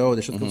Obia ou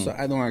des choses comme ça,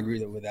 I don't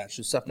agree with that. Je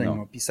suis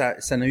certain. Puis ça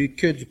n'a eu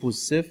que du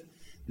positif.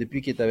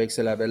 Depuis qu'il est avec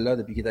ce label-là,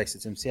 depuis qu'il est avec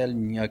 7e ciel, il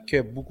n'y a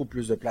que beaucoup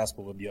plus de place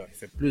pour Obia. Il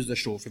fait plus de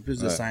shows, il fait plus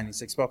de scènes, il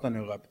s'exporte en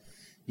Europe.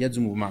 Il y a du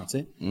mouvement, tu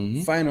sais.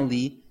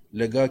 Finally,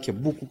 le gars qui est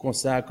beaucoup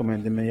considéré comme un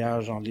des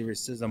meilleurs genre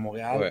lyricistes de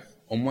Montréal,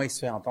 au moins il se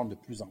fait entendre de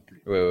plus en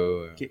plus.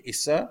 Okay? Et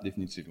ça,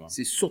 définitivement,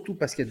 c'est surtout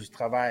parce qu'il y a du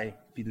travail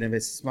puis de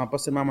l'investissement, pas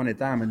seulement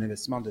monétaire, mais un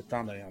investissement de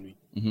temps derrière lui.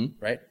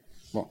 Right?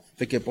 Bon,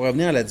 fait que pour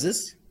revenir à la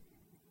disque,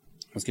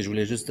 parce que je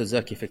voulais juste te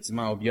dire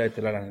qu'effectivement Obia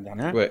était là l'année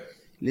dernière.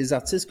 Les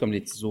artistes comme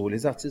les TISO,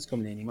 les artistes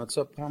comme les Enima, tout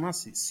ça, vraiment,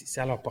 c'est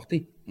à leur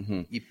portée.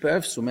 Ils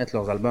peuvent soumettre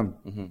leurs albums.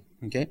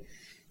 OK?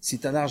 Si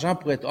t'as d'argent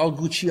pour être all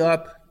Gucci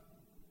up,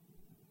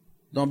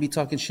 don't be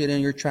talking shit in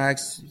your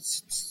tracks.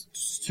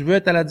 Si tu veux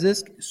être à la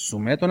disque,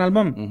 soumets ton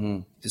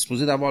album. T'es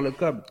supposé d'avoir le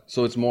cob.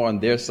 So it's more on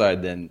their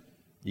side than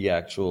the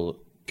actual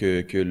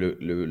que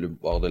le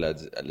bord de la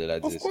disque.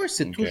 Of course,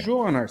 c'est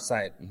toujours on our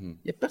side. Il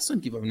y a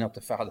personne qui va venir te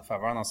faire de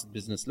faveur dans cette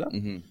business-là.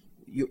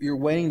 You're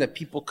waiting that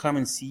people come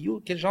and see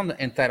you. Quel genre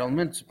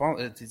d'entitlement tu penses?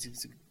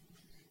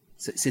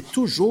 C'est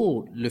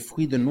toujours le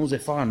fruit de nos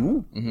efforts à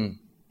nous.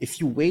 If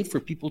you wait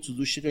for people to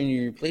do shit in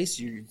your place,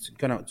 tu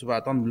vas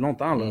attendre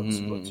longtemps. Là.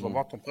 Tu vas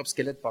voir ton propre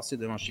squelette passer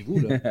devant chez vous.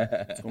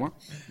 Là. Tu comprends?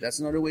 That's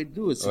another way to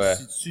do it.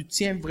 Si tu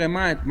tiens vraiment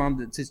à être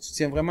membre tu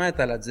tiens vraiment à être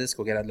à la disque,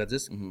 au gala de la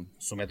disque,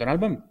 soumets ton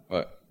album.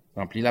 Ouais.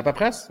 Remplis la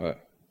paperasse. Ouais.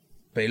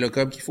 Paye le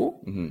cob qu'il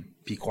faut.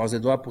 Puis croise les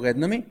doigts pour être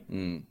nommé.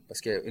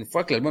 Parce qu'une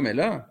fois que l'album est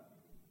là,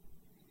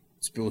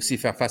 tu peux aussi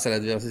faire face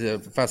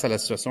à la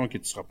situation que tu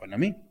ne seras pas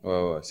nommé.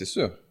 Ouais, c'est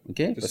sûr.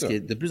 OK? Parce qu'il y a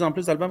de plus en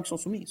plus d'albums qui sont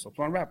soumis,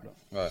 surtout en rap. Là.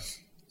 Ouais.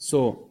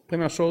 So,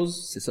 première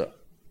chose, c'est ça.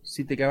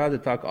 Si t'es capable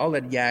de talk all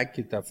that yak,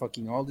 que t'as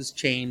fucking all these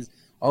chains,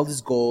 all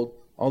this gold,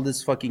 all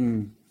this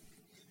fucking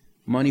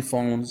money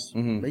phones,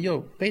 ben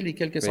yo, paye les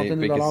quelques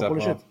centaines de dollars pour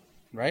le shit.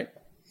 Right?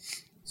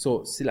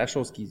 So, c'est la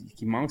chose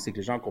qui manque, c'est que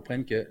les gens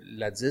comprennent que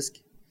la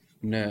disque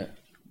ne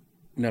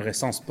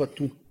recense pas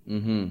tout.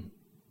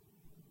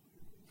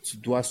 Tu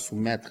dois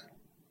soumettre.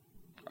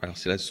 Alors,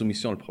 c'est la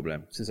soumission le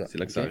problème. C'est ça. C'est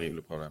là que ça arrive,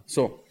 le problème.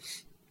 So,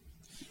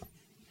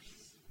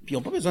 puis ils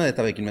n'ont pas besoin d'être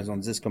avec une maison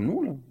de disques comme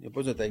nous, là. Ils n'ont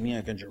pas besoin d'être ni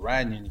un Country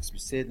Ride, ni un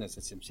Explicit, ni un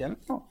 7e ciel.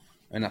 Non.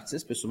 Un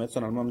artiste peut soumettre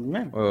son album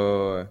lui-même.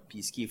 Ouais.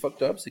 Puis ce qui est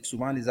fucked up, c'est que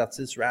souvent les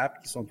artistes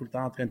rap qui sont tout le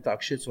temps en train de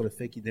talk shit sur le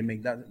fait qu'ils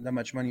make that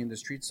much money in the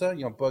street, ça,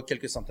 ils n'ont pas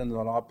quelques centaines de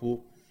dollars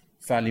pour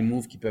faire les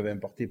moves qu'ils peuvent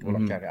importer pour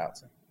leur carrière.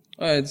 Ça.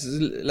 Ouais,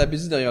 la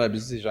business derrière la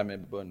business, c'est jamais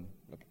bonne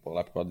pour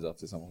la plupart des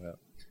artistes à Montréal.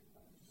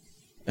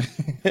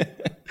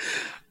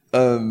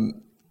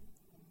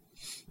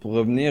 Pour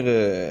revenir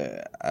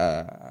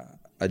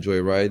à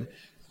Joyride,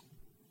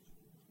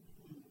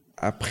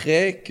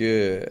 après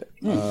que...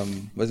 Là,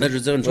 je veux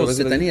dire une chose,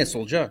 cette année, à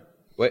Soulja,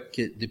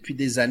 que depuis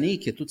des années,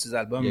 que tous ces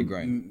albums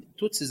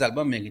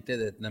méritaient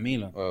d'être nommés,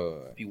 là.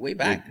 Puis way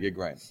back.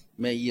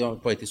 Mais ils n'ont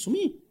pas été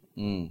soumis.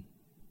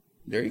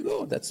 There you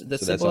go. That's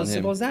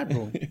simple as that,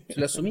 bro. Tu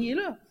l'as soumis, il est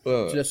là.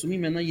 Tu l'as soumis,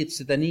 maintenant,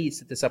 cette année,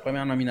 c'était sa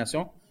première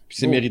nomination. Puis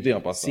c'est mérité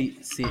en passant.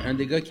 C'est un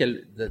des gars qui a...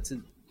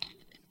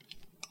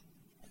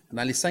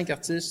 Dans les 5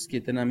 artistes qui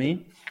étaient nommés,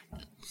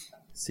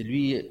 c'est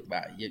lui,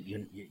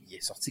 il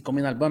est sorti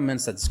combien d'albums, man?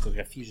 Sa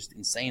discographie est juste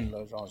insane,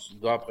 là. Genre, il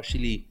doit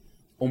approcher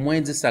au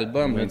moins 10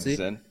 albums, là, tu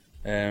sais.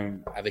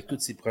 Avec tous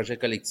ses projets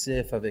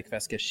collectifs, avec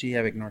Face Cachée,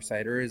 avec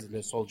Northsiders,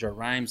 le Soulja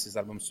Rhymes, ses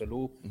albums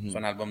solo,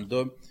 son album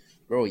double.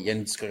 Bro, il y a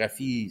une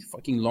discographie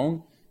fucking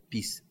longue.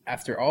 Puis,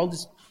 after all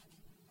these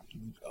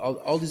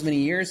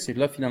many years, c'est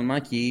là, finalement,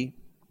 qu'il est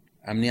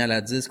amené à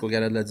la disque, au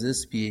gala de la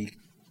disque, puis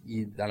il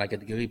est dans la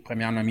catégorie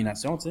première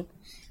nomination, tu sais.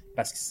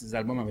 Parce que ces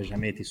albums n'avaient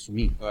jamais été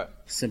soumis. Ouais.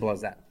 Simple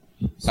as that.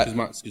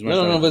 Excuse-moi.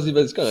 Non, vas-y,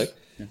 c'est correct.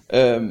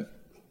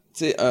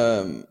 Tu sais,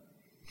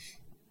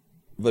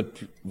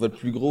 votre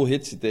plus gros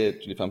hit, c'était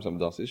Toutes les femmes savent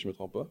danser, si je me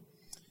trompe pas.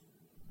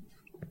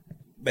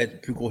 Ben,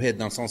 plus gros hit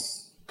dans le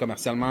sens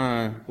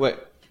commercialement. Ouais.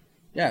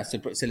 Yeah,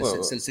 c'est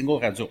le single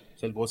radio.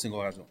 C'est le gros single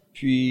radio.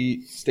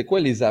 Puis, c'était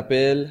quoi les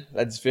appels,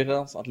 la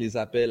différence entre les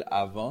appels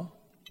avant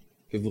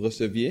que vous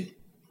receviez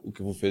ou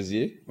que vous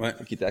faisiez,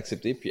 qui étaient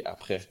acceptés, puis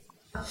après?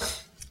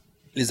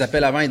 Les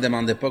appels avant, ils ne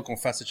demandaient pas qu'on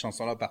fasse cette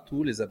chanson-là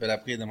partout. Les appels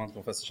après, ils demandent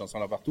qu'on fasse cette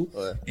chanson-là partout.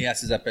 Ouais. Et à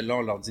ces appels-là,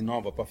 on leur dit non,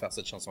 on va pas faire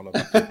cette chanson-là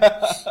partout.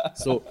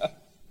 So,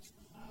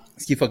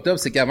 ce qui est fucked up,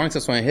 c'est qu'avant que ce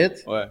soit un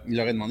hit, ils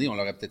l'auraient demandé, on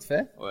l'aurait peut-être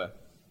fait. Ouais.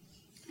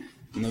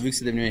 On a vu que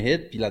c'est devenu un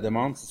hit, puis la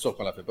demande, c'est sûr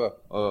qu'on la fait pas.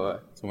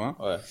 Tu vois?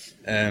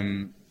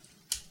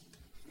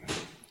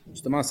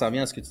 Justement, ça revient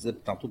à ce que tu disais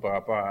tantôt par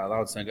rapport à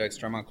l'art c'est un gars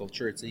extrêmement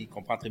culture. Tu sais, il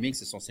comprend très bien que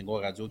c'est son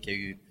single radio qui a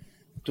eu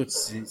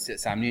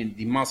ça a amené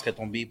d'immenses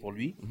retombées pour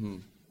lui.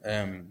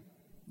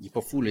 Il est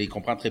pas fou, là. Il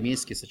comprend très bien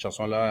ce que cette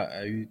chanson-là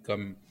a eu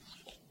comme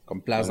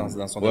place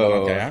dans son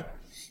développement de carrière.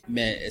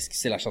 Mais est-ce que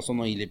c'est la chanson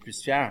dont il est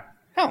plus fier?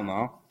 Hell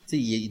non. Tu sais,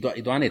 il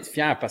doit en être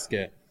fier parce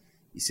que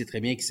il sait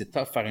très bien que c'est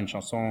tough faire une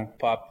chanson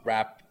pop,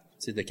 rap,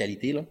 tu sais, de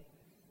qualité, là.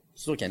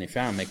 C'est sûr qu'il en est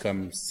fier, mais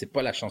comme c'est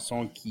pas la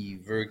chanson qu'il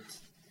veut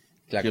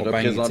que la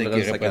compagnie, tu sais,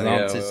 qui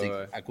représente, tu sais,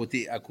 à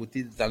côté,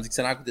 dans le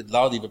dictionnaire à côté de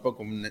l'art, il veut pas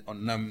qu'on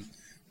nomme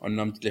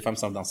toutes les femmes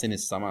sans danser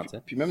nécessairement, tu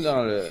sais. Puis même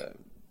dans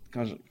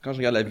quand je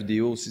regarde la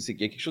vidéo aussi, c'est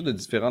qu'il y a quelque chose de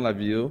différent dans la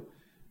vidéo.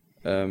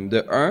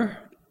 De un,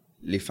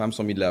 les femmes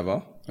sont mises de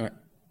l'avant.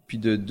 Puis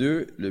de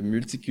deux, le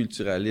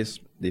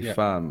multiculturalisme des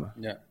femmes.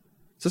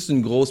 Ça, c'est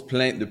une grosse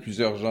plainte de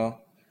plusieurs gens,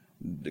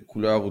 de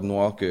couleur ou de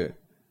noir, que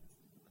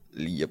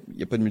il y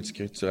a pas de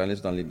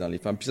multiculturalisme dans les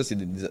femmes. Puis ça, c'est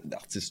des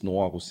artistes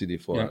noirs aussi, des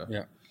fois.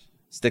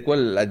 C'était quoi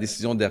la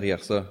décision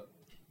derrière ça?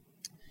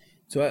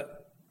 Tu vois,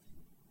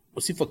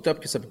 aussi fucked up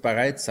que ça peut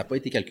paraître, ça n'a pas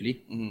été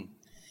calculé.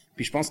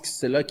 Puis je pense que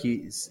c'est là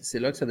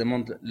que ça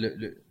démontre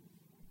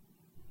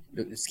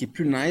ce qui est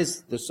plus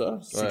nice de ça,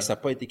 c'est que ça n'a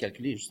pas été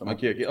calculé, justement.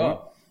 OK.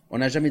 On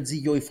n'a jamais dit,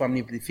 yo, il faut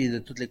amener des filles de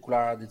toutes les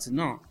couleurs.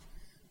 Non.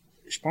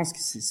 je pense que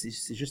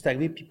c'est juste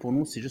arrivé, puis pour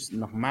nous, c'est juste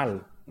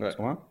normal. Ouais. Tu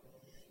vois?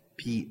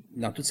 Puis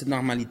dans toute cette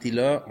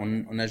normalité-là,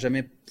 on n'a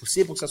jamais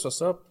poussé pour que ça soit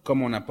ça,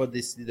 comme on n'a pas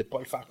décidé de pas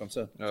le faire comme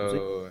ça. Tu sais?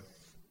 Ouais.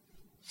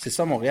 C'est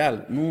ça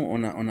Montréal. Nous,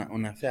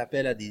 on a fait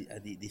appel à des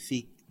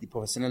filles, des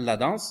professionnels de la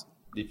danse.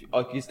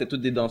 Ok, c'était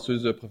toutes des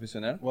danseuses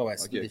professionnelles? Ouais,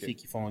 c'est des filles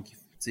qui font, tu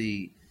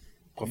sais,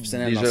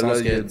 professionnelles Déjà dans le là,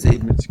 sens il y a que, tu sais,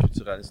 du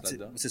multiculturalisme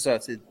là-dedans. c'est ça,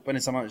 c'est pas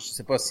nécessairement, je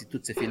sais pas si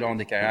toutes ces filles-là ont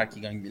des carrières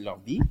qui gagnent leur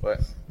vie, Ouais.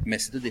 mais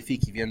c'est toutes des filles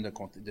qui viennent de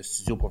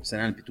studios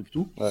professionnels puis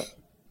tout. Ouais.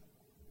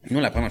 Nous,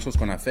 la première chose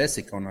qu'on a fait,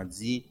 c'est qu'on a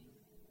dit,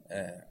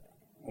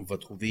 on va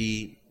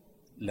trouver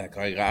la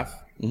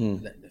chorégraphe,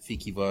 la fille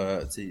qui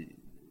va, tu sais,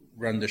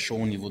 run the show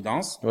au niveau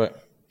danse. Ouais.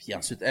 Puis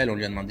ensuite, elle, on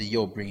lui a demandé,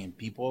 yo, bring in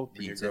people.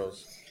 Puis, Bring in girls.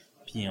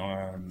 Puis,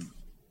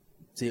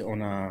 tu sais,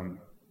 on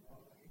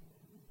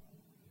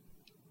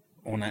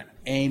a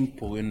aim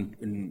pour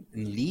une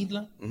lead,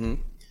 là,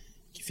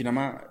 qui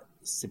finalement,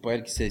 c'est pas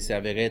elle qui s'est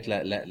avérée être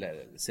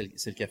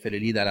celle qui a fait le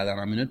lead à la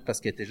dernière minute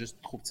parce qu'elle était juste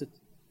trop petite.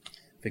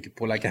 Fait que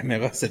pour la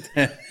caméra,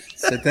 c'était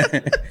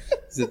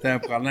un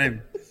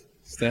problème.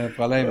 C'était un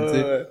problème, tu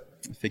sais. Ouais.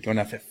 Fait qu'on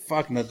a fait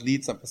fuck notre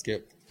lead, ça, parce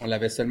que on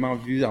l'avait seulement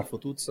vu en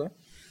photo, tout ça.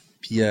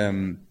 Puis,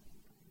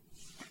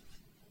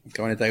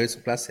 quand on est arrivé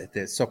sur place,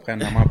 c'était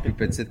surprenamment plus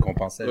petite qu'on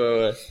pensait.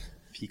 Ouais.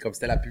 Puis comme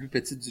c'était la plus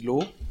petite du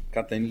lot,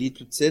 quand t'as une lead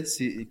plus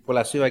petite, pour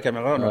la suivre à la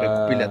caméra, on aurait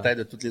coupé la tête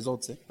de toutes les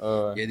autres, tu sais.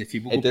 Il y a des filles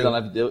beaucoup Elle était plus... dans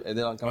la vidéo? Elle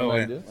était quand même dans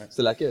la vidéo? Ouais.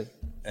 C'est laquelle?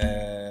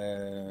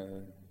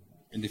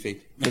 Une des filles.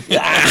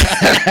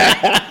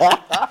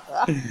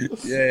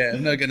 Yeah,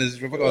 je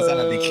veux pas commencer à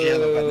la décrire,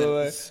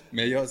 là,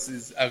 mais yo,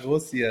 en gros,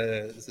 c'est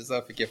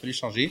ça, fait qu'il a fallu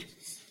changer.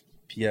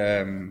 Puis,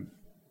 yeah,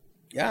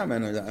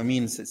 man, I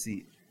mean,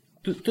 c'est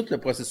tout le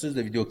processus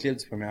de vidéoclip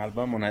du premier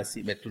album, on a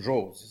essayé, ben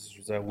toujours, je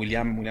veux dire,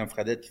 William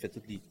Fradette qui fait tout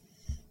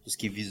ce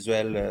qui est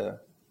visuel,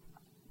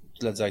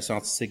 toute la direction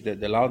artistique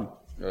de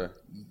l'art,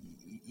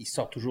 il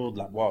sort toujours de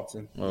la boîte, tu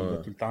sais. Il va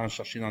tout le temps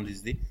chercher dans des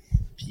idées.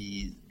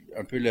 Puis,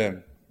 un peu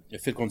le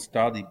fil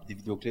conducteur des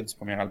vidéoclips du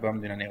premier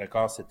album d'une année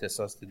record, c'était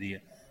ça,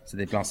 c'était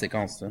des plans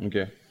séquences, tu sais. OK.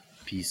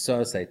 Puis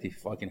ça a été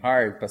fucking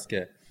hard parce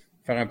que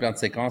faire un plan de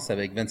séquence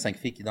avec 25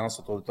 filles qui dansent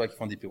autour de toi, qui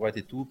font des pirouettes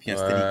et tout, puis un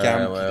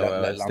steadicam, puis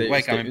l'endroit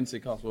est quand même... une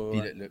séquence,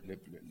 Puis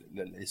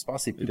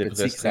l'espace est plus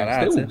petit que ça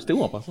a l'air. C'était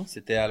où en passant?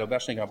 C'était à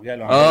l'Auberge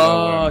Saint-Gabriel.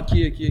 Ok.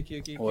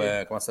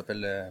 Ouais, comment ça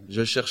s'appelle?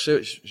 Je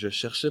cherchais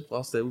pour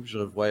voir c'était où, puis je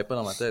ne voyais pas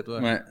dans ma tête,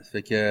 Ouais,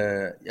 fait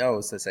que,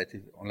 yo, ça a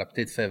été... On l'a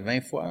peut-être fait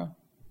 20 fois.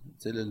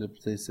 Tu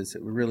sais, c'est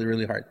really,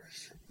 really hard.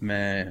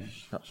 Mais...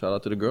 Shout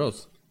out to the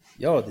girls.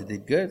 Yo, they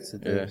did good.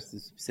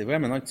 C'est vrai,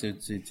 maintenant que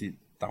tu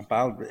t'en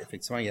parles,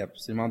 effectivement, il y a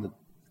absolument de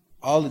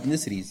all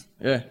ethnicities.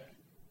 Yeah.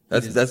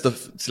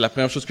 C'est la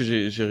première chose que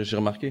j'ai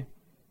remarqué.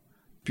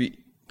 Puis,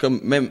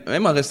 comme,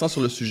 même en restant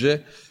sur le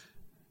sujet,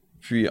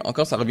 puis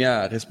encore, ça revient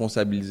à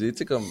responsabiliser. Tu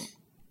sais, comme,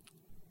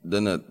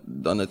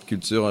 dans notre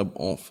culture,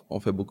 on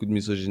fait beaucoup de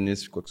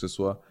misogynisme, quoi que ce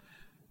soit.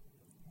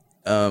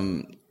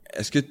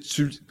 Est-ce que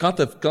quand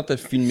t'as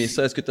filmé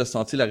ça, est-ce que t'as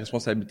senti la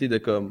responsabilité de,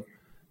 comme,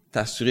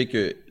 t'assurer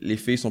que les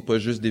filles sont pas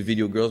juste des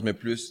video girls, mais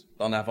plus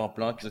en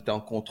avant-plan, qu'ils étaient en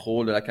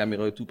contrôle de la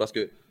caméra et tout, parce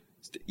que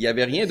il y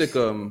avait rien de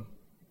comme,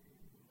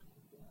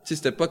 tu sais,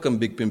 c'était pas comme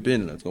Big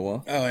Pimpin', là, tu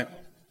vois. Ah ouais.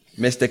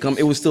 Mais c'était comme,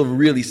 it was still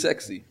really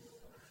sexy.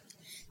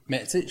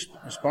 Mais tu sais,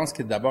 je pense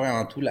que d'abord et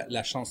avant tout,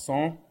 la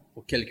chanson,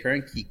 pour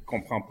quelqu'un qui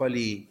comprend pas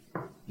les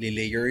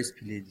layers,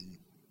 puis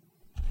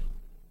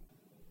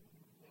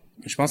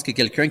je pense que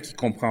quelqu'un qui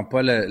comprend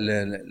pas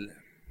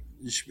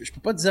je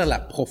peux pas dire la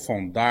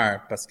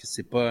profondeur, parce que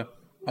c'est pas,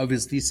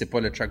 obviously, c'est pas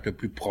le track le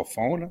plus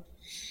profond, là.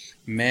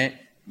 Mais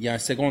il y a un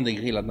second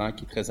degré là-dedans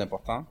qui est très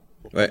important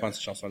pour comprendre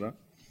cette chanson-là.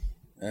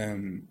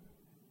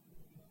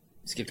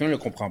 Si quelqu'un ne le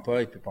comprend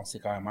pas, il peut penser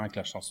carrément que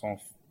la chanson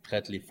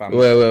traite les femmes.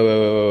 Ouais.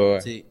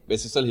 Ben,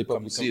 c'est ça le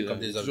hip-hop aussi, comme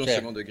là.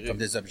 Comme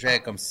des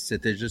objets, comme si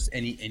c'était juste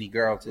any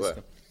girl, tu sais.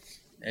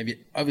 Eh bien,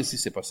 obviously,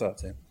 c'est pas ça,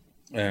 tu sais.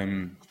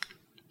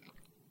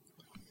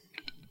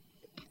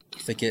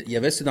 Fait que, il y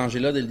avait ce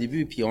danger-là dès le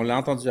début, puis on l'a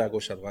entendu à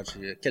gauche, à droite.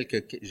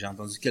 J'ai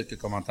entendu quelques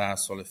commentaires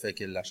sur le fait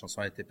que la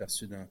chanson a été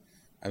perçue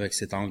avec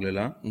cet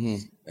angle-là.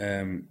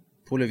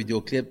 Pour le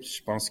vidéoclip,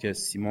 je pense que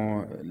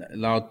Simon,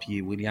 Loud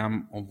puis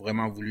William ont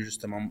vraiment voulu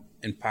justement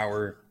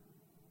empower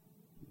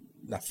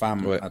la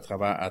femme à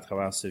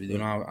travers ce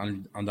vidéo-là,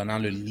 en donnant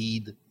le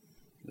lead,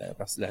 la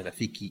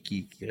fille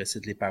qui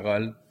récite les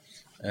paroles,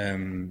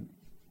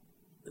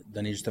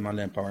 donner justement de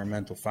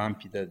l'empowerment aux femmes,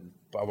 puis de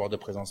pas avoir de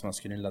présence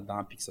masculine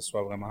là-dedans, puis que ce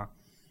soit vraiment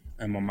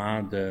un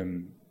moment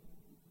de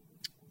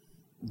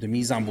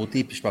mise en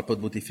beauté, puis je parle pas de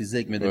beauté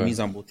physique, mais de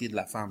mise en beauté de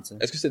la femme. Tu sais.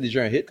 Est-ce que c'était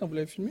déjà un hit quand vous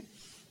l'avez filmé?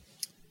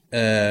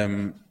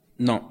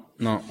 Non,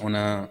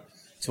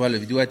 tu vois, la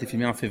vidéo a été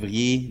filmée en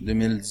février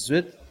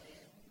 2018.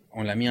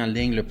 On l'a mis en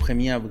ligne le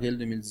 1er avril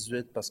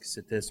 2018 parce que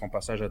c'était son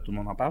passage à Tout le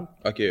monde en parle.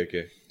 OK.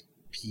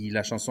 Puis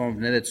la chanson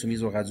venait d'être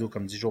soumise aux radios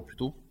comme 10 jours plus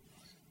tôt.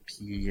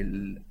 Puis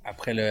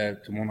après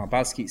Tout le monde en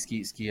parle, ce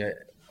qui est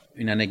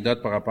une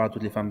anecdote par rapport à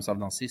Toutes les femmes savent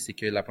danser, c'est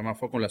que la première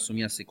fois qu'on l'a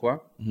soumis à C'est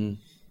quoi,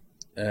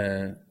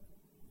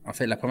 en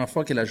fait, la première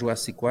fois qu'elle a joué à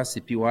C'est quoi,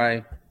 c'est PY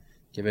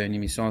qui avait une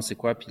émission, c'est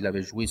quoi, puis il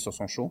avait joué sur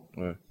son show.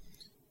 Ouais.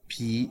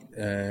 Puis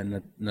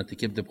notre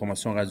équipe de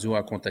promotion radio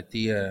a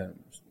contacté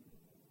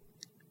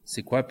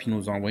c'est quoi, puis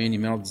nous a envoyé un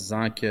email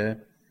disant que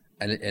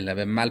elle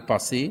avait mal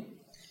passé,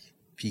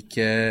 puis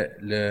que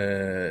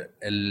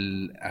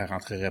elle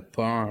rentrerait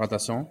pas en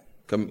rotation.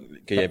 Comme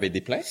qu'il y avait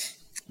des plaintes?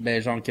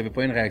 Ben genre qu'il n'y avait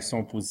pas une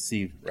réaction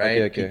positive,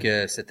 right? Ok. Puis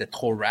que c'était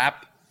trop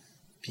rap,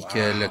 puis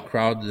que le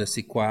crowd de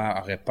c'est quoi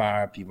aurait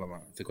peur, puis vraiment.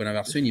 Fait qu'on avait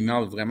reçu une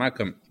email vraiment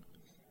comme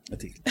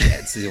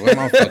c'est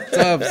vraiment fucked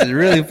up, c'est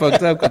really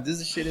fucked up. Comme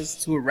this shit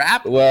is too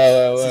rap.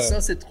 Ouais. Si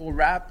ça c'est trop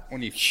rap, on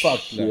est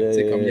fucked là.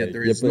 C'est comme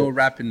there is no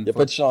rap in. Y a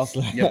pas de chance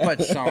là. Il n'y a pas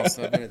de chance.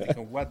 Là. T'es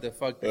comme, what the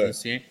fuck,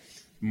 technicien?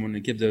 Mon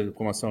équipe de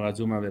promotion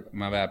radio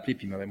m'avait appelé,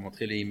 puis m'avait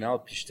montré les emails,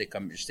 puis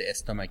j'étais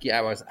estomaqué.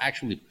 I was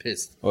actually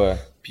pissed. Ouais.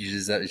 Puis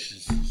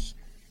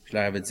je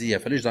leur avais dit, il a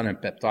fallu que je donne un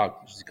pep talk.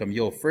 Je dis comme,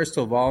 yo, first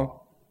of all,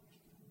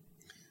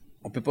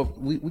 on peut pas,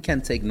 we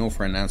can't take no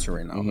for an answer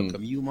right now.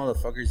 Comme, you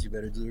motherfuckers, you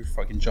better do your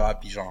fucking job,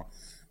 puis genre,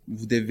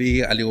 vous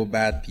devez aller au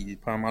bat, puis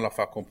premièrement leur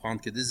faire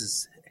comprendre que this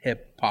is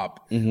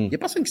hip-hop. Il y a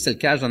personne qui se le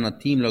cache dans notre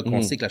team, là,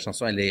 qu'on sait que la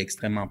chanson, elle est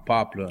extrêmement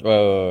pop, là.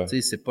 Ouais. Tu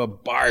sais, c'est pas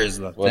bars,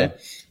 là, tu sais.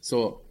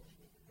 So,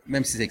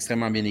 même si c'est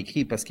extrêmement bien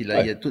écrit, parce qu'il y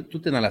a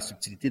tout est dans la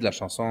subtilité de la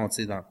chanson,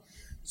 tu sais,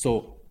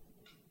 so,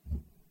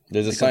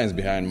 there's a science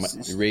behind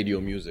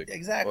radio music.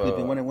 Exactly.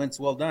 Puis when it went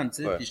well done,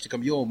 tu sais. Puis j'étais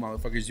comme, yo,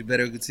 motherfuckers, you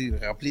better, tu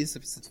sais, remplir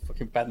cette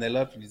fucking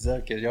panel-là, puis lui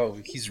dire que, yo,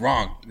 he's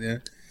wrong. Yeah.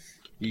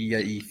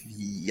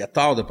 Il a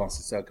tort de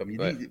penser ça. Comme il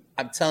dit,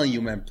 I'm telling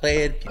you, man,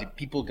 play it, puis les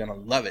people gonna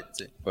love it,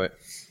 tu sais. Ouais.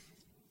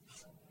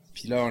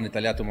 Puis là, on est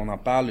allé à Tout le monde en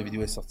parle, la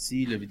vidéo est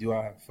sortie, la vidéo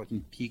a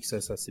fucking peak,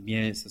 ça s'est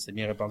bien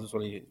répandu sur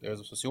les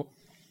réseaux sociaux.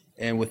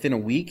 And within a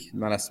week,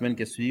 dans la semaine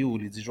qui a suivi, ou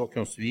les 10 jours qui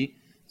ont suivi,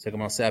 ça a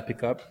commencé à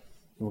pick up.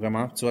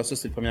 Vraiment. Tu vois, ça,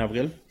 c'est le 1er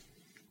avril.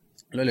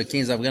 Là, le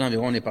 15 avril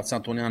environ, on est parti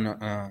en tournée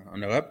en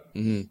Europe.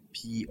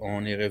 Puis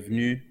on est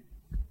revenu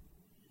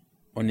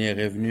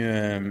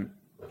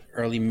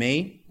early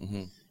May.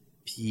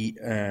 Puis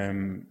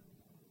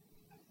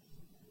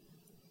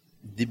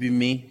début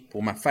mai,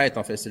 pour ma fête,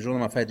 en fait. C'est le jour de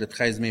ma fête, le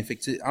 13 mai. Fait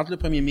que, entre le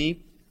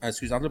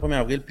 1er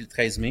avril puis le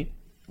 13 mai,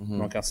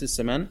 donc en 6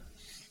 semaines,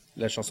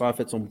 la chanson a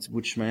fait son petit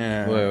bout de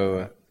chemin.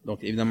 Ouais.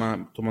 Donc évidemment,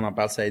 tout le monde en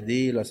parle, ça a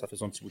aidé. Là, ça fait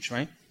son petit bout de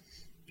chemin.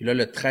 Puis là,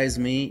 le 13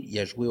 mai, il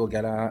a joué au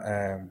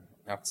gala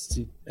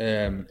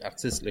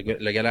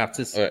le gala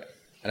artiste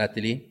à la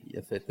télé. Il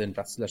a fait une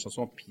partie de la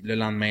chanson. Puis le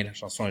lendemain, la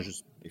chanson a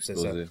juste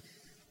explosé.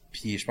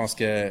 Puis je pense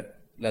que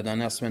la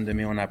dernière semaine de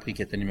mai, on a appris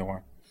qu'elle était numéro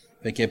 1.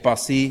 Fait qu'elle est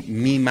passée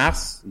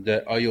mi-mars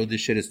de Oh yo, this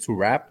shit is too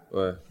rap.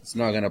 Ouais. It's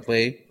not gonna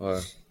play. Ouais.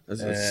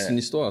 C'est une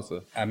histoire, ça.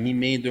 À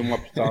mi-mai, 2 mois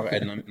plus tard,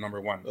 elle est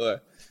number 1. Ouais.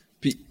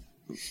 Puis,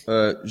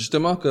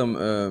 justement, comme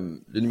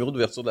le numéro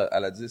d'ouverture à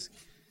la disque,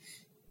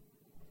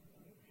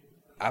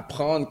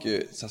 apprendre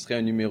que ça serait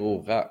un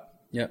numéro rap,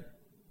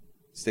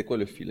 c'était quoi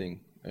le feeling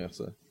derrière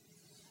ça?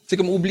 C'est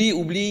comme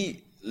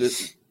oublie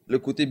le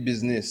côté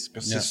business,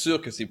 parce que c'est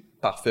sûr que c'est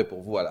parfait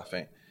pour vous à la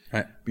fin.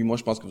 Ouais. Puis moi,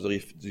 je pense que vous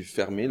auriez dû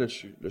fermer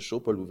le show,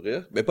 pas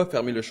l'ouvrir. Mais pas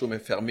fermer le show, mais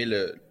fermer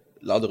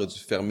l'ordre aurait dû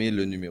fermer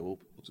le numéro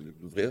pour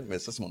l'ouvrir. Mais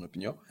ça, c'est mon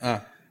opinion.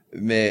 Ah.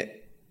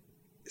 Mais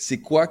c'est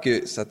quoi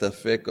que ça t'a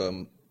fait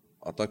comme,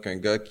 en tant qu'un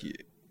gars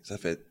ça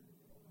fait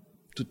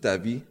toute ta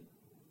vie,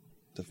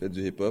 t'as fait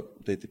du hip-hop,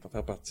 t'as été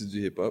faire partie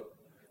du hip-hop,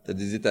 t'as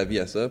dédié ta vie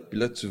à ça, puis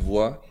là, tu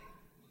vois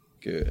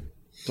que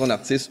ton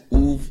artiste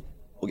ouvre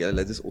au Gala de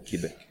la disque au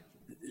Québec.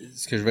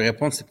 Ce que je vais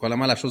répondre, c'est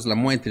probablement la chose la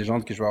moins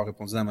intelligente que je vais avoir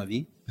répondu dans ma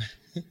vie.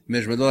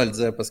 Mais je me dois le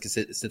dire parce que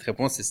cette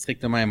réponse est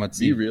strictement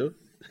émotive. Be real.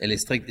 Elle est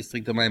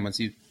strictement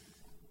émotive.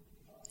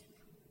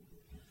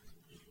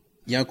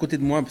 Il y a un côté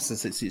de moi,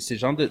 c'est le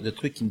genre de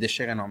truc qui me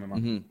déchire énormément.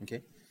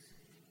 Okay?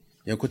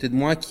 Il y a un côté de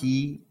moi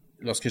qui,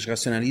 lorsque je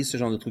rationalise ce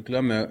genre de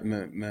truc-là,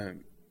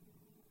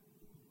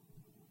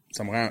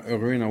 ça me rend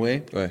heureux in a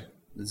way. Ouais.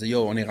 De dire,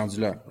 yo, on est rendu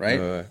là, right?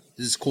 Ouais.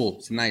 This is cool,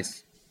 c'est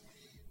nice.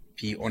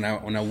 Puis on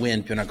a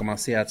win, puis on a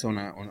commencé à, tu sais,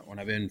 on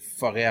avait une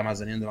forêt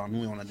amazonienne devant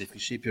nous et on a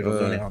défriché, puis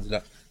aujourd'hui on est rendu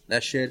là.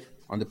 That shit,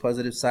 on the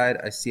positive side,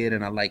 I see it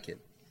and I like it.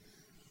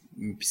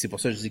 Puis c'est pour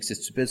ça que je dis que c'est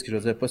stupide, ce que je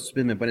veux dire, pas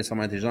stupide, mais pas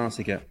nécessairement intelligent,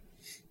 c'est que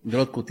de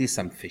l'autre côté,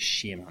 ça me fait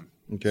chier, man.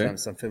 Okay.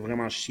 Ça me fait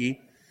vraiment chier.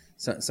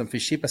 Ça me fait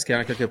chier parce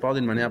qu'en quelque part,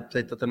 d'une manière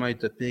peut-être totalement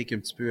utopique, un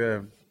petit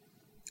peu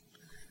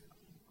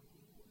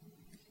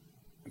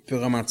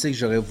romantique,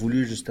 j'aurais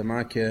voulu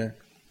justement que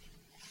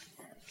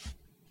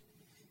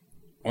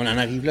on en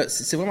arrive là.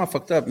 C'est vraiment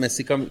fucked up, mais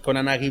c'est comme qu'on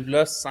en arrive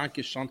là sans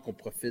que je chante qu'on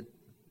profite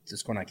de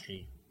ce qu'on a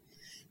créé.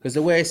 Because the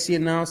way I see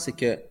it now, c'est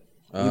que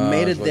we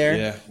made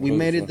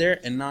it there,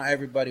 and now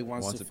everybody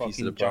wants to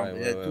fucking jump.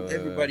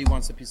 Everybody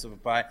wants a piece of a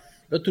pie.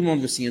 Là, tout le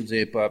monde veut signer du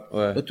hip-hop.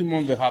 Ouais. Là, tout le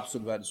monde veut hop sur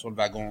le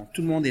wagon.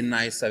 Tout le monde est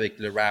nice avec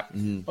le rap.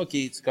 OK,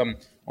 c'est comme,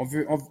 on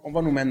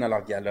va nous mettre dans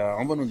leur gala,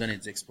 on va nous donner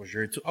du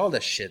exposure, to all that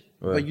shit.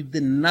 But you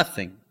did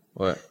nothing.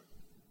 Ouais.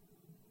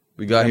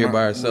 We got here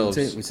by ourselves.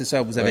 Oui, c'est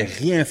ça. Vous avez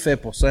rien fait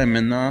pour ça et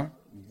maintenant,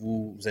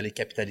 vous allez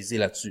capitaliser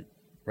là-dessus.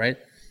 Right?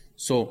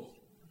 So,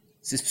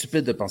 c'est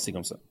stupide de penser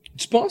comme ça.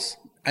 Tu penses?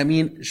 I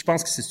mean, je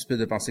pense que c'est stupide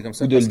de penser comme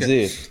ça. Ou de le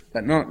dire.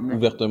 Ben, non.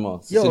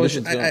 Ouvertement. Yo,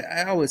 C'est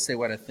I always say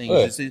what I think.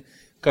 Ouais. Je sais,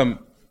 comme,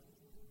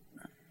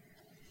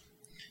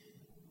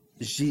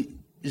 je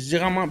dis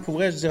rarement, pour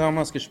vrai, je dis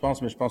rarement ce que je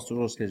pense, mais je pense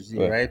toujours ce que je dis,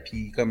 Ouais. right?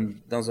 Puis comme,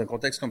 dans un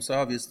contexte comme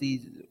ça,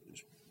 obviously,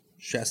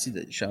 je suis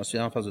assis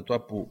en face de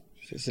toi pour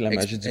C'est la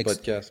magie du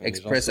podcast. On est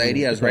express gentil.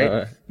 ideas, right?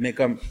 Ouais. Mais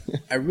comme,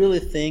 I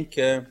really think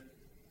que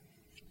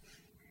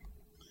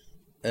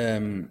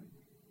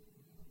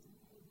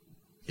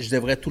je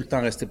devrais tout le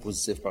temps rester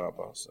positif par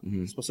rapport à ça.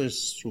 C'est pour ça que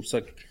je trouve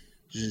ça que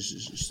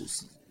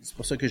c'est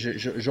pour ça que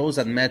j'ose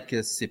admettre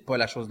que c'est pas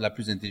la chose la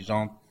plus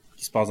intelligente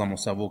qui se passe dans mon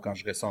cerveau quand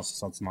je ressens ce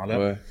sentiment-là.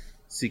 Ouais.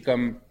 C'est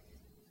comme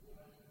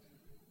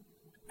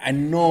I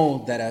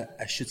know that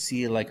I should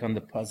see it like on the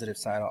positive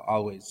side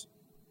always.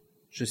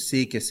 Je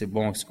sais que c'est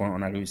bon ce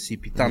qu'on a réussi,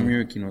 puis tant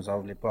mieux qu'ils nous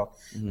ouvrent les portes.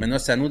 Maintenant,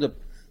 c'est à nous de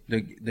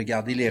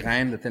garder les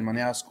rênes de telle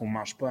manière à ce qu'on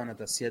mange pas à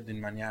notre assiette d'une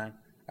manière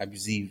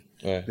abusive.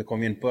 Ouais. De qu'on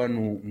vienne pas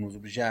nous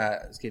obliger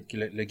à que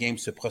le game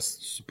se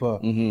prostitue pas.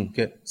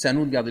 Que c'est à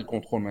nous de garder le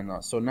contrôle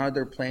maintenant. So now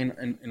they're playing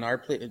in our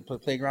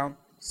playground.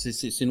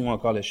 C'est nous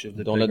encore le chiffre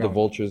de Don't let the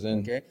playground. vultures in.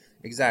 Okay?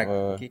 Exact.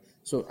 Ouais. Okay?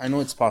 So I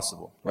know it's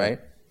possible, right?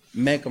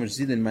 Mais comme je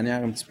dis, d'une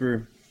manière un petit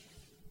peu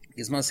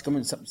quasiment, c'est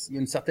comme il y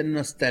a une certaine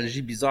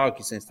nostalgie bizarre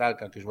qui s'installe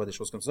quand que je vois des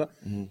choses comme ça.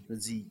 Je me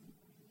dis,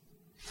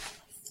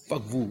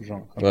 fuck vous,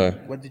 genre. Comme, Ouais.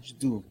 What did you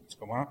do? Tu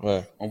comprends?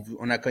 Ouais.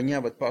 On a cogné à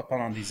votre porte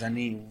pendant des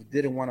années. You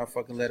didn't want to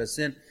fucking let us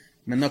in.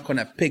 Maintenant qu'on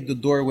a picked the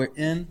door we're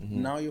in,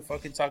 now you're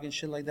fucking talking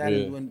shit like that.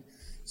 Yeah. And doing...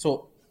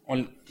 So,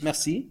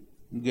 merci.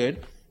 Good.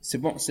 C'est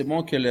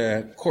bon que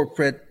le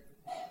corporate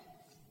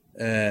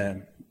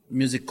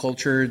music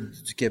culture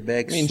du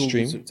Québec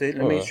Mainstream. tu sais,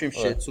 le Ouais, mainstream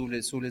ouais. shit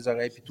sous les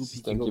oreilles puis tout,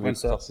 puis qu'ils Système reprennent Québec,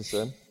 ça. c'est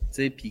ça. Tu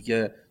sais, puis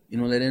que ils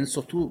nous l'aident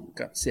surtout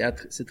quand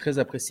c'est très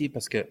apprécié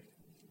parce que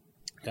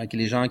quand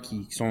les gens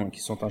qui sont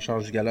en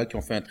charge du gala qui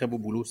ont fait un très beau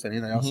boulot cette année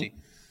d'ailleurs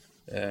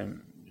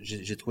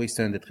j'ai trouvé que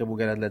c'était un des très beaux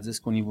galas de la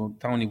disque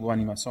tant au niveau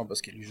animation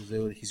parce que lui je disais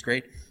he's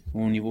great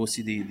mais au niveau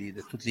aussi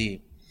de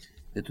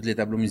tous les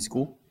tableaux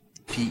musicaux.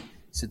 Puis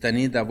cette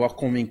année d'avoir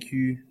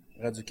convaincu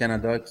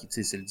Radio-Canada qui tu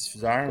sais c'est le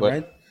diffuseur, Ouais.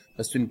 right?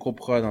 Parce que c'est une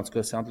coprod, en tout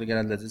cas c'est entre le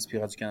gala de la disque et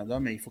Radio-Canada,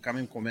 mais il faut quand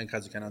même convaincre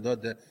Radio-Canada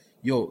de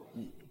yo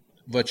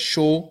votre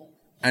show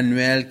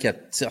annuel qui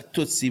attire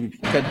toutes ces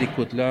codes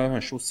d'écoute-là, un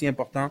show si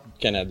important.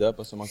 Canada,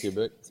 pas seulement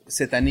Québec.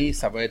 Cette année,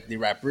 ça va être des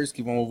rappers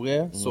qui vont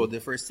ouvrir. So, the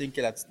first thing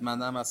que la petite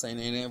madame à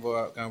Saint-Hénin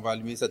va, quand elle va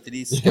allumer sa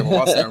télé, c'est qu'elle va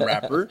voir c'est un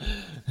rapper.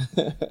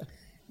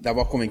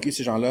 D'avoir convaincu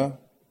ces gens-là,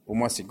 pour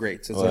moi, c'est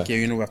great. C'est-à-dire Ouais. qu'il y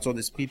a eu une ouverture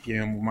d'esprit puis il y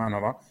a eu un mouvement en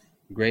avant.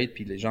 Great.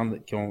 Puis les gens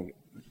qui ont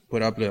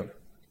put up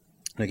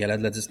le gala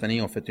de la disque cette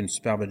année ont fait une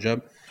superbe job.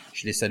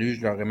 Je les salue,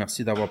 je leur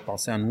remercie d'avoir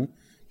pensé à nous.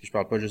 Puis je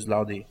parle pas juste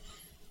lors des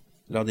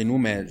nous,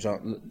 mais genre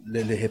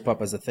le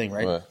hip-hop as a thing,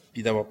 right? Ouais.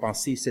 Puis d'avoir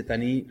pensé cette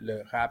année,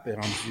 le rap est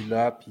rendu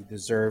là, puis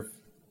deserve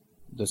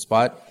the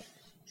spot.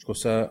 Je trouve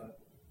ça,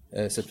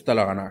 c'est tout à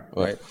leur honneur,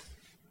 Ouais.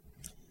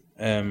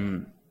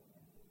 right?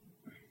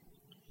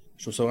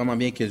 Je trouve ça vraiment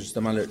bien que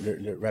justement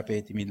le rap ait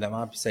été mis de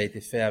l'avant, puis ça a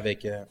été fait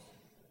avec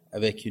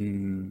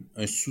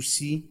un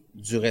souci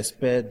du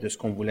respect de ce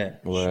qu'on voulait.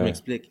 Ouais. Je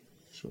m'explique.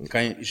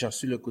 Quand j'ai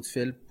reçu le coup de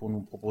fil pour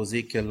nous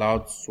proposer que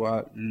l'ordre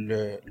soit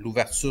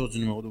l'ouverture du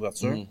numéro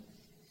d'ouverture,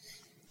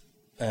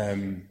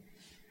 il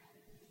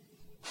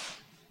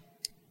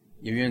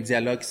y a eu un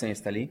dialogue qui s'est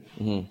installé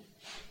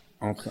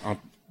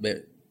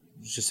ben,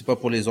 je sais pas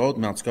pour les autres,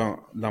 mais en tout cas,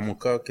 dans mon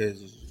cas, que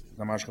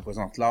vraiment je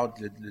représente l'ordre,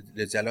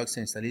 le dialogue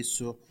s'est installé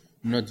sur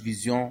notre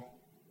vision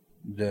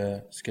de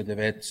ce que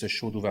devait être ce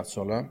show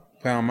d'ouverture-là.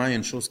 Premièrement, il y a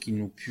une chose qui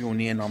nous pue au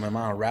nez énormément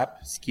en rap,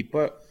 ce qui est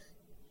pas...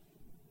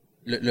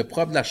 Le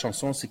propre de la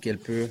chanson, c'est qu'elle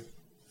peut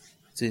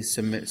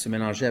se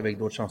mélanger avec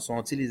d'autres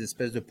chansons. Tu sais, les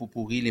espèces de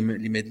pot-pourri, les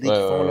medley qu'ils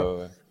font, là.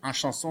 Ouais. En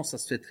chanson, ça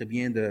se fait très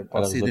bien de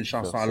passer Alors, d'une je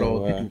chanson vais à faire ça,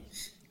 l'autre et ouais. tout.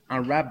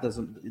 En rap,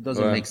 it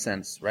doesn't Ouais. make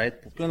sense, right?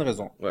 Pour plein de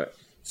raisons. Ouais.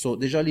 So,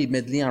 déjà, les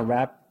medley en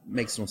rap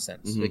makes no sense.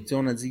 Fait que, tu sais,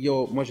 on a dit,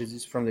 yo, moi, j'ai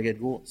dit from the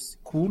get-go, c'est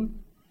cool.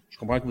 Je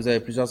comprends que vous avez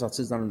plusieurs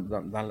artistes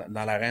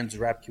dans l'arène du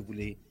rap que vous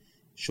voulez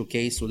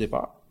showcase au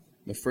départ.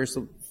 Mais first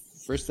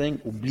thing,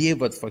 oubliez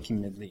votre fucking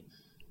medley.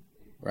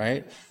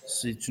 Right?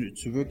 Si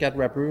tu veux 4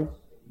 rappeurs,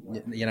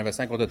 il y en avait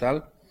 5 au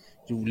total.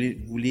 Vous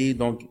voulez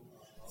donc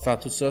faire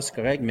tout ça, c'est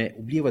correct, mais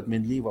oubliez votre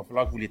medley, il va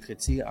falloir que vous les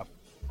traitiez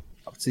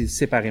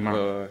séparément.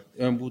 Ouais.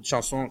 Un bout de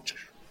chanson,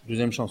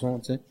 deuxième chanson,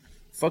 tu sais.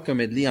 Fuck un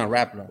medley en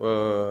rap, là.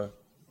 Ouais.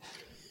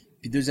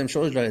 Puis deuxième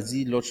chose, je leur ai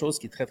dit, l'autre chose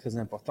qui est très, très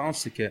importante,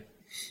 c'est que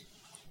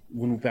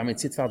vous nous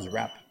permettiez de faire du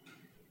rap.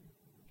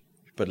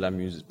 Pas de la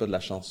musique, pas de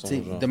la chanson. Tu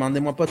sais, Genre.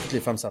 demandez-moi pas toutes les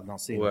femmes savent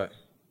danser. là. Ouais.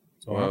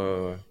 Tu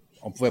vois? Ouais.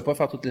 On pouvait pas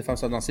faire toutes les femmes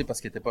savent danser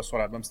parce qu'elles n'étaient pas sur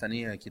l'album cette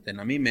année qui était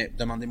nommé, mais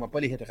demandez-moi pas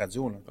les hits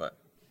radio, là. Ouais.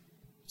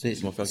 Tu sais,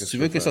 Laisse-moi faire si ce tu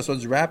que veux je que veux ça soit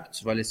du rap,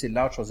 tu vas laisser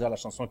l'art choisir la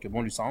chanson que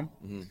bon lui semble,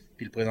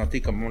 puis le présenter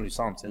comme bon lui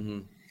semble, tu sais.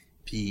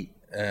 Puis,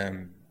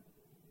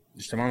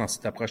 justement, dans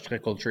cette approche très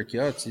culture qu'il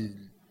y a, tu sais,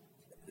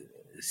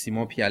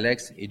 Simon puis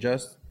Alex et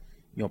Just,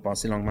 ils ont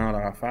pensé longuement à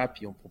leur affaire,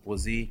 puis ils ont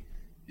proposé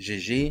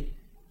GG,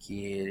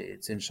 qui est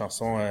tu sais, une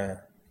chanson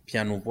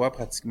piano-voix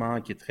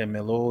pratiquement, qui est très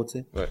mellow, tu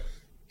sais. Ouais.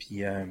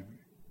 Puis,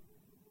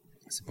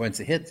 c'est pas un de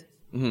ses hits.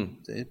 Tu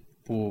sais,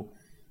 pour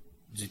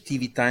du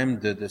TV time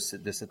de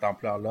cette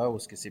ampleur-là, où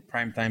est-ce que c'est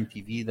prime time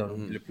TV, dans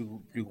le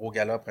plus gros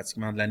gala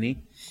pratiquement de l'année,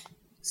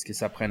 ce que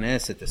ça prenait,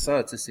 c'était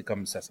ça, tu sais, c'est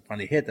comme ça prend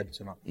des hits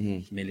habituellement.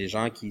 Mais les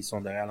gens qui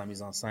sont derrière la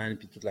mise en scène,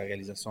 puis toute la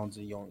réalisation,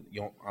 ils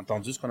ont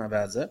entendu ce qu'on avait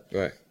à dire,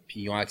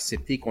 puis ils ont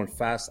accepté qu'on le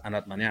fasse à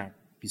notre manière.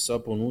 Puis ça,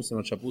 pour nous, c'est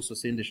notre chapeau. Ça,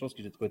 c'est une des choses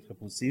que j'ai trouvé très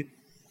positive.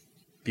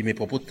 Puis mes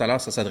propos tout à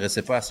l'heure, ça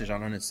s'adressait pas à ces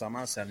gens-là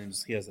nécessairement, c'est à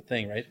l'industrie as a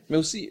thing, right? Mais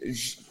aussi,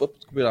 pas pour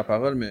te couper la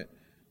parole, mais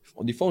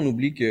des fois, on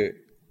oublie que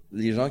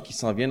les gens qui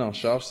s'en viennent en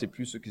charge, c'est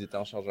plus ceux qui étaient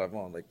en charge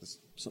avant. Like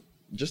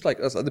just like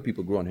us, other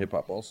people grow in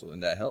hip-hop also, and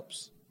that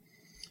helps.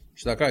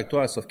 Je suis d'accord avec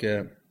toi, sauf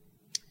que,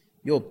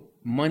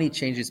 money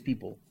changes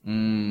people.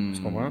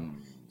 Tu comprends?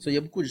 So, il y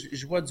a beaucoup,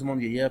 je vois du monde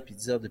vieillir puis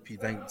dire depuis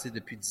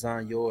 10 ans,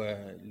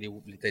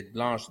 les têtes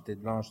blanches.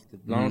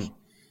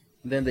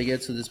 Then they get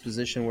to this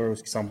position where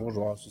ils sont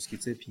bourgeois, tout ce qui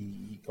est, puis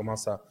ils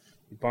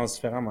pensent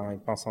différemment, ils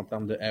pensent en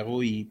termes de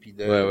ROI, puis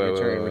de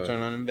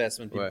return on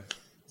investment, puis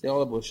c'est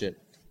all the bullshit.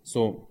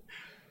 So,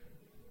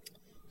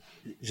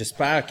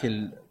 j'espère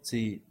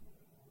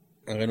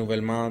un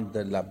renouvellement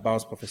de la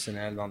base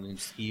professionnelle dans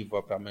l'industrie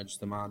va permettre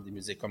justement à des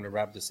musiques comme le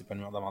rap de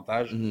s'épanouir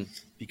davantage,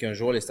 puis qu'un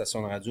jour les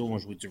stations de radio vont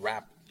jouer du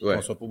rap,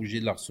 qu'on soit pas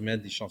obligé de leur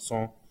soumettre des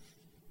chansons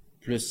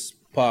plus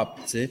pop,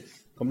 tu sais.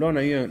 Comme là,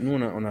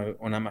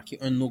 on a marqué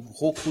un de nos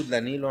gros coups de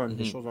l'année, là, une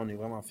des choses dont on est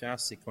vraiment fiers,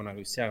 c'est qu'on a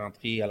réussi à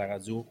rentrer à la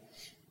radio,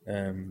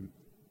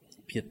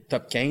 puis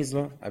top 15,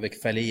 là, avec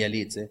Fallait y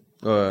aller, tu sais,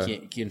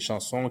 qui est une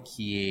chanson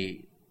qui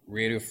est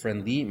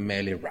radio-friendly, mais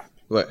elle est rap.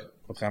 Ouais.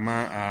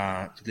 Contrairement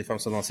à Toutes les femmes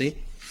sont dansées.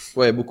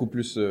 Ouais, beaucoup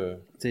plus... Tu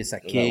sais, ça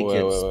kick, il y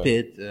a du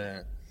spit,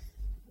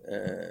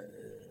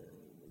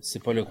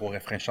 c'est pas le gros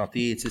refrain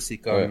chanté, tu sais, c'est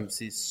comme...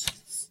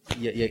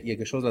 Il y a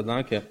quelque chose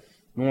là-dedans que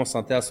nous, on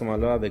sentait à ce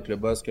moment-là, avec le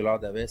buzz que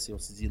Loud avait, c'est on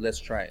s'est dit,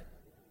 let's try it.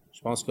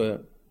 Je pense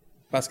que,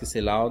 parce que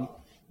c'est Loud,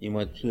 ils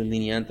vont être plus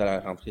lenient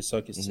à rentrer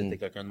ça que si c'était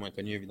quelqu'un de moins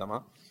connu,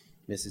 évidemment.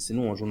 Mais c'est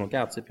nous, on joue nos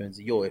cartes, tu sais, puis on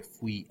dit, if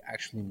we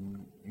actually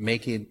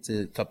make it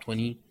to top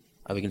 20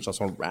 avec une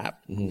chanson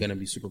rap, we're gonna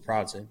be super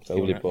proud, tu sais. Ça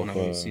ouvre les portes. On a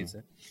réussi, tu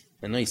sais.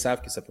 Maintenant, ils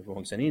savent que ça peut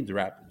fonctionner, du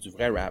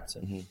vrai rap, tu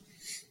sais.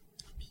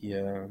 Puis,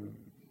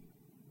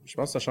 je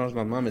pense que ça change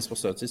lentement, mais c'est pour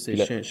ça, tu sais,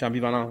 je suis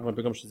ambivalent, un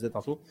peu comme je te disais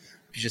tantôt.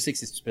 Puis je sais que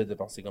c'est stupide de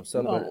penser comme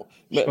ça. Non,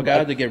 je suis pas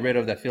capable de get rid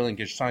of that feeling,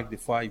 que je sens que des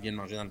fois, ils viennent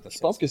manger dans le tasse. Je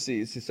pense que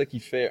c'est ça qui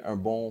fait un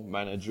bon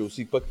manager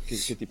aussi. Pas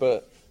que t'es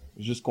pas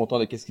juste content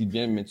de qu'est-ce qui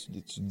vient, mais tu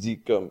te dis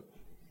comme,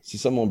 c'est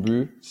ça mon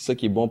but, c'est ça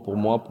qui est bon pour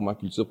moi, pour ma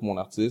culture, pour mon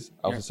artiste.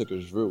 Alors c'est ça que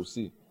je veux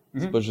aussi.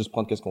 C'est pas juste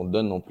prendre qu'est-ce qu'on te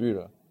donne non plus,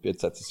 là, puis être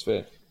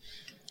satisfait.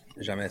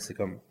 Jamais, c'est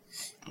comme,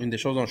 une des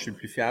choses dont je suis le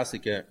plus fier, c'est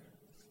que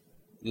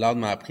Loud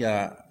m'a appris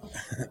à,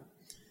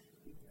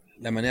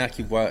 la manière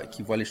qu'il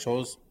voit les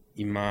choses,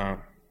 il m'a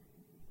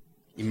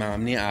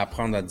amené à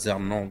apprendre à dire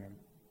non.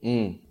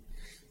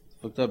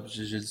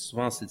 Je dis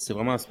souvent, c'est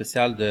vraiment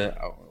spécial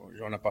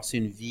on a passé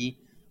une vie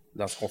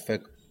dans ce qu'on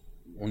fait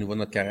au niveau de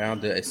notre carrière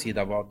d'essayer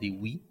d'avoir des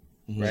oui,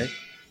 right?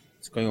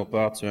 Tu cognes aux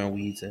portes, tu as un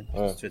oui, tu sais.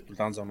 Tu fais tout le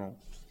temps dire non.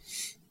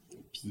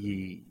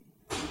 Puis,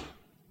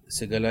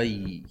 ce gars-là,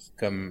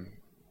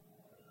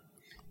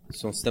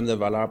 son système de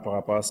valeurs par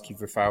rapport à ce qu'il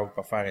veut faire ou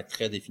pas faire est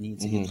très défini.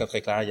 Il est très,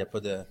 très clair. Il n'y a pas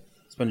de...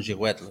 C'est pas une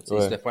girouette, là.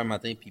 Il se lève pas un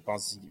matin puis il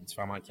pense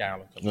différemment qu'hier,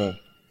 là.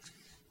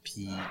 Puis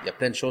il y a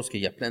plein de choses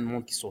qu'il y a plein de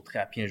monde qui sauterait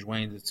à pieds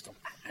joints.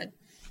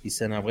 Il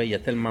s'énerverait. Il y a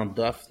tellement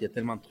d'offres, il y a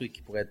tellement de trucs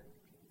qui pourraient être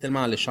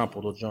tellement alléchants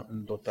pour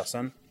d'autres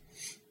personnes.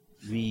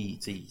 Lui,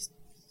 tu sais,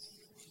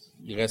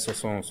 il reste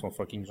sur son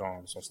fucking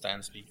genre, son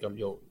stance, puis comme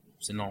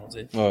c'est non, tu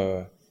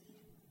sais.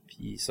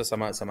 Puis ça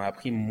m'a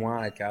appris,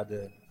 moi, à être capable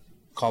de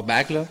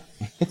callback, là.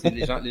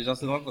 les gens,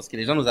 c'est drôle parce que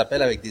les gens nous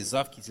appellent avec des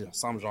offres qui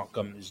ressemblent, genre,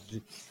 comme, je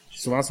suis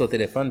souvent sur le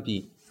téléphone,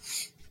 puis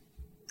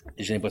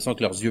j'ai l'impression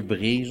que leurs yeux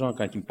brillent, genre,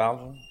 quand ils me parlent,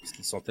 genre, parce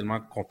qu'ils sont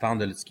tellement contents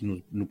de ce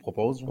qu'ils nous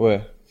proposent, genre.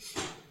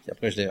 Puis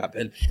après, je les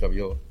rappelle, puis je suis comme,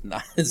 non,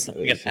 it's not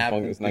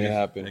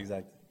gonna happen.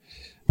 Exact.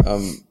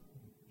 Tu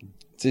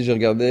sais, je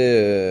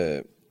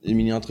regardais une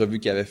mini-entrevue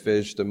qu'il avait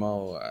fait,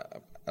 justement, à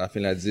la fin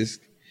de la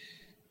disque,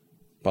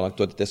 pendant que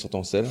toi, t'étais sur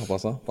ton sel, en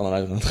passant, pendant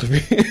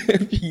l'entrevue.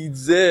 Puis il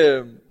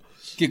disait...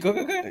 Quoi?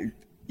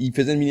 Il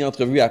faisait une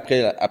mini-entrevue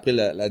après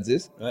la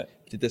disque. Ouais.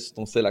 Puis t'étais sur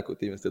ton sel à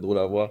côté, mais c'était drôle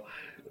à voir.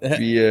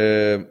 Puis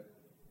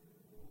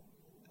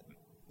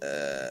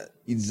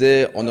il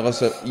disait,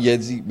 il a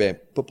dit,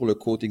 pas pour le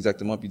quote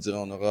exactement, puis il dirait,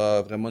 on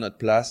aura vraiment notre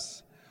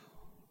place,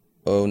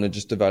 notre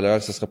juste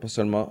valeur, ce sera pas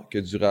seulement que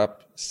du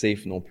rap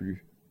safe non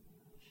plus.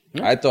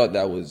 I thought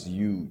that was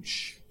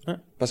huge.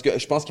 Parce que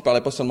je pense qu'il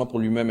parlait pas seulement pour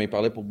lui-même, mais il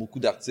parlait pour beaucoup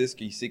d'artistes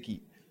qu'il sait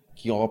qui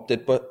auront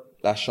peut-être pas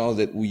la chance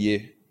d'être où il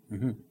est.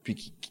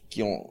 Puis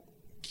qui ont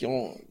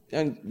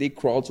they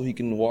crawl so he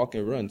can walk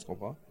and run, tu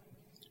comprends?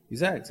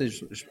 Exact, tu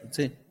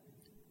sais.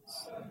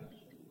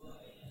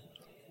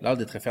 L'art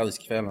est très fier de ce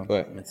qu'il fait, là.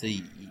 Mais tu sais,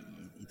 il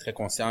est très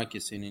conscient que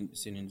c'est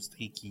une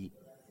industrie qui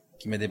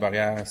met des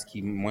barrières, qui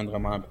est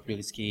moindrement un peu plus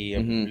risqué,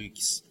 un peu plus,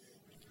 qui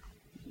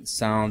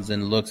sounds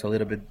and looks a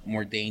little bit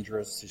more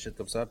dangerous, ces shit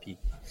comme ça, puis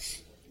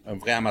un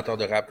vrai amateur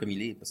de rap comme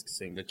il est, parce que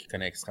c'est un gars qui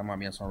connaît extrêmement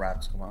bien son rap,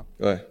 tu comprends?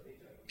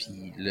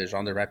 Puis le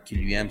genre de rap qu'il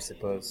lui aime, c'est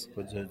pas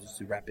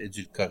du rap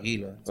édulcoré,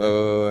 là.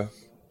 Ouais.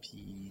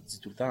 Puis il dit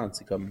tout le temps,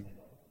 c'est comme,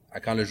 à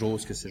quand le jour où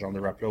ce genre de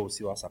rap-là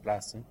aussi va avoir sa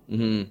place, hein?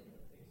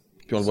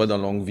 Puis on le voit dans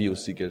Longue Vie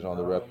aussi, quel genre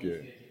de rap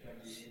que...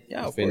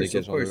 Yeah, of fait de course,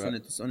 quel of genre de course. rap.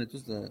 On est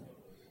tous de...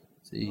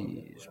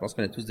 Je pense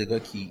qu'on est tous des gars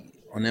qui...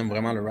 On aime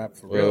vraiment le rap,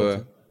 for Ouais,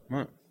 real.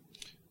 ouais.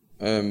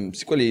 Tu sais. Ouais.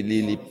 C'est quoi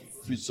les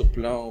futurs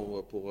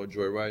plans pour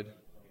Joyride?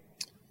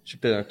 Je sais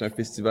que t'as un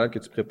festival que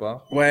tu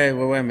prépares.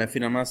 Ouais, mais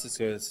finalement,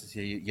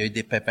 il y a eu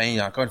des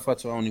pépins. Encore une fois,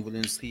 tu vois, au niveau de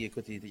l'industrie,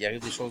 écoute, il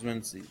arrive des choses,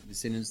 même,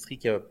 c'est une industrie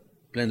qui a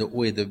plein de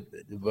hauts et de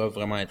bas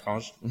vraiment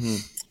étranges.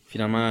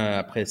 Finalement,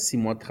 après 6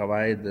 mois de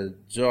travail, de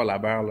dur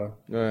labeur, là,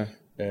 Ouais.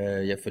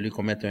 il a fallu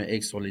qu'on mette un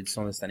X sur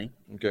l'édition de cette année.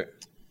 OK.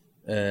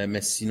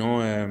 Mais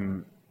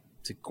sinon,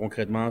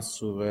 concrètement,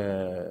 sur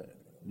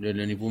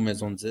le niveau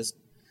maison de disque,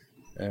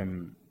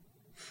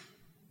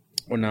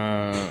 on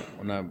a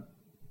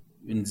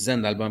une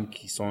dizaine d'albums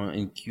qui sont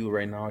in queue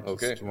right now,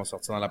 qui vont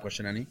sortir dans la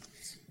prochaine année.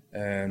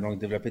 Donc,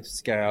 développer toute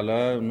cette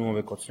carrière-là. Nous, on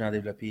va continuer à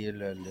développer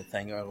le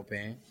tango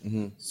européen.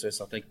 C'est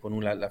certain que pour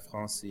nous, la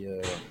France,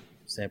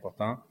 c'est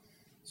important.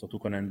 Surtout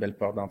qu'on a une belle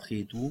porte d'entrée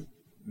et tout.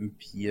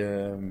 Puis,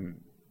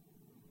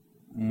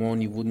 moi, au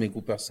niveau de mes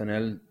goûts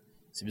personnels,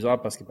 c'est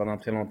bizarre parce que pendant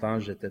très longtemps,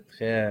 j'étais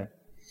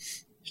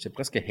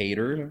presque hater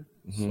là,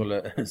 sur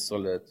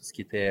tout ce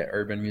qui était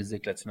urban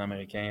music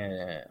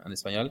latino-américain en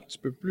espagnol. Tu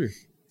peux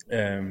plus.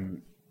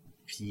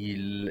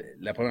 Puis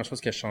la première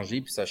chose qui a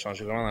changé, puis ça a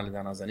changé vraiment dans les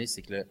dernières années,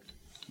 c'est que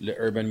le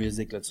urban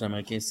music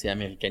latino-américain s'est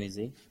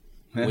américanisé.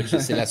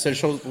 C'est la seule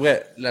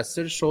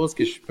chose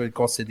que je peux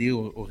concéder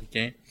aux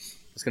Ricains.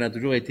 Parce qu'on a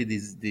toujours été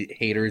des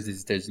haters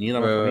des États-Unis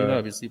dans ma famille, là,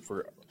 obviously,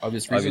 for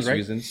obvious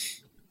reasons.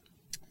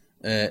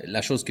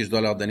 La chose que je dois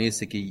leur donner,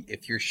 c'est que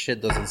if your shit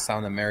doesn't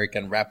sound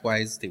American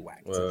rap-wise, t'es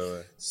whack. Ouais.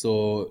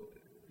 So,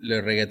 le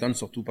reggaeton,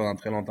 surtout pendant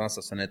très longtemps,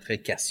 ça sonnait très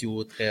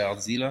Casio, très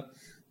ordi, là.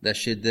 That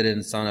shit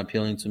didn't sound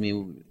appealing to me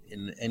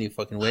in any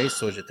fucking way,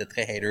 so j'étais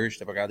très hater,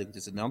 j'étais pas capable d'écouter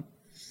cette merde.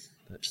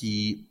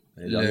 Puis,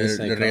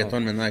 le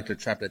reggaeton maintenant avec le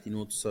trap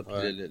latino, tout ça, puis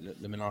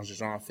le mélange de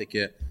genres fait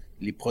que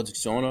les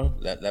productions, là,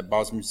 la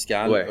base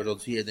musicale,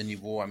 aujourd'hui, est de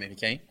niveau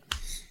américain.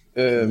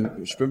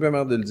 Je peux me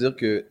permettre de le dire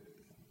que,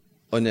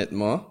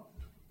 honnêtement,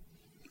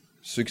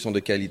 ceux qui sont de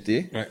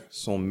qualité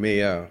sont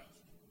meilleurs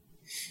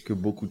que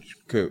beaucoup tu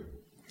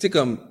sais,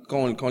 comme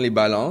quand on les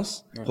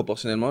balance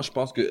proportionnellement, je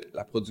pense que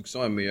la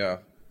production est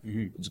meilleure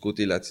du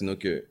côté latino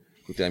que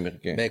côté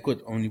américain. Ben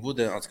écoute, au niveau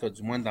en tout cas,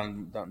 du moins dans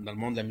le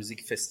monde de la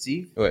musique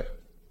festive,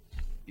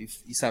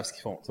 ils savent ce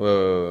qu'ils font.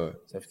 Ouais.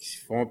 Ils savent ce qu'ils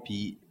font,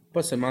 puis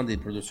pas seulement des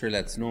producteurs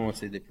latinos,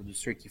 c'est des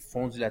producteurs qui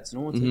font du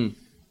latino, tu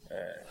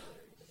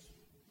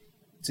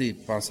sais,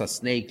 pense à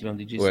Snake, là,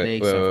 DJ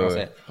Snake,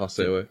 c'est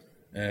français, ouais.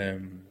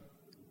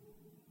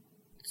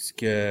 Ce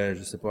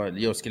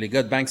que les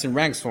gars de Banks and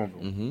Ranks font,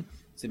 bro.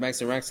 C'est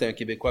Banks and Ranks, c'est un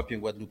Québécois puis un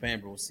Guadeloupéen,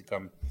 bro. C'est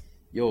comme,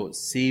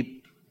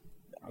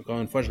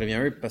 encore une fois, je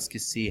reviens à eux parce que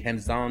c'est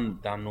hands down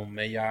dans nos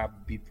meilleurs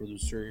beat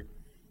producers,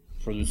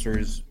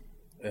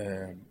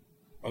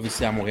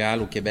 obviously à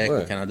Montréal, au Québec,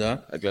 au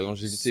Canada. Avec la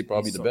longévité,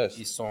 probably the best.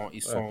 Ils sont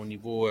au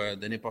niveau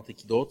de n'importe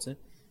qui d'autre, tu sais.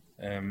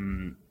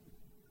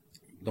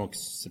 Donc,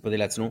 c'est pas des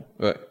latinos.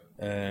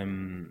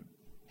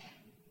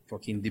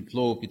 Fucking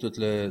Diplo puis tout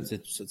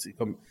ça, c'est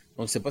comme,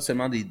 donc c'est pas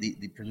seulement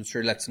des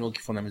producers latinos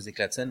qui font de la musique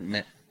latine,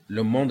 mais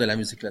le monde de la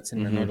musique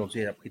latine maintenant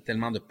aujourd'hui a pris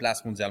tellement de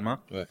place mondialement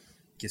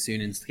que c'est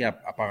une industrie à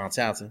part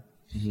entière, tu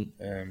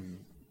sais.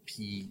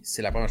 Puis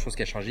c'est la première chose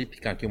qui a changé. Puis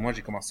quand moi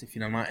j'ai commencé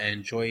finalement à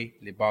enjoy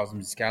les bases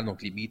musicales,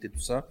 donc les beats et tout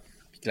ça,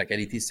 puis que la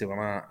qualité s'est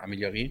vraiment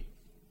améliorée,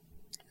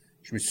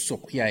 je me suis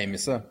surpris à aimer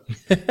ça.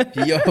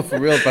 Puis for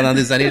real, pendant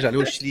des années j'allais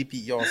au Chili,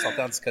 puis on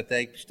sortait en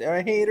discothèque, puis j'étais un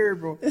hater,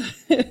 bro.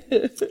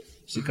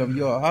 J'étais comme,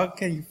 how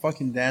can you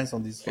fucking dance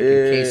on these fucking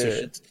case of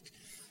shit?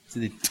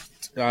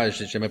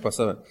 J'aimais pas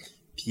ça.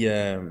 Puis,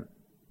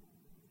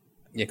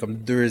 il y a comme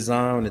 2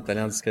 ans, on est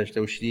allé en discothèque,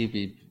 j'étais au Chili,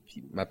 puis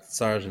ma petite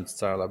sœur, j'ai une petite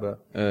sœur là-bas.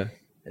 Elle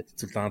était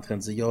tout le temps en train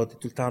de dire, t'es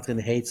tout le temps en train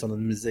de hate sur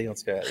notre musique. En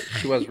tout cas,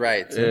 she was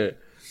right.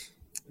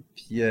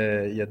 Puis,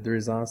 il y a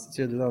 2 ans,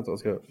 c'était il y a 2 ans, en tout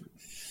cas.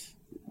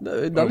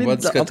 Dans les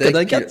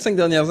 4-5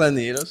 dernières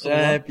années,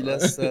 là. Puis là,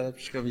 ça, puis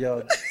je suis comme, you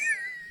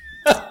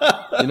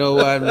know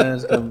what,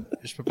 man,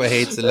 je peux pas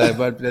hate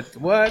celle-là, puis là,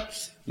 what?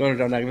 Là,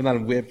 j'en arrivais dans le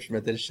whip, je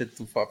mettais le shit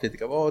tout fort, puis t'es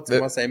comme, tu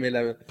commences à aimer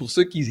la... Pour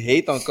ceux qui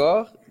hate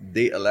encore,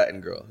 date a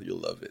Latin girl,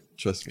 you'll love it,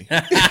 trust me.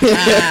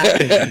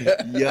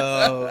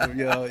 yo,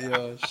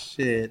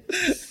 shit,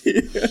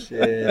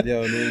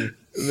 yo, man.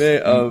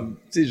 Mais, tu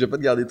sais, je vais pas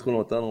te garder trop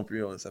longtemps non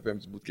plus, ça fait un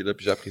petit bout de qu'il est là,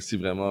 puis j'apprécie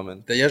vraiment,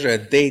 man. D'ailleurs, j'ai un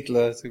date,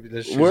 là.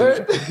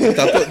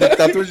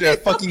 Tantôt, j'ai un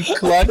fucking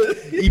clock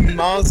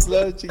immense,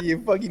 là, il est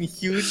fucking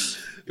huge.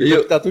 Puis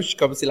tantôt, je suis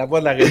comme, c'est la voix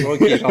de la raison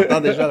que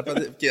j'entends déjà,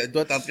 qui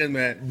doit être en train de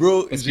me...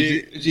 Bro,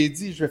 j'ai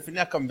dit, je vais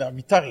finir comme vers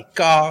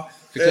 8h15.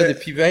 Fait que là,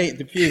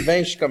 depuis 20,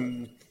 je suis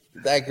comme,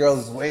 that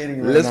girl's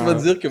waiting right Laisse-moi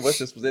now. dire que moi,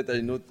 je supposé être à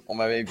une autre, on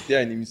m'avait invité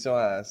à une émission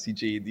à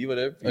CJAD,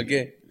 whatever. Ok.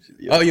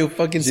 Oh, you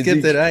fucking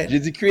skipped it, right? J'ai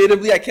dit,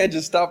 creatively, I can't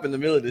just stop in the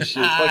middle of this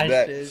shit. Fuck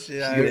that. Shit,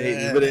 You're gonna hate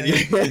me, but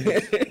anyway.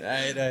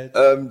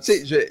 Right.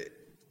 Tu sais,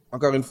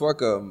 encore une fois,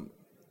 comme,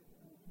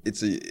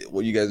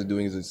 what you guys are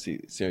doing,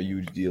 c'est un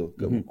huge deal.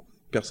 Comme,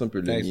 personne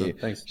peut le nier.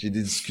 J'ai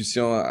des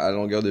discussions à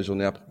longueur de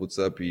journée à propos de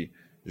ça, puis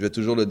je vais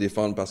toujours le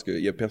défendre parce qu'il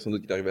y a personne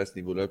d'autre qui est arrivé à ce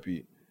niveau-là,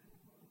 puis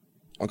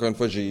encore une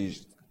fois, je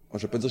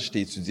vais pas dire que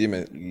j'étais étudié,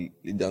 mais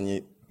les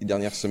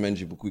dernières semaines,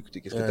 j'ai beaucoup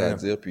écouté qu'est-ce que t'as à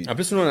dire, puis... En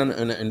plus, nous, on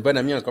a une bonne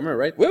amie en commun,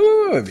 right? Oui,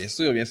 bien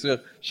sûr.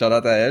 Shout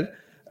out à elle.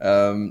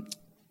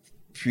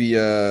 Puis,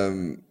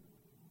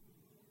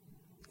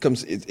 comme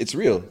it's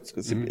real.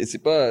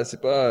 C'est pas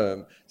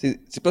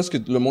ce que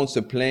le monde se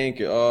plaint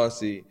que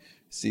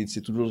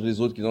c'est toujours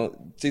les autres qui ont.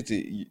 Tu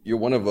sais,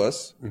 you're one of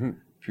us.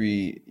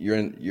 Puis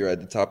you're at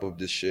the top of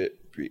this shit.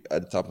 Puis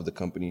at the top of the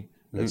company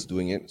that's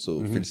doing it.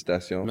 So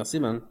félicitations. Merci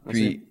man.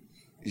 Puis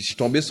je suis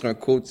tombé sur un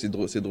quote, c'est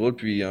drôle.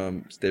 Puis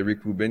c'était Rick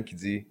Rubin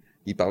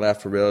il parlait à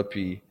Pharrell,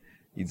 puis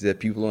il disait,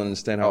 people don't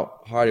understand how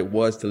hard it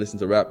was to listen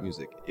to rap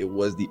music. It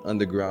was the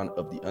underground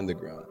of the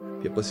underground.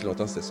 Puis il n'y a pas si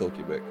longtemps, c'était ça au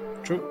Québec.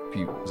 True.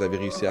 Puis vous avez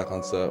réussi à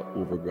rendre ça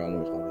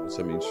overground,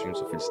 ça mainstream,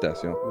 so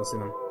félicitations. Merci,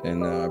 man.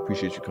 And I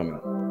appreciate you coming.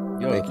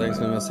 Yo, thanks,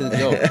 man. Merci.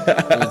 Yo,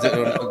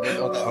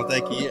 on t'a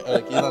accueilli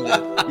dans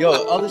le... Yo,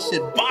 all this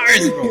shit,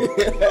 bars, bro.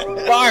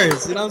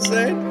 Bars, you know what I'm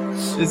saying?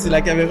 Et si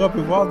la caméra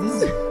peut voir,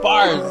 this is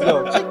bars,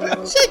 yo.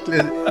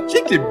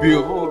 Check le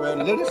bureau, man.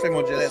 Là, je fais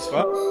mon gelé, tu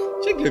vois.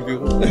 Check le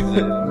bureau.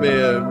 Mais,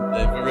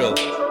 for real.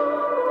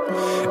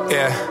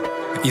 Yeah.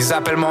 Ils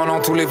appellent mon nom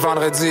tous les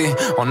vendredis.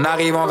 On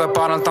arrive, on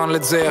repart dans le temps de le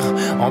dire.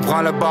 On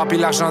prend le bar puis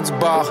l'argent du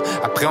bar.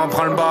 Après on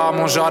prend le bar,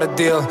 mon genre de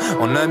deal.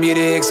 On a mis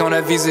des X, on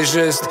a visé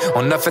juste.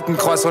 On a fait une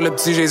croix sur le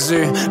petit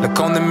Jésus. Le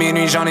compte de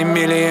minuit, j'en ai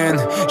 1001.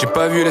 J'ai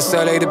pas vu le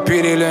soleil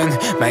depuis des lunes.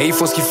 Mais il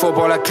faut ce qu'il faut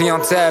pour la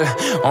clientèle.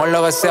 On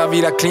leur a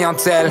servi la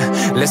clientèle.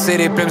 Laisser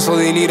des plumes sur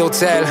des lits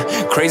d'hôtel.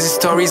 Crazy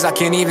stories I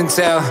can't even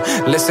tell.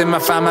 Laisser ma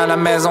femme à la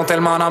maison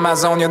tellement dans ma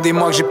zone. Y'a des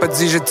mois que j'ai pas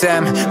dit je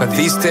t'aime. But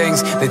these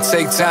things, they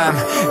take time.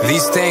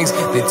 These things,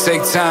 they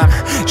take time.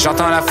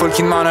 J'entends la foule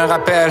qui demande un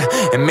rappel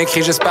et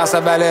m'écrit j'espère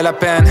ça valait la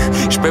peine.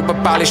 Je peux pas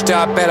parler, je te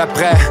rappelle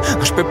après.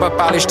 Je peux pas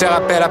parler, je te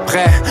rappelle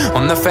après.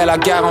 On a fait la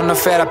guerre, on a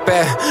fait la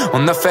paix.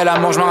 On a fait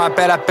l'amour, je m'en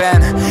rappelle à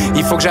peine.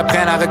 Il faut que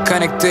j'apprenne à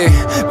reconnecter.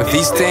 But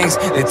these things,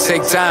 they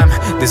take time.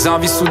 Des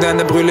envies soudaines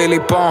de brûler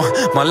les ponts.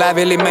 M'en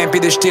laver les mains puis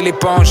de jeter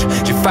l'éponge.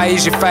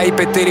 J'ai failli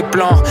péter les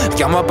plombs.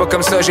 Regarde-moi pas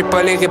comme ça, j'ai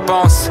pas les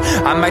réponses.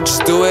 I might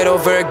just do it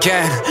over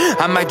again.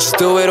 I might just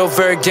do it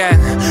over again.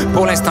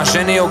 Pour l'instant, je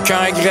n'ai aucun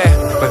regret.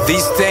 But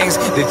these things,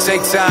 they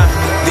take time.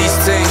 These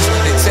things,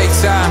 they take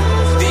time.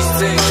 These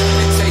things,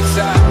 they take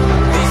time.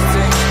 These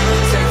things,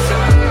 they take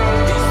time.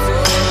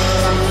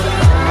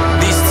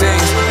 These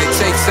things, they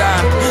take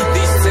time.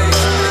 These things,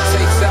 they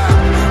take time.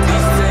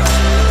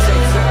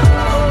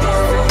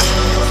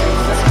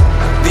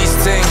 These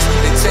things,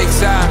 they take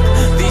time.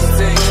 These things, they take time. These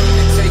things,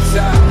 they take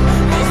time.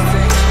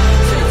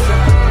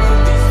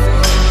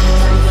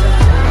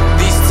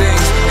 These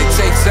things, they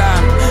take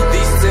time.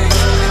 These things,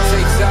 they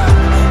take time.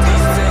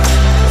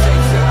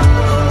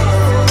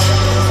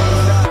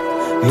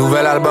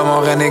 Nouvel album,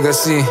 on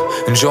renégocie.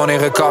 Une journée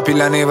record puis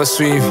l'année va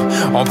suivre.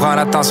 On prend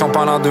l'attention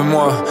pendant 2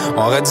 mois.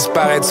 On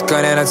redisparaît, tu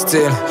connais notre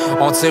style.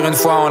 On tire une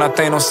fois, on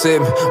atteint nos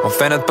cibles. On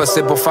fait notre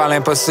possible pour faire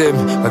l'impossible.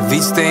 But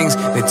these things,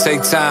 they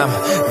take time.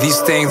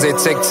 These things, they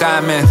take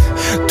time, man.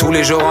 Tous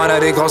les jours, on a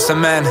des grosses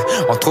semaines.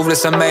 On trouve le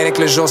sommeil dès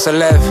que le jour se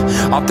lève.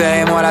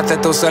 Enterrez-moi la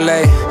tête au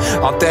soleil.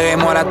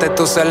 Enterrez-moi la tête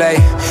au soleil.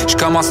 Je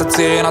commence à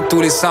tirer dans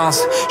tous les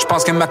sens. Je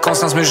pense que ma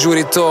conscience me joue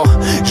des tours.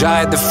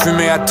 J'arrête de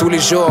fumer à tous les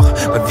jours.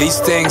 But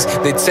these things,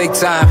 they take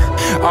time.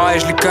 Oh, et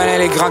je les connais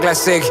les grands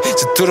classiques.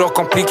 C'est toujours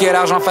compliqué,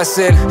 l'argent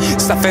facile.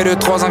 Ça fait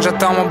 2-3 ans que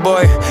j'attends mon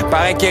boy.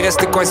 Pareil qu'il est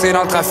resté coincé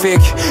dans le trafic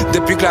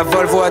depuis que la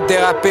Volvo a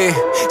dérapé.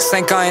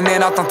 5 ans et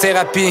nénante en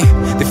thérapie.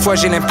 Des fois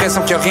j'ai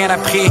l'impression qu'il n'y a rien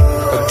appris.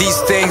 But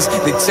these things,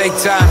 they take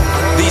time.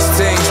 These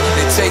things,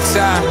 they take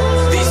time.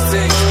 These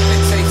things